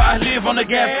understand why I live on the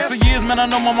gas. For years, man, I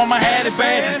know my mama had it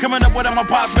bad. Coming up without my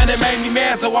pops, man, it made me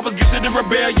mad. So I was gifted in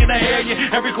rebellion and hell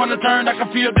yeah. Every corner turned, I could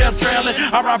feel death trailing.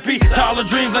 R.I.P. to all the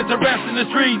dreams like the rest in the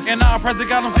streets. And all praise to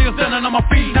God, I'm still standing on my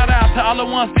feet. Shout out to all the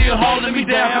ones still holding me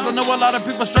down. Cause I know a lot of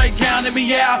people straight counting me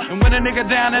out. And when a nigga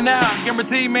down and out,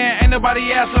 guarantee, man, ain't nobody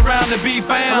else around to be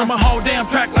found. I'm my whole damn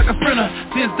track like a sprinter.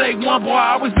 Since day one, boy,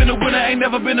 I always been a winner. Ain't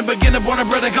never been a beginner, born a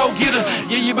brother, go get her.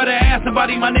 Yeah, you better ask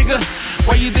somebody, my nigga.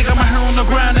 Why you think I'm out here on the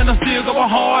grind and I'm still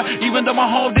going hard? Even though my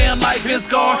whole damn life is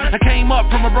scarred. I came up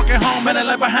from a broken home and I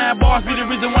left behind bars. Be the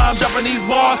reason why I'm dropping these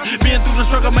bars. Been through the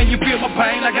struggle, man, you feel my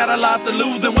pain. I got a lot to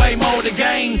lose and way more to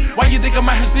gain. Why you think I'm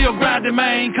out here still grinding,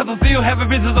 man? Cause I still having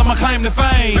visions on my claim to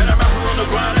fame. Man, I'm out here on the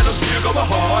grind and I'm still going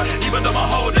hard. Even though my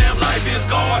whole damn life is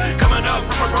scarred. Coming up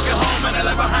from a broken home and I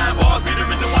left behind bars. Be the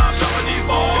reason why I'm dropping these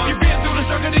bars. If you've been through the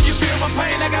struggle, then you feel my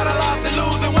pain. I got a lot to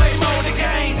lose and way more to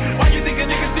gain. Why you think a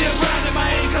nigga still grinding,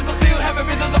 man? Cause I still having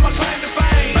visions on my claim to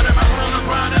fame. Man, I'm out on the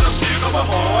grind and I'm still going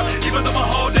hard. Even though my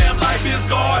whole damn life is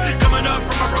scarred. Coming up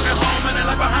from a broken home and I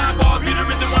left behind bars. Be the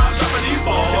reason why I'm dropping these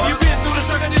bars. If you've been through the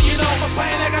struggle, then you know my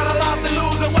pain. I got a lot to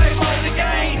lose and way more to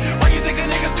gain. Why you think a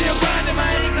nigga still grinding,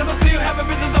 man? Cause I still having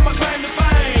visions on my claim to fame.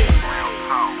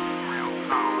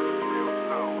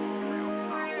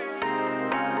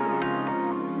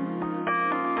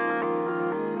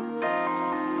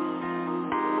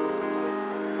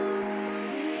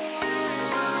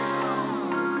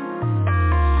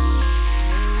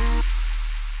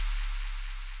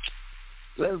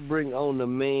 Let's bring on the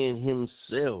man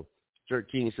himself,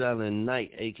 Jurkking Silent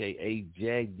Night, a.k.a.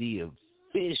 Jag the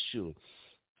Official.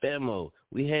 Famo,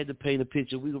 we had to paint a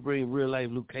picture. We could bring real-life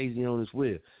Lucchese on as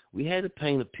well. We had to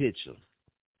paint a picture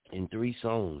in 3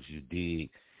 songs, you dig?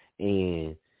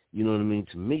 And, you know what I mean?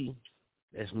 To me,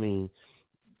 that's mean,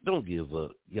 don't give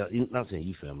up. Y'all, not saying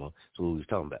you, Famo, that's what we was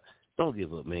talking about. Don't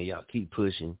give up, man. Y'all keep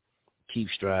pushing, keep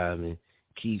striving,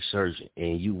 keep searching.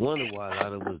 And you wonder why a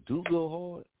lot of us do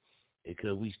go hard.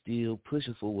 Because we still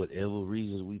pushing for whatever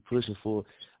reasons we pushing for.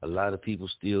 A lot of people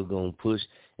still gonna push,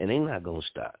 and they not gonna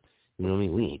stop. You know what I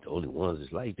mean? We ain't the only ones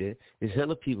that's like that. There's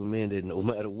hella people, man, that no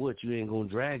matter what, you ain't gonna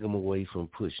drag them away from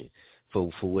pushing for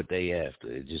what they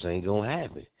after. It just ain't gonna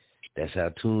happen. That's how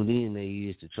tuned in they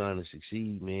is to trying to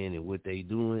succeed, man, and what they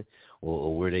doing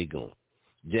or where they going.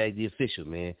 Jag the Official,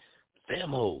 man.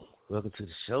 Famo, welcome to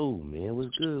the show, man.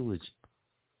 What's good with you?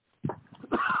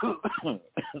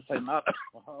 Say not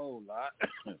a whole lot.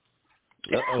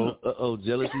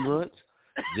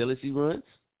 Jealousy runs?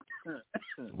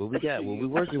 What we got? What we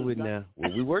working with now?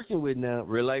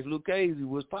 Real life Lucchese,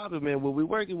 what's poppin', man? What we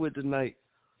working with tonight?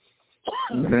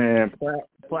 Man,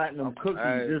 platinum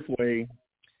cookies this way.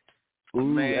 Ooh,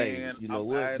 man, hey, you know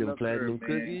what? Them platinum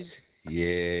cookies?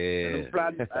 Yeah.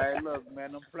 Hey, look,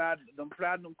 man, them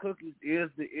platinum cookies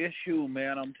is the issue,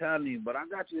 man. I'm telling you. But I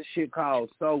got this shit called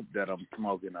soap that I'm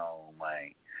smoking on,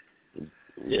 man.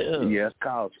 Yeah, it's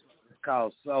called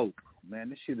soap. Man,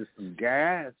 this shit is some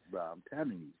gas, bro. I'm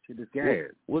telling you, shit is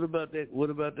gas. What about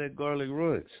that garlic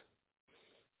runts?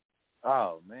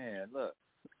 Oh man, look.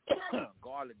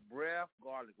 Garlic breath,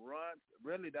 garlic runts.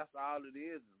 Really, that's all it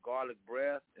is garlic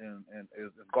breath and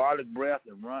garlic breath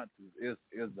and runts is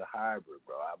the hybrid,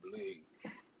 bro. I believe.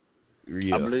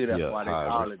 Yeah, I believe that's why they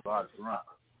hybrid. call it garlic runts.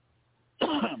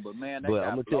 But man, I'm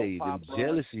gonna tell you, them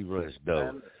jealousy runts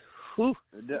though. Whew.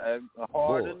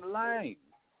 Hard in the lane.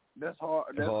 That's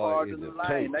hard. That's hard in the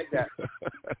lane. They got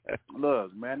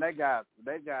look, man. They got.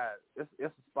 It's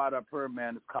a spot up here,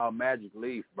 man. It's called Magic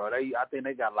Leaf, bro. I think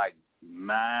they got like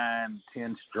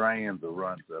 9-10 strands of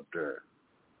runs up there.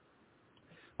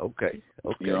 Okay.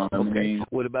 You know what I mean?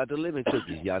 What about the lemon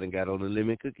cookies? Y'all done got on the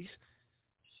lemon cookies?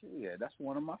 Shit, that's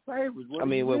one of my favorites.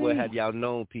 What have y'all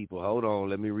known people? Hold on,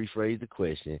 let me rephrase the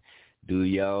question.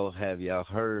 Have y'all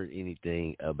heard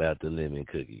anything about the lemon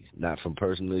cookies? Not from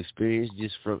personal experience,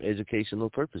 just from educational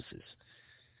purposes.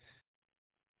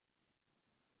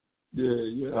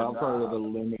 Yeah, I've heard of the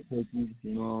lemon cookies,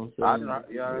 you know what I'm saying?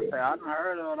 I done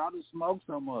heard of it. I just smoked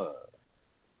some of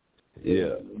it.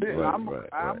 Yeah, I'm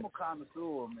a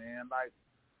connoisseur, man. Like,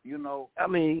 you know.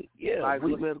 We like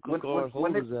medical card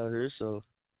holders out here, so.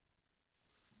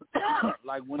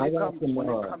 Like when they come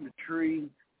to tree,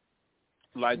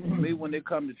 like for me, when they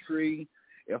come to tree,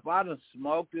 if I done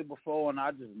smoked it before and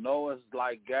I just know it's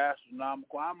like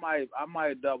gastronomical, I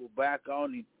might double back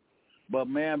on it. But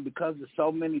man, because there's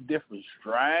so many different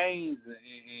strains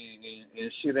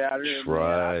and shit out here,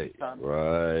 right.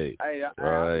 Hey, I'm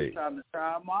trying to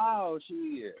try them all,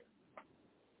 shit.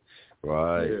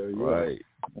 Right.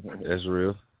 That's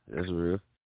real.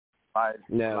 Like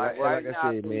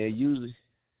I said, man, usually.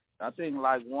 I think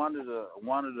like one of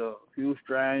the few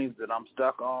strains that I'm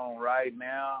stuck on right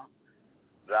now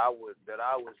that I would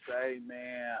say,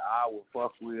 man, I would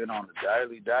fuck with on a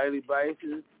daily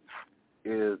basis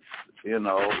is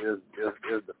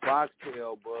the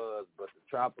Foxtail Buzz, but the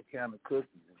Tropicana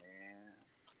cookies,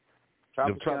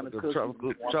 man.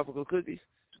 Tropical cookies.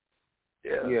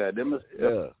 Yeah, them is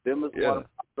one of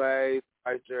my faves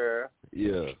right there.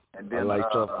 Yeah, and then, I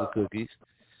like tropical cookies.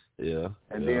 Yeah,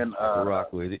 and then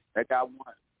rock with it. They got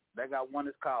one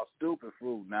that's called Stupid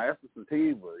Fruit. Now that's a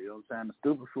sativa. You know what I'm saying? The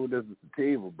Stupid Fruit is a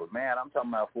sativa, but man, I'm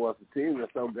talking about for a sativa,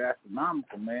 it's so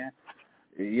gastronomical, man.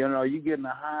 You know, you getting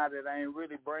a high that ain't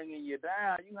really bringing you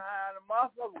down. You high the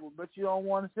motherfucker, but you don't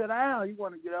want to sit down. You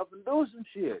want to get up and do some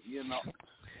shit. You know.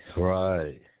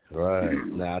 Right.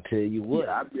 Now I tell you what,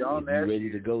 I be on if that you ready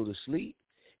shit. to go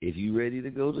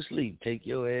to sleep, take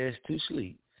your ass to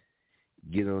sleep.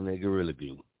 Get on that Gorilla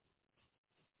Glue.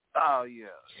 Oh yeah.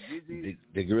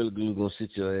 The Gorilla Glue gonna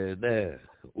sit your ass down.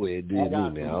 Well, it did me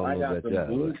now. I don't know about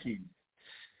y'all.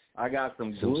 I got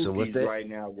some glue keys right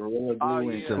now. Gorilla Glue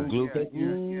and some glue.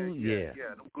 Yeah.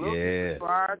 Them glue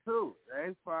fire too.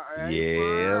 They fire.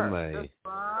 Yeah, man. That ain't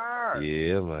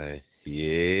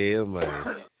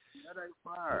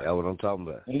fire. That's what I'm talking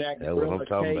about. That's what I'm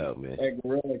talking about, man. That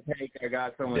Gorilla Cake, I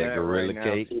got some of that Gorilla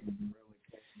right Cake. now.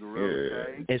 Gorilla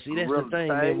Cake. And see, that's the thing,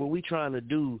 man. What we trying to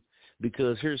do,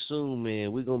 because here soon,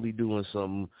 man, we're gonna be doing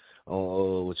something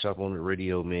on with Chop on the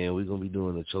radio, man. We're gonna be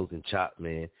doing a choke and chop,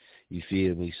 man. You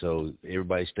feel me? So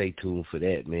everybody stay tuned for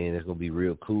that, man. That's gonna be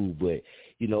real cool. But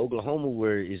you know, Oklahoma,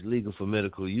 where it's legal for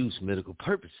medical use, medical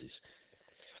purposes.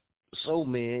 So,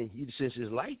 man, since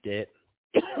it's like that,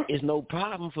 it's no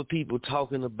problem for people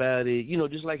talking about it. You know,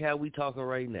 just like how we talking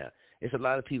right now. It's a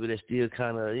lot of people that still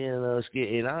kind of,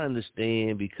 scared. And I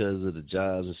understand because of the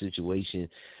jobs and situation.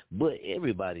 But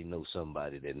everybody knows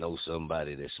somebody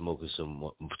that's smoking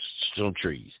some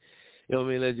trees. You know what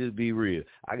I mean? Let's just be real.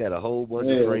 I got a whole bunch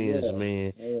of friends,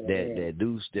 man, that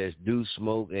do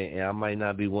smoke, and I might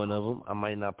not be one of them. I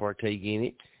might not partake in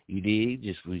it. You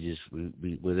did,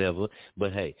 we whatever.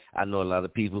 But hey, I know a lot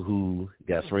of people who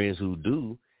got friends who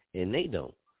do, and they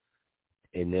don't,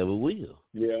 and never will.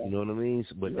 Yeah. You know what I mean?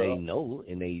 But they know,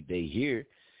 and they hear.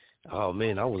 Oh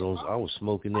man, I was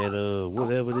smoking that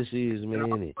whatever this is,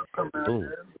 man. And boom.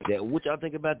 What y'all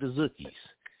think about the Zookies?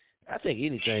 I think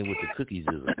anything with the cookies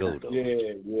is a go, though.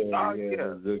 Yeah.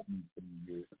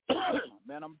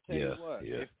 Man, I'm gonna tell you what.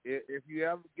 Yeah. If you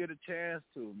ever get a chance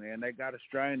to, man, they got a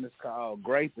strain that's called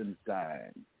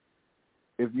Grapenstein.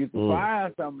 If you can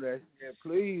find some of that shit,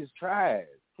 please try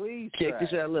it. Check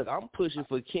this out. Look, I'm pushing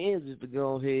for Kansas to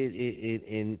go ahead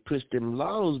and push them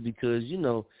laws because, you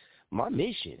know, my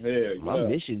mission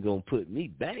gonna put me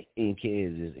back in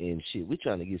Kansas and shit. We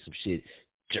trying to get some shit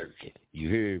jerking. You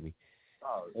hear me?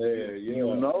 Oh, yeah.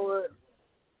 You know it.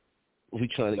 We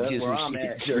trying to That's get where some I'm shit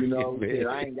at. jerking, You know, man.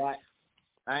 I ain't got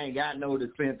I ain't got no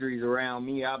dispensaries around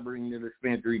me. I bring the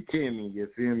dispensary to me. You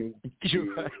feel me?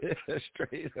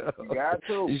 Straight up. You got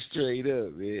to. Straight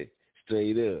up, man.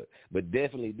 Straight up. But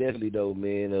definitely though,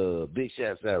 man, big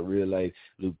shouts out Real Life.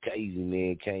 Lucchese,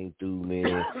 man, came through,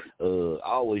 man.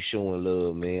 Always showing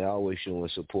love, man. Always showing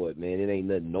support, man. It ain't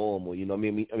nothing normal, you know what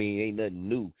I mean? It ain't nothing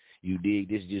new. You dig?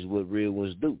 This is just what real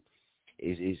ones do.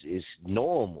 It's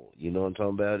normal, you know what I'm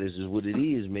talking about? This is what it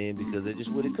is, man, because that's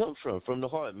just what it comes from the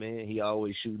heart, man. He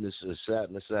always shooting us a shot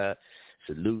in the side,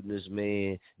 saluting us,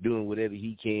 man, doing whatever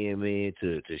he can, man,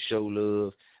 to show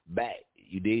love back.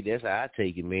 You dig? That's how I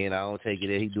take it, man. I don't take it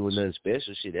that he doing nothing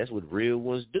special shit. That's what real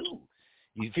ones do.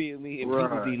 You feel me? And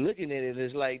people be looking at it,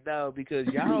 it's like, dog, because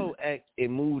y'all act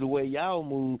and move the way y'all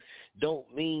move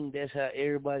don't mean that's how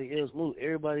everybody else move.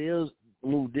 Everybody else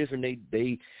move different.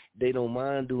 They don't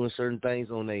mind doing certain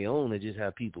things on their own. It's just how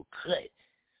people cut.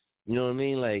 You know what I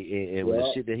mean? Like, and with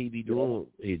the shit that he be doing,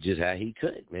 it's just how he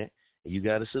cut, man. And you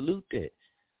got to salute that.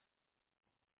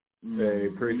 Hey,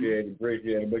 appreciate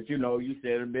it. But, you know, you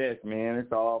said it best, man.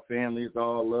 It's all family. It's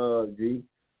all love, G.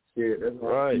 Shit, that's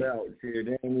what it's about. Shit,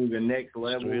 it ain't even next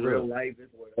level. Straight real up. life is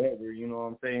whatever, you know what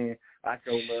I'm saying? I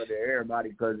show love to everybody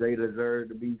because they deserve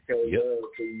to be shown love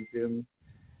to, you feel me?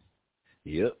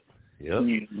 Yep.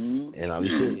 And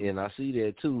I see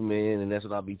that too, man, and that's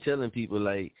what I be telling people,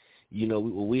 like, you know,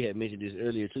 we had mentioned this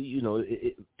earlier too, you know,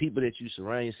 people that you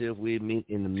surround yourself with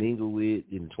and mingle with,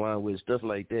 entwine with, stuff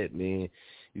like that, man.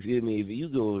 You feel me? If you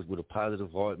go with a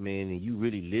positive heart, man, and you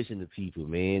really listen to people,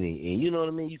 man, and you know what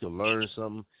I mean, you can learn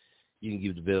something. You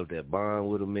can develop that bond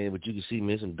with them, man, but you can see,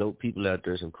 man, some dope people out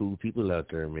there, some cool people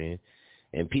out there, man.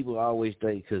 And people always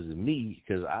think because of me,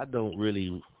 because I don't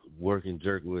really work and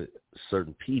jerk with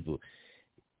certain people.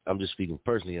 I'm just speaking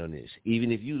personally on this.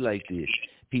 Even if you like this,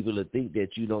 people will think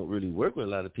that you don't really work with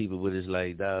a lot of people, but it's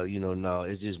like, no,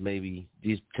 it's just maybe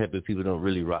these type of people don't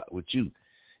really rock with you.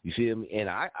 You feel me? And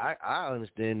I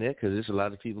understand that because there's a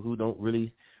lot of people who don't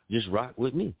really just rock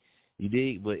with me. You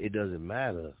dig? But it doesn't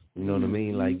matter. You know what I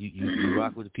mean? Like, you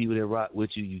rock with the people that rock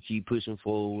with you. You keep pushing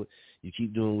forward. You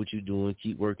keep doing what you're doing.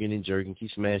 Keep working and jerking.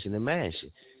 Keep smashing and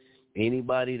mashing.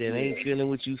 Anybody that ain't feeling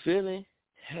what you feeling,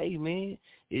 hey, man,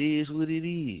 it is what it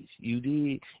is. You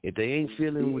dig? If they ain't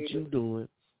feeling what you doing,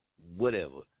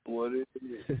 whatever. What it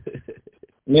is.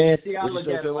 Man, see, I look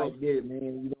at it like this, man.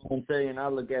 You know what I'm saying? I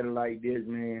look at it like this,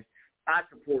 man. I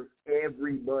support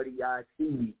everybody I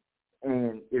see.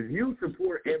 And if you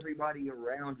support everybody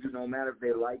around you, no matter if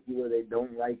they like you or they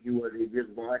don't like you or they just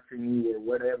watching you or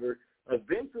whatever,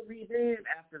 eventually then,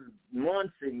 after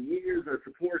months and years of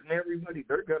supporting everybody,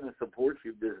 they're going to support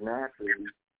you just naturally.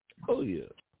 Oh, yeah.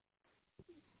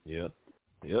 Yep,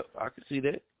 I can see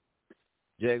that.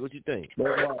 Jag, what you think?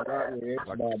 That's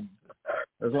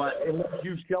why unless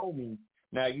you show me.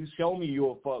 Now, you show me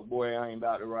you're a fuck boy, I ain't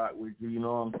about to rock with you, you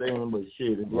know what I'm saying? But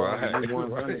shit, it's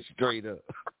right. Straight up.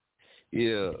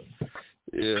 Yeah.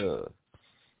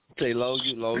 Say, long as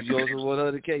you on some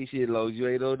 100K shit, long as you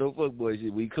ain't on no fuck boy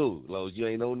shit, we cool. Long as you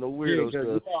ain't on no weirdo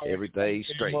stuff, everything's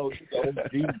straight.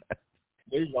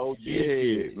 This OG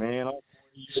shit, man. I'm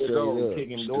 40 years old,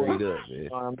 kicking doors.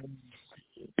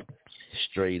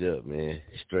 Straight up, man.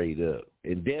 Straight up.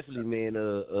 And definitely, man,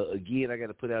 again, I got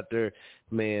to put out there,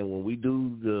 man, when we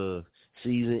do the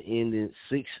season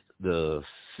 6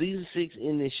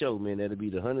 ending show, man, that'll be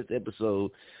the 100th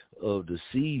episode of the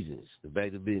seasons, the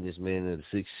Back to Business, man, of the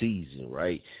 6th season,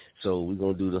 right? So we're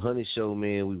going to do the 100th show,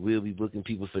 man. We will be booking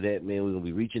people for that, man. We're going to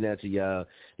be reaching out to y'all.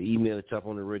 The email is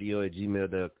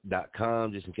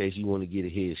topontheradio@gmail.com, just in case you want to get a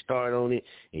head start on it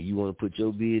and you want to put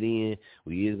your bid in.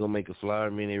 We is going to make a flyer,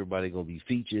 man. Everybody going to be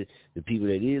featured. The people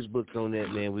that is booked on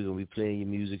that, man, we're going to be playing your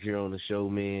music here on the show,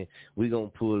 man. We're going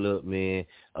to pull up, man.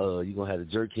 You're going to have the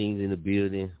Jurkking in the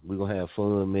building. We're going to have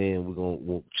fun, man. We're going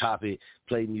to chop it,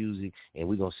 play music, and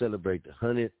we're going to celebrate the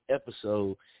 100th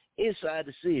episode inside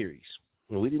the series.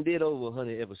 We did over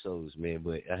 100 episodes, man,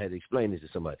 but I had to explain this to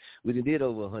somebody. We did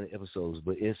over 100 episodes,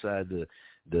 but inside the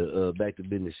Back to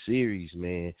Business series,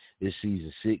 man, this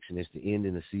season 6, and it's the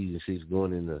ending of season 6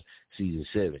 going into season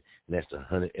 7, and that's the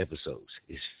 100 episodes.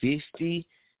 It's 50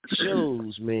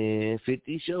 shows, man,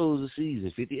 50 shows a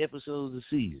season, 50 episodes a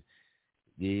season.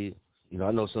 Yeah. You know,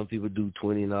 I know some people do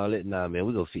 20 and all that. Nah, man,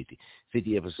 we go 50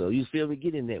 episodes. You feel me?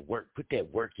 Get in that work. Put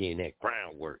that work in, that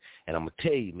groundwork. And I'm going to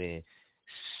tell you, man,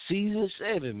 season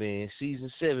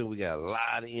 7, we got a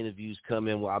lot of interviews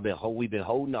coming. Well, we've been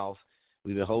holding off.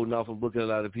 We've been holding off on booking a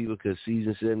lot of people because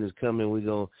season 7 is coming. We're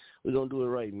gonna do it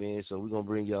right, man. So we're going to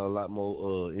bring y'all a lot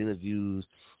more interviews.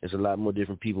 There's a lot more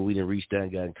different people we done reached out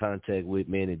and got in contact with,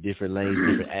 man, in different lanes,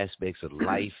 different aspects of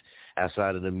life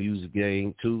outside of the music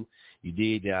game, too. You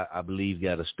did, I believe,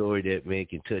 got a story that, man,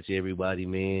 can touch everybody,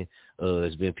 man.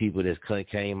 There's been people that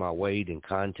came my way and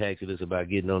contacted us about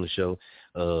getting on the show.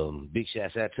 Big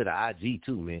shouts out to the IG,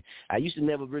 too, man. I used to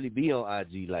never really be on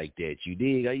IG like that. You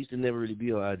dig? I used to never really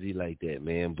be on IG like that,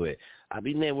 man. But I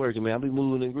be networking, man. I be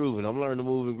moving and grooving. I'm learning to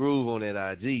move and groove on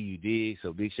that IG, you dig?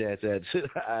 So big shouts out to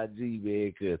the IG,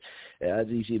 man, because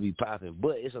IG should be popping.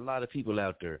 But it's a lot of people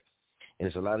out there. And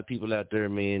it's a lot of people out there,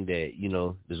 man, that, you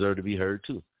know, deserve to be heard,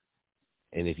 too.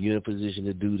 And if you're in a position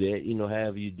to do that, you know,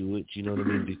 however you do it, you know what I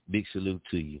mean? Big salute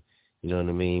to you. You know what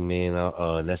I mean, man?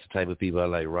 That's the type of people I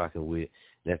like rocking with.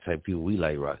 That type of people we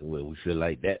like rocking with. We feel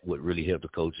like that would really help the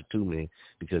culture too, man,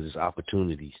 because it's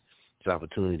opportunities. It's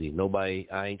opportunity.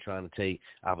 I ain't trying to take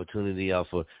opportunity off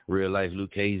of real life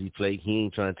Luke Casey play. He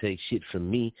ain't trying to take shit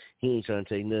from me. He ain't trying to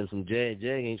take nothing from Jag.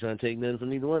 Jag ain't trying to take nothing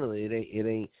from neither one of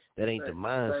them. That ain't the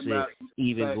mindset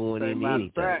going into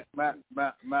anything.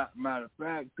 Matter of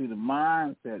fact, see, the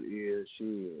mindset is,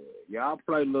 shit, y'all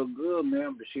play look good,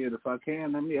 man, but shit, if I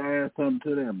can, let me add something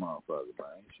to that motherfucker,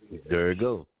 man. Shit. There it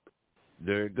go.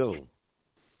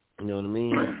 You know what I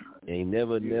mean? Ain't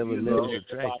never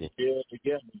subtracting. Everybody build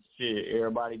together. Shit,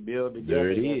 everybody build together.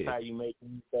 There it is. That's how you make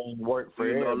anything work for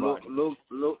everybody.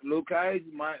 Luke Hayes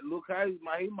he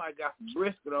might got some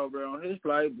brisket over there on his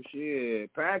plate, but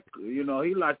shit, Pac, you know,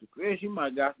 he like to fish. He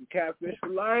might got some catfish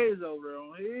fillets over there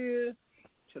on his.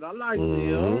 Shit, I like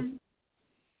them.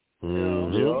 You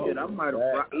know, shit, I might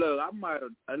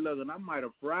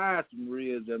have fried some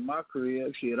ribs at my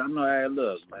crib. Shit, I know. Hey,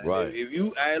 look, man. Right. If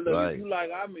you like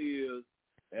I'm is,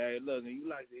 hey, look, and you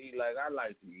like to eat like I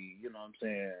like to eat. You know what I'm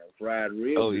saying? Fried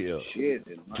ribs. Oh yeah. Shit.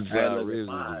 Fried ribs is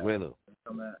a winner.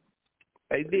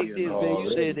 Hey, Big Dick, man,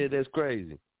 you said that. That's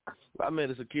crazy. I met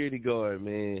a security guard,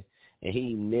 man, and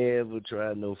he never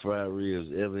tried no fried ribs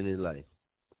ever in his life.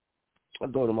 I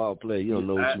told him I'll play. You don't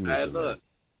know what you mean. Hey, look.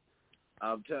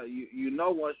 I'm telling you, you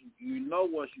know once you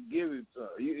give him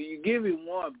you give him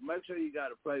one, make sure you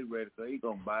got a plate ready, because he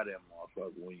gonna buy that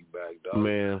motherfucker when you back, dog.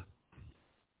 Man,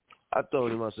 I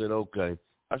told him, I said, okay.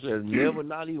 I said, never,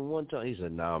 not even one time. He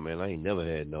said, nah, man, I ain't never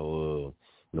had no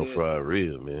fried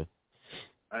ribs, man.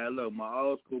 Hey, look, my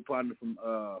old school partner from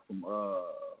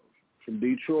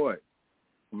Detroit,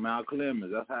 from Mount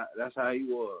Clemens. That's how he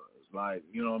was. Like,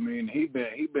 you know what I mean? He been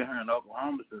here in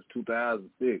Oklahoma since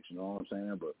 2006. You know what I'm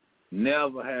saying? But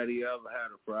never had he ever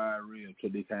had a fried rib till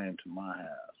he came to my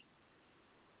house.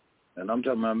 And I'm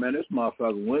talking about, man, this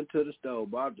motherfucker went to the store,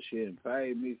 bought the shit, and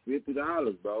paid me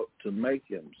 $50, bro, to make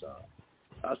him some.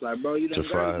 I was like, bro, you done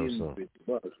got to give me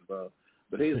 $50, bro.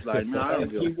 But he's like, no, I don't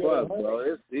give a fuck,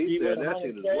 bro. He said that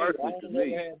shit is worth it to me. I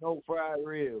never had no fried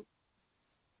rib.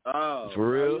 Oh,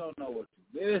 for real? You don't know what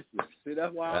you're missing. See,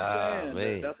 that's why I'm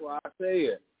saying. That's why I say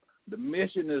it. The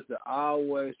mission is to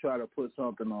always try to put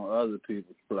something on other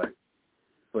people's plate.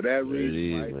 For that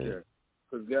reason there.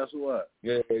 Because guess what?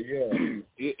 Yeah.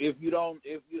 If you don't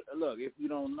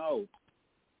know,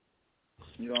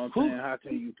 you know what I'm saying? How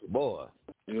can you? Boy.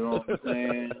 You know what I'm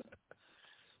saying?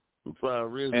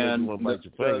 Fried ribs make you want to bite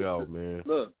your finger off, man.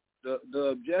 Look, the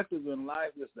objective in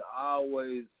life is to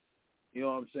always, you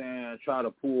know what I'm saying, try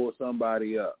to pull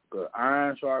somebody up. Because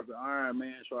iron sharpens iron,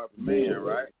 man sharpens man,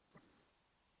 right?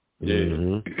 Yeah.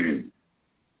 Mm-hmm.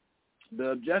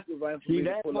 The objective ain't for me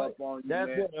to pull up on you, man.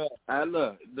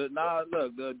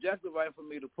 The objective ain't for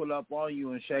me to pull up on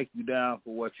you and shake you down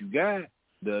for what you got.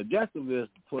 The objective is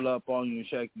to pull up on you and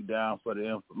shake you down for the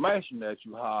information that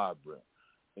you harboring.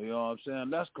 You know what I'm saying?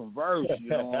 Let's converse, you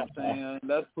know what I'm saying?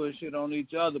 Let's put shit on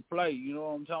each other's plate, you know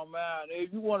what I'm talking about?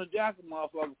 If you want to jack a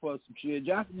motherfucker for some shit,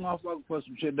 jack a motherfucker for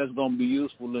some shit that's going to be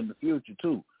useful in the future,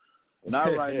 too.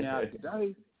 Not right now,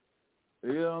 today.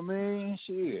 You know what I mean?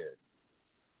 Shit.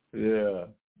 Yeah.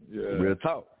 Real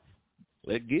talk.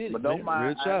 Let's get it. But don't mind.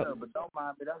 Real talk. But don't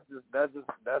mind me. That's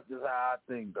just how I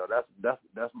think though.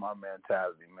 That's my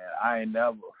mentality, man. I ain't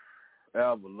never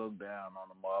ever look down on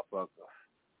a motherfucker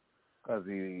because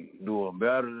he doing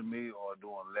better than me or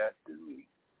doing less than me.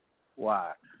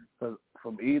 Why? Because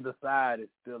from either side,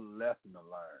 it's still a lesson to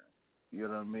learn. You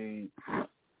know what I mean?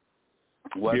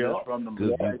 Whether it's from the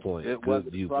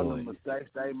mistakes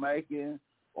they making,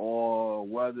 or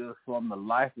whether it's from the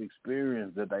life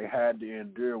experience that they had to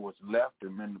endure, which left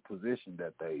them in the position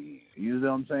that they in. You know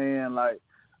what I'm saying? Like,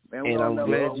 man, and I'm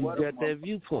glad you got that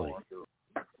viewpoint.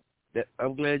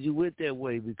 I'm glad you went that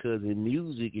way, because in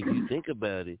music, if you think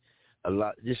about it,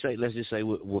 let's just say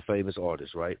we're famous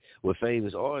artists, right? We're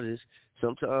famous artists.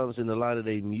 Sometimes in a lot of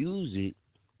their music,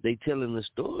 they telling the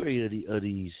story of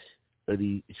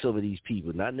some of these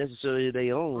people, not necessarily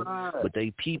their own, but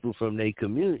they people from their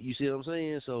community. You see what I'm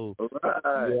saying? So,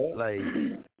 like,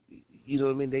 you know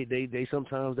what I mean? They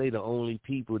sometimes they the only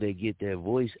people that get their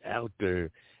voice out there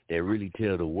that really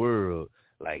tell the world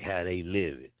like how they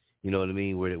live it. You know what I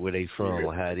mean? Where they from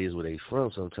or how it is where they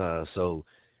from sometimes. So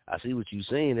I see what you're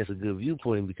saying. That's a good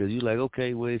viewpoint because you're like,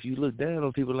 okay, well, if you look down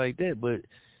on people like that, but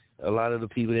a lot of the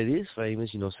people that is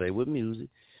famous, you know, say with music,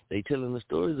 they telling the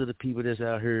stories of the people that's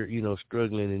out here, you know,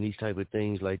 struggling and these type of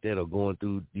things like that or going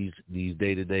through these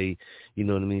day-to-day, you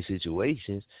know what I mean,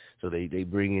 situations. So they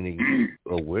bring in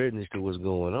awareness to what's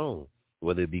going on,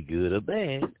 whether it be good or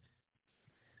bad.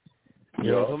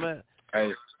 You know what I'm talking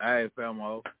about? Hey,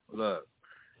 Famo, look,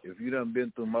 if you done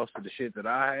been through most of the shit that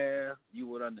I have, you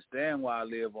would understand why I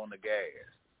live on the gas.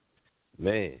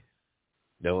 Man.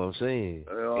 That's what I'm saying.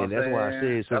 You know what and that's why I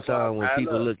said sometimes when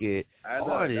people look at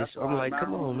artists, I'm like,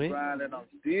 come on, man. And I'm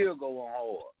still going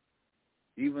hard,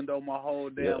 even though my whole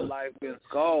damn life been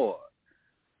scarred.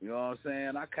 You know what I'm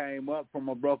saying? I came up from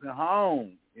a broken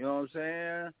home. You know what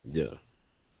I'm saying?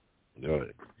 Yeah. All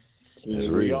right. That's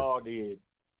real. We all did.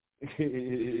 That's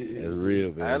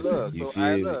real, man. So if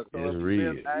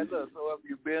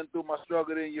you've been through my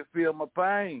struggle, then you feel my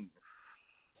pain.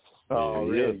 Oh,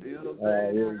 really?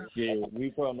 Shit.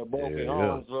 We from the broken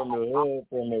homes, from the hood,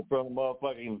 from the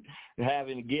motherfucking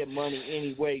having to get money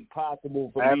any way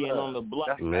possible for being on the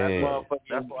block. That's why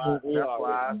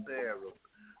I said,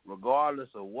 regardless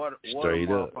of what a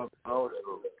motherfucker goes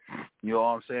through, you know what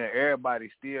I'm saying? Everybody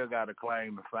still got to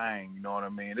claim the fame. You know what I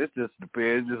mean? It just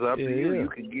depends. It's just up to you. You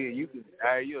can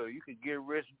get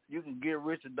rich. You can get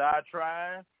rich and die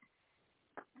trying,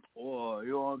 or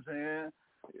you know what I'm saying?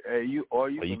 You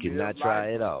can not try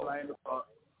it out.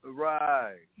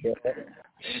 Right. And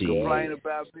complain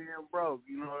about being broke.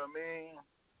 You know what I mean?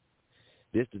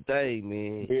 This the thing,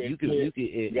 man. You can.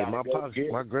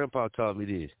 And my grandpa taught me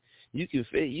this. You can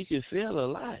fail a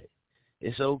lot.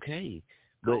 It's okay,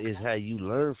 but it's how you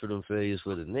learn from them failures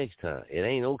for the next time. It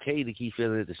ain't okay to keep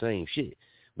failing at the same shit,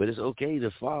 but it's okay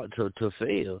to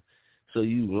fail, so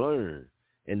you learn,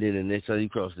 and then the next time you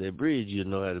cross that bridge, you'll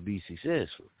know how to be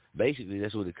successful. Basically,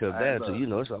 that's what it comes down to. You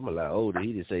know, so I'm a lot older.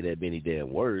 He didn't say that many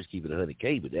damn words, keep it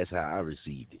 100K, but that's how I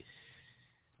received it.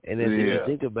 And then if you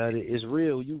think about it, it's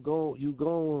real. You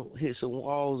go hit some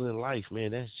walls in life,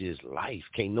 man. That's just life.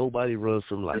 Can't nobody run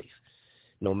from life.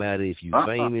 No matter if you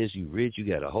famous, you rich, you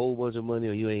got a whole bunch of money,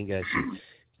 or you ain't got shit.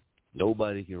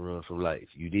 Nobody can run from life.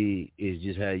 You did. It's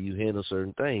just how you handle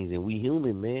certain things. And we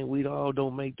human, man. We all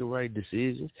don't make the right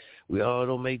decisions. We all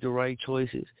don't make the right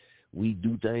choices. We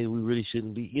do things we really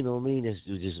shouldn't be, you know what I mean?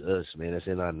 That's just us, man. That's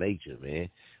in our nature, man.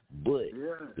 But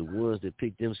the ones that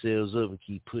pick themselves up and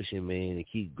keep pushing, man, and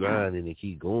keep grinding and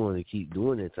keep going and keep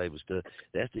doing that type of stuff,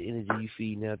 that's the energy you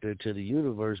feeding out there to the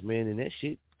universe, man, and that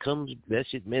shit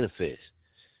manifests.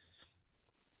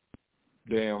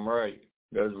 Damn right.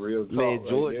 That's real talk.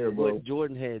 Man,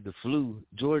 Jordan had the flu.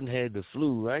 Jordan had the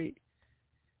flu, right?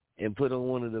 And put on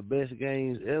one of the best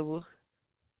games ever.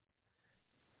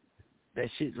 That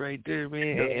shit right there,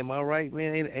 man. Am I right,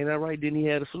 man? Ain't I right? Didn't he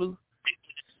have the flu?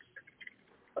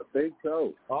 I think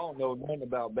so. I don't know nothing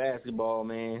about basketball,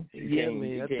 man.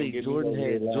 I think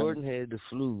Jordan had the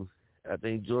flu. I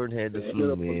think Jordan had the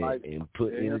flu, man, and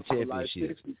put in the championship.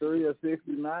 Like 63 or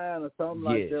 69 or something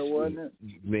like that, wasn't it?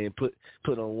 Man,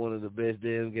 put on one of the best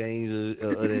damn games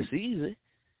of that season.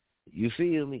 You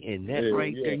feel me? And that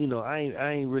there, you know, I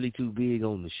ain't really too big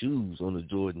on the shoes, on the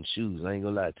Jordan shoes. I ain't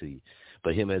gonna lie to you.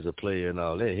 But him as a player and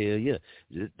all that, hell yeah.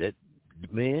 That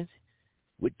man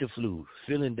with the flu,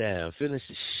 feeling down, feeling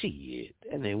shit,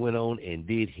 and they went on and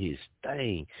did his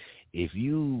thing. If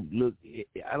you look,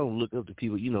 I don't look up to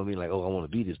people, you know what I mean, like, oh, I want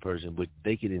to be this person, but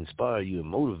they could inspire you and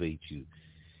motivate you.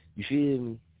 You feel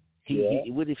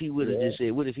me? What if he would have just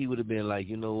said, what if he would have been like,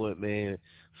 you know what, man,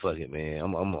 fuck it, man,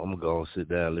 I'm going to go sit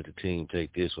down, let the team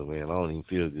take this one, man. I don't even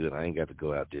feel good. I ain't got to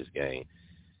go out this game.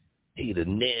 He'd have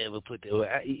never put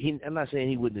that. I'm not saying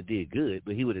he wouldn't have did good,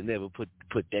 but he would have never put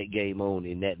that game on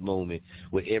in that moment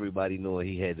with everybody knowing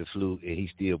he had the flu and he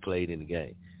still played in the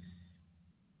game.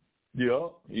 Yeah,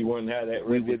 he wouldn't have that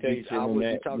reputation. I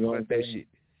wouldn't be talking about that shit.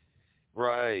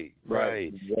 Right.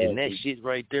 Exactly. And that shit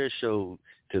right there showed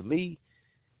to me,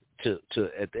 to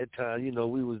at that time, you know,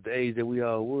 we was the age that we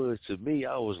all was. To me,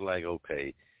 I was like,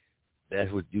 okay,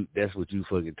 that's what you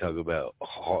fucking talk about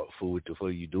hard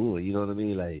for you doing. You know what I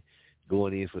mean? Like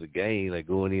going in for the game, like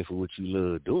going in for what you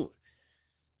love doing.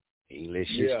 He let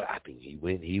shit stop him. He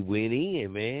went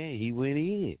in, man. He went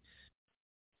in.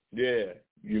 Yeah.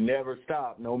 You never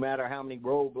stop, no matter how many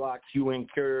roadblocks you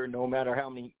incur, no matter how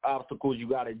many obstacles you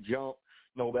got to jump,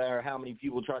 no matter how many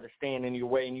people try to stand in your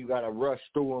way and you got to rush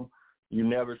through them. You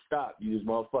never stop. You just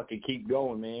motherfucking keep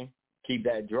going, man. keep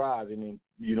that drive and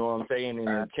you know what I'm saying, and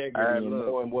integrity and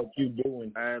knowing what you're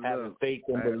doing, having faith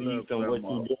and belief in what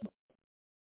you're doing.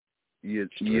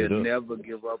 You never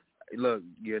give up. Look,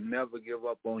 you never give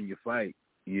up on your fight.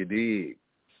 You did.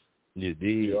 You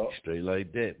did, straight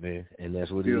like that, man. And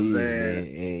that's what it is, man.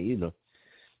 And, you know,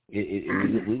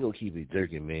 we gonna keep it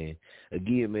jerking, man.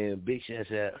 Again, man, big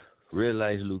shouts out, Real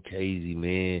Life Lucchese,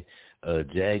 man.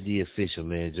 Jag the Official,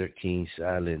 man. Jurkking,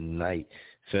 Silent Night,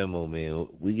 Femo, man.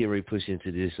 We get ready to push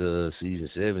into this season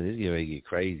 7. It's getting ready to get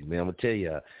crazy, man. I'm gonna tell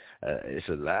y'all. It's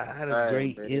a lot of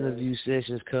great interview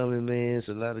sessions coming, man. It's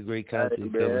a lot of great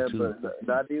content coming, too. But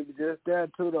not even just that,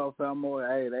 too, though, famo.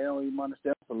 Hey, they don't even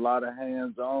understand. There's a lot of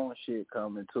hands-on shit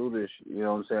coming to this, you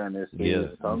know what I'm saying, this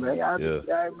season. So, man, y'all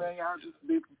just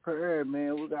be prepared,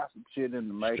 man. We got some shit in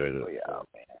the making for y'all,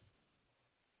 man.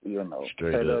 You know,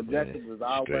 the objective is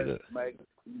always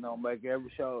make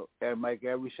every show,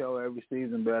 every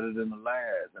season better than the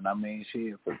last. And I mean,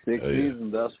 shit, for 6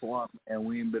 seasons thus far, and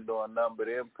we ain't been doing nothing but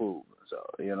improving. So,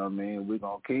 you know what I mean? We're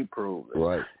going to keep proving.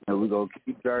 Right. And we're going to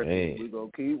keep jerking. We're going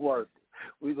to keep working.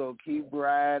 We're going to keep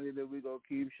grinding, and we're going to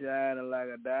keep shining like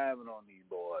a diamond on these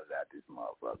boys out this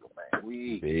motherfucker, man.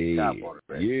 We top on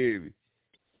the rest.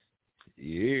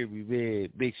 You hear me, man?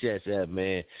 Big shouts out,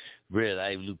 man. Real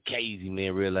Life Lucchese,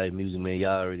 man. Real Life Music, man.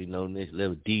 Y'all already know next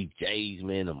level DJs,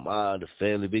 man. The mob, the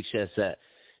family. Big shouts out.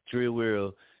 Trill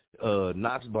World,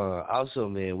 Knox Bond. Also,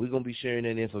 man, we're going to be sharing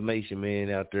that information, man,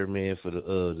 out there, man, for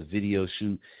the video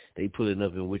shoot. They pulling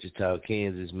up in Wichita,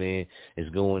 Kansas, man. It's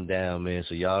going down, man.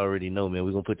 So y'all already know, man.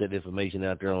 We're going to put that information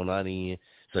out there on our end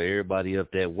so everybody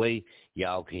up that way,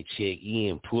 y'all can check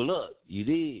in, pull up. You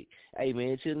dig? Hey,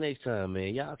 man, till next time,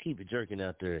 man, y'all keep it jerking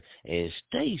out there and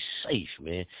stay safe,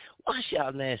 man. Wash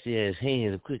y'all nasty-ass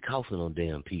hands and quit coughing on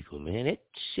damn people, man. That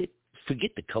shit,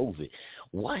 forget the COVID.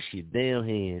 Wash your damn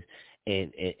hands.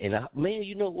 And man,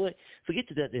 you know what? Forget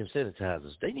the goddamn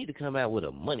sanitizers. They need to come out with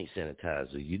a money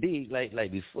sanitizer. You dig?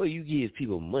 Like before you give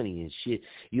people money and shit,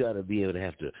 you ought to be able to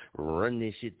have to run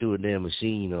this shit through a damn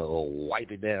machine or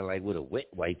wipe it down like with a wet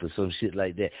wipe or some shit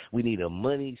like that. We need a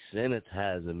money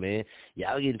sanitizer, man.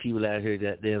 Y'all getting people out here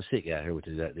goddamn sick out here with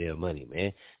this goddamn money,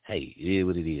 man. Hey, it is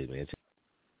what it is, man.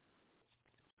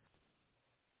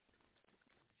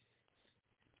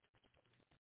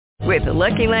 With the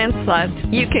Lucky Land Slots,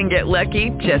 you can get lucky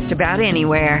just about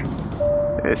anywhere.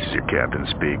 This is your captain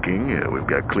speaking. We've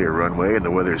got clear runway and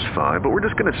the weather's fine, but we're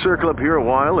just going to circle up here a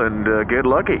while and get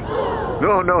lucky.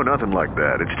 No, nothing like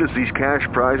that. It's just these cash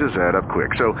prizes add up quick.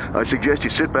 So I suggest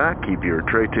you sit back, keep your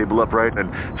tray table upright,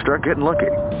 and start getting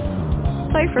lucky.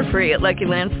 Play for free at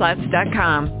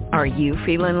LuckyLandSlots.com. Are you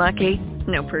feeling lucky?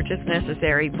 No purchase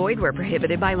necessary. Void where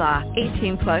prohibited by law.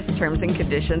 18+ terms and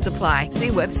conditions apply. See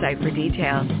website for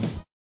details.